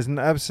you? There's an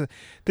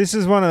This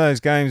is one of those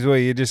games where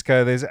you just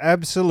go, there's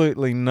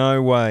absolutely no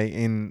way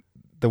in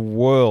the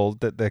world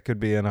that there could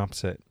be an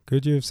upset.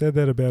 Could you have said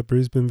that about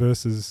Brisbane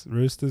versus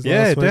Roosters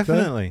Yeah, last week?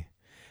 definitely.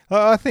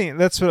 I think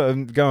that's what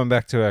I'm going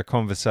back to our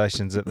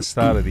conversations at the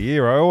start of the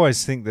year. I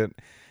always think that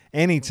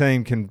any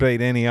team can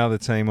beat any other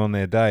team on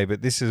their day,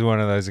 but this is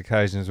one of those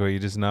occasions where you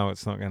just know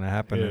it's not going to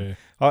happen. Yeah.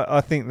 I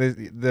think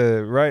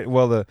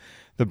the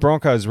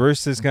Broncos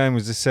Roosters game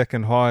was the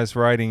second highest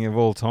rating of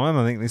all time.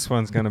 I think this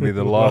one's going to be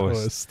the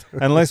lowest.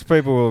 Unless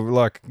people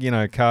will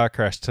car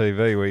crash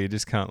TV where you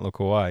just can't look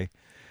away.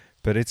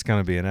 But it's going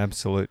to be an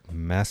absolute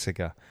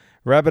massacre.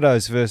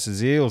 Rabbitohs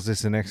versus Eels, this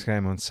is the next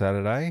game on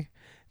Saturday.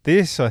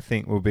 This, I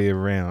think, will be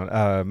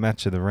a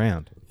match of the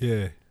round.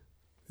 Yeah.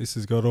 This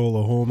has got all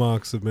the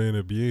hallmarks of being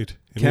a beaut.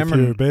 And Cameron-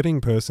 if you're a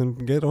betting person,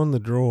 get on the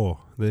draw.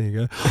 There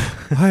you go.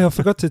 Hey, I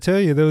forgot to tell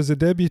you, there was a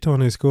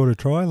debutant who scored a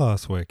try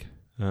last week.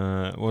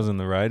 It wasn't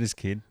the Raiders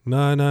kid.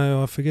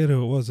 No, I forget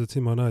who it was. It's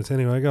in my notes.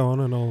 Anyway, go on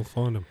and I'll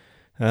find him.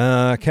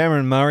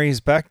 Cameron Murray's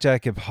back.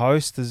 Jacob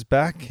Host is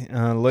back.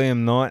 Liam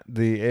Knight,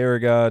 the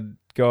Airguard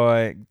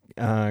guy,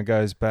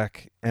 goes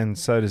back, and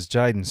so does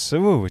Jaden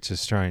Sewer, which is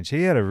strange.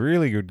 He had a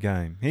really good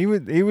game. He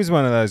was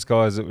one of those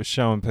guys that was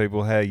showing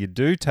people how you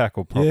do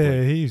tackle properly.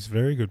 Yeah, he's a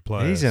very good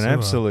player. He's an Sewer.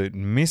 absolute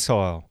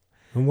missile.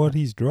 And what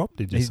he's dropped,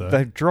 did you say?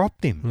 They've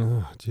dropped him.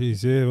 Oh,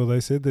 jeez, yeah. Well, they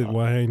said that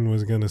Wayne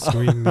was going to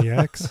swing the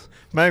axe.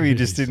 Maybe he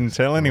just Jesus didn't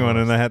tell anyone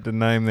and Christ. they had to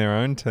name their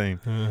own team.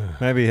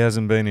 Maybe he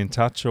hasn't been in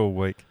touch all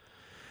week.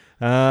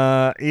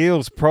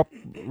 Eels prop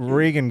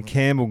Regan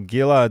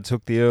Campbell-Gillard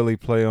took the early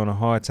plea on a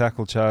high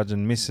tackle charge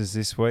and misses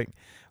this week.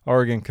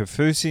 Oregon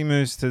Kafusi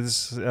moves to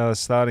the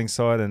starting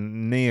side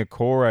and Nia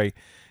Corey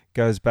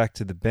goes back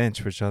to the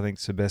bench, which I think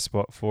is the best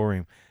spot for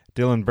him.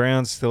 Dylan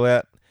Brown's still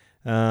out.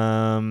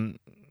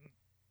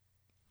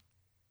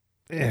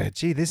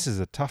 This is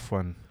a tough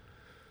one.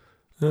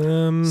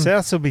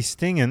 Souths will be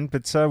stinging,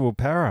 but so will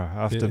Para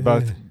after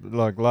both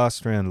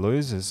last round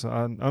losers.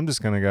 I'm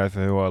just going to go for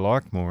who I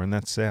like more, and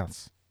that's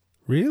Souths.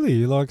 Really?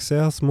 You like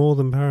Souths more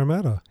than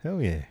Parramatta?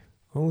 Hell yeah.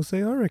 Well,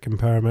 see, I reckon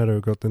Parramatta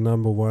have got the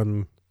number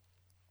one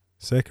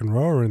second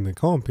rower in the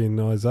comp in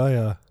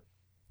Isaiah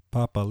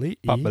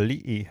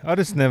Papali'i. I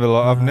just never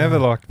I've never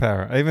liked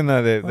Para, even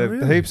though there are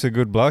really? heaps of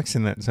good blokes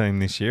in that team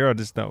this year. I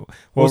just don't.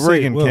 Well, see,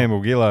 Regan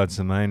Campbell-Gillard's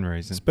the main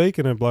reason.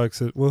 Speaking of blokes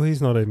that, well,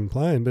 he's not even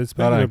playing, but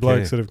speaking don't of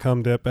blokes care. that have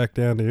come back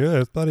down to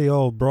earth, bloody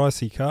old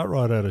Brycey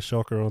Cartwright had a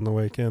shocker on the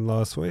weekend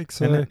last week.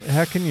 So And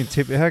how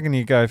can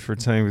you go for a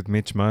team with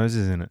Mitch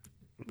Moses in it?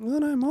 I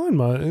don't mind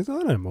Moses.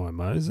 I don't mind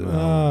Moses.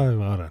 No.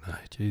 No, I don't know.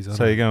 Jeez, I So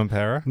don't you're going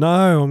Para?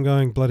 No, I'm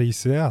going bloody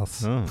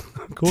south. Oh.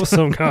 Of course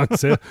I'm going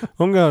south.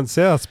 I'm going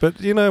south. But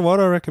you know what?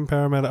 I reckon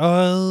Parramatta.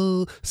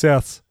 Oh,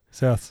 south.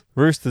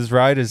 Roosters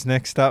Raiders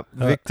next up.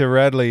 Victor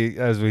Radley,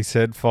 as we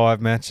said,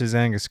 5 matches.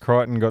 Angus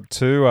Crichton got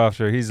 2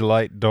 after his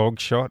late dog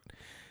shot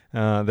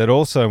that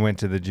also went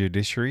to the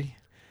judiciary.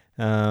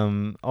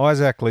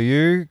 Isaac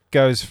Liu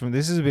goes from,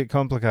 this is a bit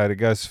complicated,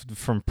 goes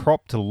from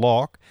prop to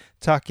lock.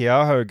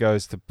 Takiaho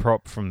goes to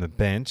prop from the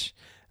bench.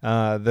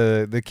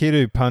 The kid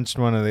who punched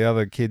one of the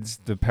other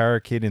kids, the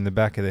Para kid in the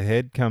back of the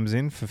head, comes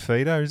in for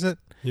Fido, is it?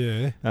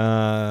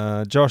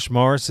 Yeah. Josh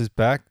Morris is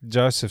back.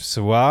 Joseph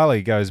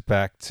Suwali goes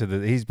back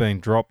he's been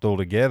dropped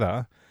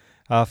altogether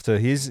after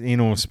his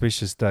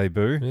inauspicious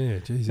debut. Yeah,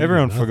 geez.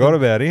 Everyone forgot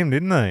about him,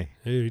 didn't they?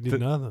 Yeah, he did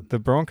nothing. The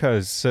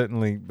Broncos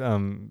certainly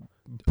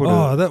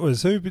that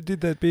was who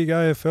did that big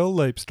AFL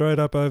leap straight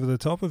up over the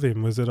top of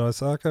him? Was it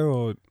Isako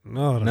or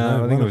no? I don't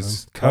know. I think it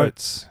was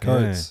Coates.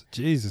 Coates.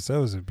 Jesus, that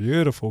was a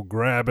beautiful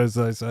grab, as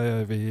they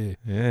say over here.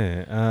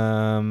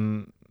 Yeah.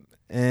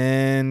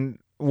 And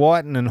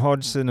Whiten and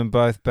Hodgson are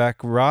both back.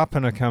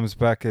 Rapana comes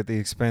back at the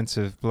expense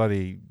of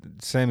bloody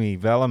Semi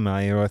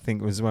Valame, who I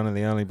think was one of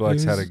the only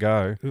blokes had to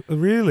go.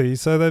 Really?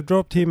 So they've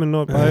dropped him and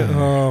not...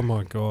 oh,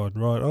 my God.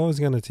 Right. I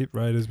was going to tip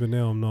Raiders, but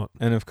now I'm not.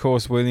 And, of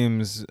course,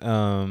 Williams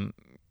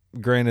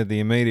granted the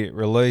immediate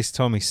release.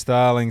 Tommy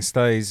Starling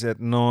stays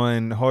at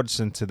 9.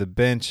 Hodgson to the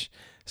bench.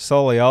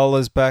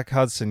 Soliola's back.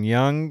 Hudson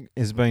Young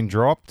has been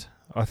dropped,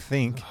 I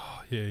think.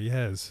 Oh, yeah, he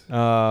has.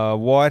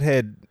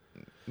 Whitehead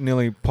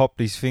nearly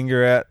popped his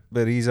finger out,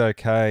 but he's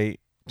okay.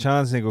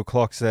 Chance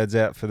Nickel-Clockstad's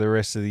out for the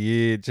rest of the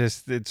year.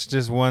 It's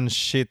just one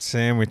shit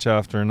sandwich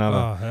after another.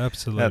 Oh,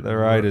 absolutely. At the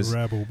Raiders.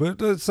 Rabble.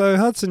 But so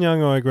Hudson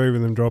Young, I agree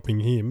with them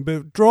dropping him,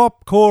 but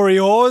drop Corey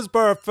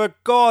Horsburgh for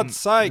God's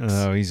sakes.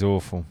 Oh, he's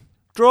awful.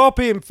 Drop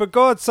him for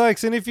God's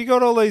sakes. And if you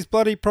got all these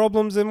bloody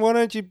problems, then why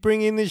don't you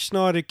bring in this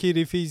Schneider kid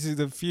if he's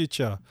the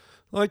future?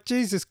 Like,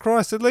 Jesus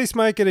Christ, at least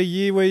make it a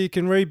year where you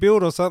can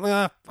rebuild or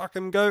something.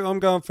 Fucking go. I'm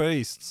going for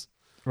Easts.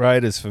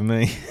 Raiders for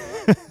me.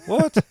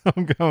 What?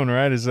 I'm going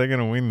Raiders. They're going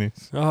to win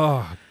this.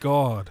 Oh,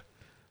 God.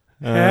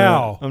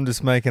 How? I'm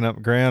just making up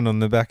ground on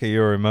the back of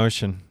your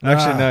emotion.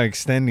 Actually, no,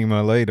 extending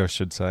my lead, I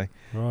should say.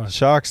 Right.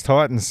 Sharks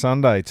Titans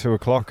Sunday,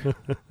 2:00.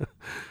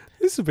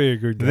 This will be a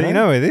good game. You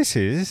know where this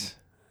is?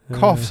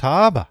 Coffs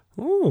Harbour.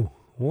 Oh,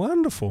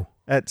 wonderful.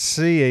 At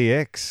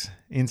CEX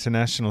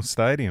International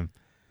Stadium.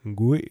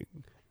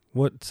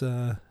 What's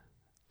Coffs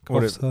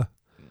Harbour?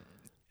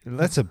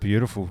 That's a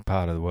beautiful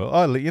part of the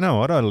world. You know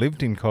what? I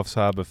lived in Coffs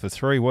Harbour for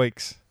 3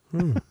 weeks.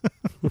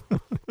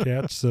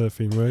 Couch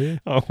surfing, were you?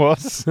 I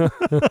was.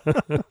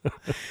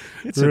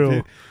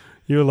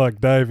 You were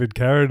like David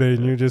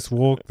Carradine. You just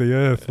walk the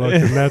earth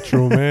like a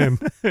natural man.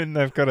 And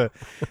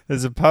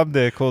there's a pub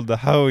there called the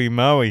Hoey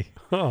Moey.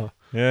 Oh,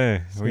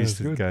 yeah, we used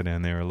to good. go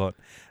down there a lot.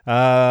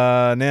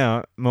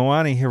 Now,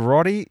 Moani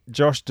Hiroti,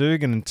 Josh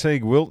Dugan and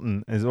Teague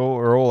Wilton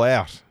are all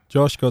out.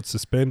 Josh got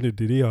suspended,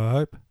 did he? I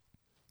hope.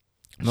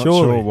 Not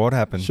sure what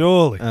happened.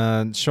 Surely.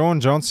 Sean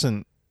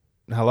Johnson,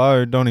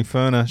 hello, Donny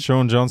Ferner.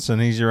 Sean Johnson,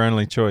 he's your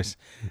only choice.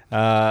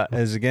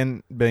 Has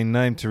again been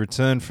named to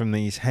return from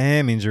his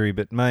ham injury,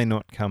 but may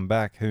not come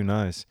back. Who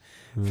knows?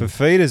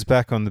 Fafita's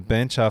back on the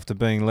bench after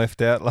being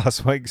left out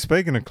last week.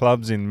 Speaking of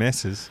clubs in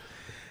messes,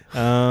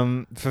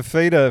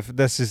 Fafita,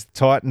 this is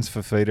Titans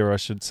Fafita, I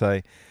should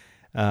say,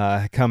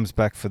 comes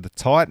back for the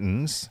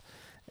Titans.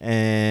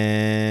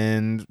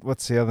 And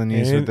what's the other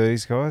news with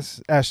these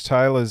guys? Ash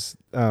Taylor's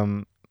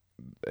on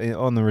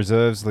the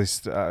reserves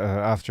list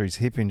after his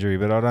hip injury,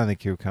 but I don't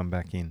think he'll come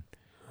back in.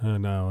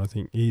 No, I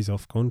think he's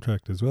off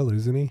contract as well,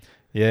 isn't he?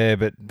 Yeah,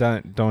 but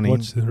Donny.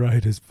 Watch the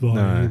Raiders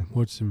fly in.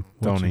 Watch them.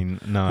 Donny,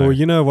 no. Well,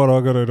 you know what? I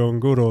got it on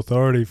good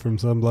authority from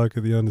some bloke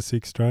at the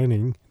under-6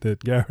 training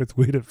that Gareth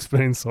Widdop's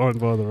been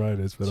signed by the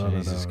Raiders, but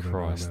Jesus I don't know.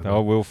 Christ. I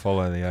will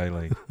follow the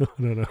A-League. I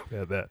don't know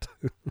about that.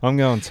 I'm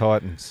going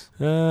Titans.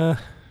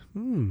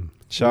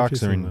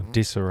 Sharks are in interesting.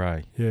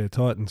 disarray. Yeah,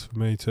 Titans for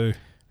me too.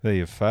 They're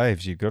your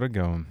faves. You've got to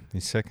go on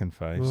your second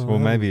faves. Well, Or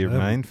maybe your they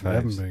main They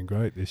haven't faves. been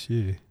great this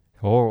year.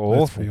 Or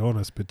Let's be awful.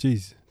 honest, but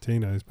geez,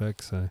 Tino's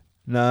back, so...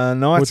 No, Well,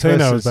 Knights Tino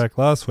versus... was back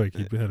last week.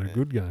 He had a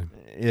good game.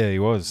 Yeah, he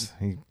was.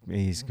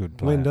 He's a good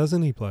player. When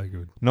doesn't he play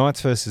good?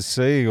 Knights versus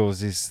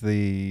Seagulls is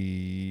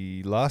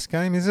the last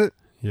game, is it?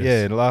 Yes.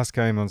 Yeah, the last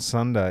game on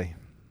Sunday.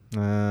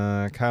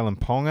 Kalen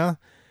Ponga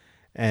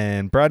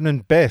and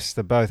Bradman Best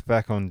are both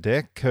back on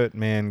deck. Kurt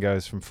Mann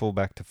goes from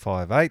fullback to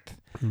 5'8".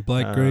 And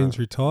Blake Green's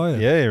retired.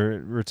 Yeah,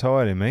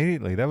 retired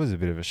immediately. That was a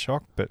bit of a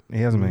shock, but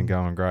he hasn't been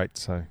going great.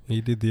 So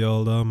He did the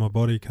old, my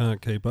body can't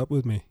keep up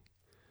with me.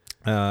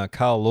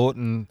 Carl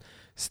Lawton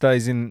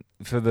stays in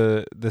for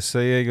the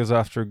Sea Eagles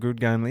after a good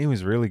game. He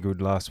was really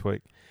good last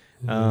week.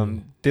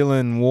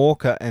 Dylan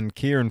Walker and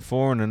Kieran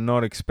Foran are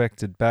not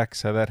expected back,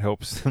 so that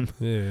helps them.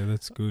 Yeah,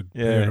 that's good.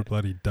 Yeah. Pair of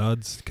bloody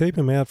duds. Keep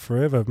them out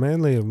forever.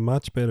 Manly are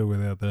much better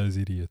without those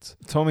idiots.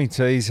 Tommy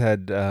T's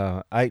had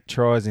 8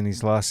 tries in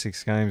his last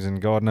 6 games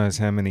and God knows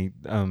how many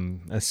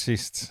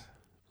assists.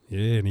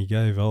 Yeah, and he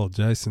gave old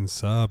Jason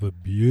Saab a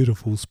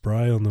beautiful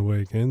spray on the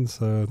weekend,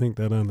 so I think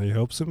that only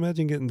helps.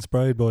 Imagine getting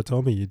sprayed by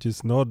Tommy. You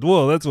just nod.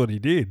 Well, that's what he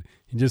did.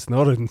 He just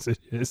nodded and said,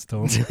 yes,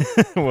 Tom.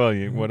 Well,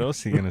 what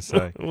else are you going to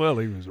say? Well,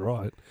 he was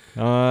right.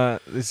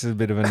 This is a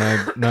bit of a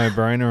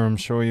no-brainer, I'm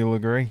sure you'll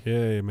agree.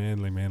 Yeah,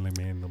 Manly.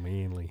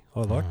 I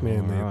like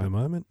Manly at the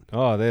moment.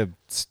 Oh, they're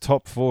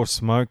top 4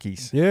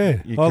 Smokies.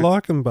 Yeah, I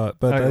like them, but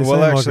they seem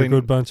like a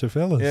good bunch of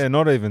fellas. Yeah,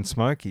 not even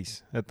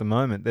Smokies at the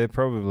moment. They're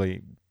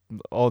probably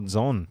odds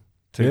on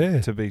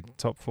to be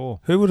top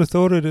 4. Who would have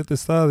thought it at the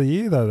start of the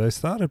year, though? They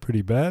started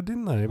pretty bad,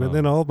 didn't they? But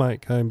then old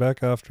mate came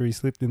back after he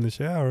slipped in the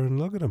shower, and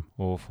look at him.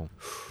 Awful.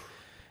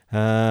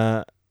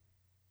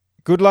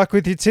 Good luck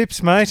with your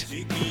tips, mate.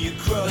 Take me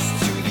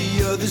across to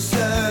the other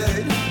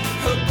side,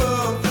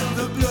 above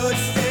the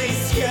bloodstained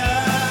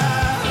sky.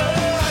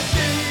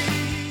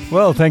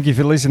 Well, thank you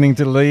for listening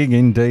to League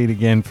Indeed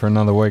again for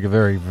another week. A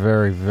very,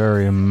 very,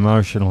 very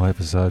emotional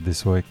episode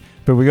this week.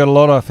 But we got a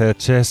lot off our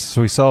chests.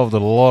 We solved a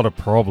lot of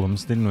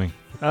problems, didn't we?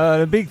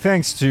 A big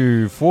thanks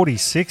to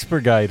 46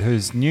 Brigade,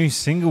 whose new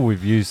single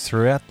we've used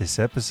throughout this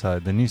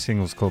episode. The new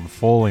single's called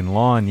Fall in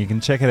Line. You can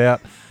check it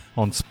out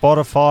on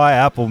Spotify,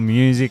 Apple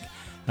Music.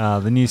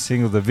 The new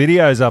single, the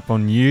video's up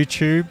on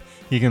YouTube.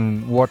 You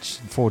can watch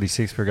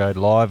 46 Brigade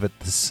live at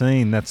The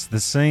Scene. That's The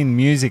Scene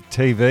Music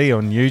TV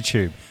on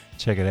YouTube.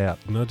 Check it out.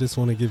 And I just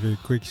want to give a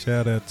quick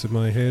shout out to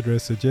my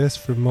hairdresser Jess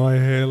from My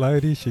Hair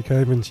Lady. She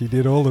came and she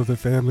did all of the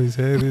family's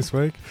hair this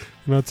week.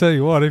 And I'll tell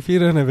you what, if you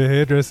don't have a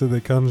hairdresser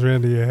that comes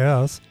round to your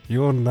house,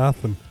 you're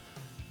nothing.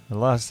 The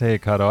last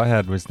haircut I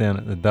had was down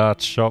at the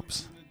Darts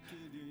Shops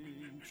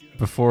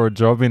before a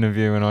job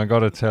interview, and I got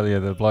to tell you,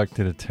 the bloke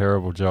did a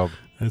terrible job.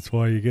 That's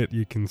why you get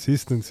your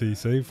consistency,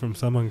 see, from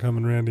someone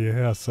coming round to your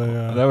house. So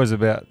that was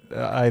about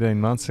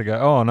 18 months ago.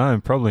 Oh, no,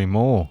 probably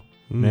more.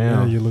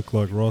 Now you look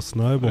like Ross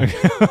Noble.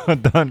 I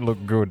don't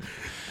look good.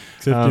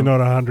 Except you're not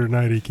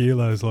 180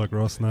 kilos like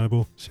Ross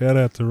Noble. Shout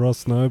out to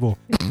Ross Noble.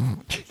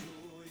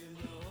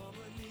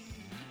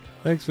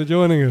 Thanks for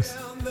joining us.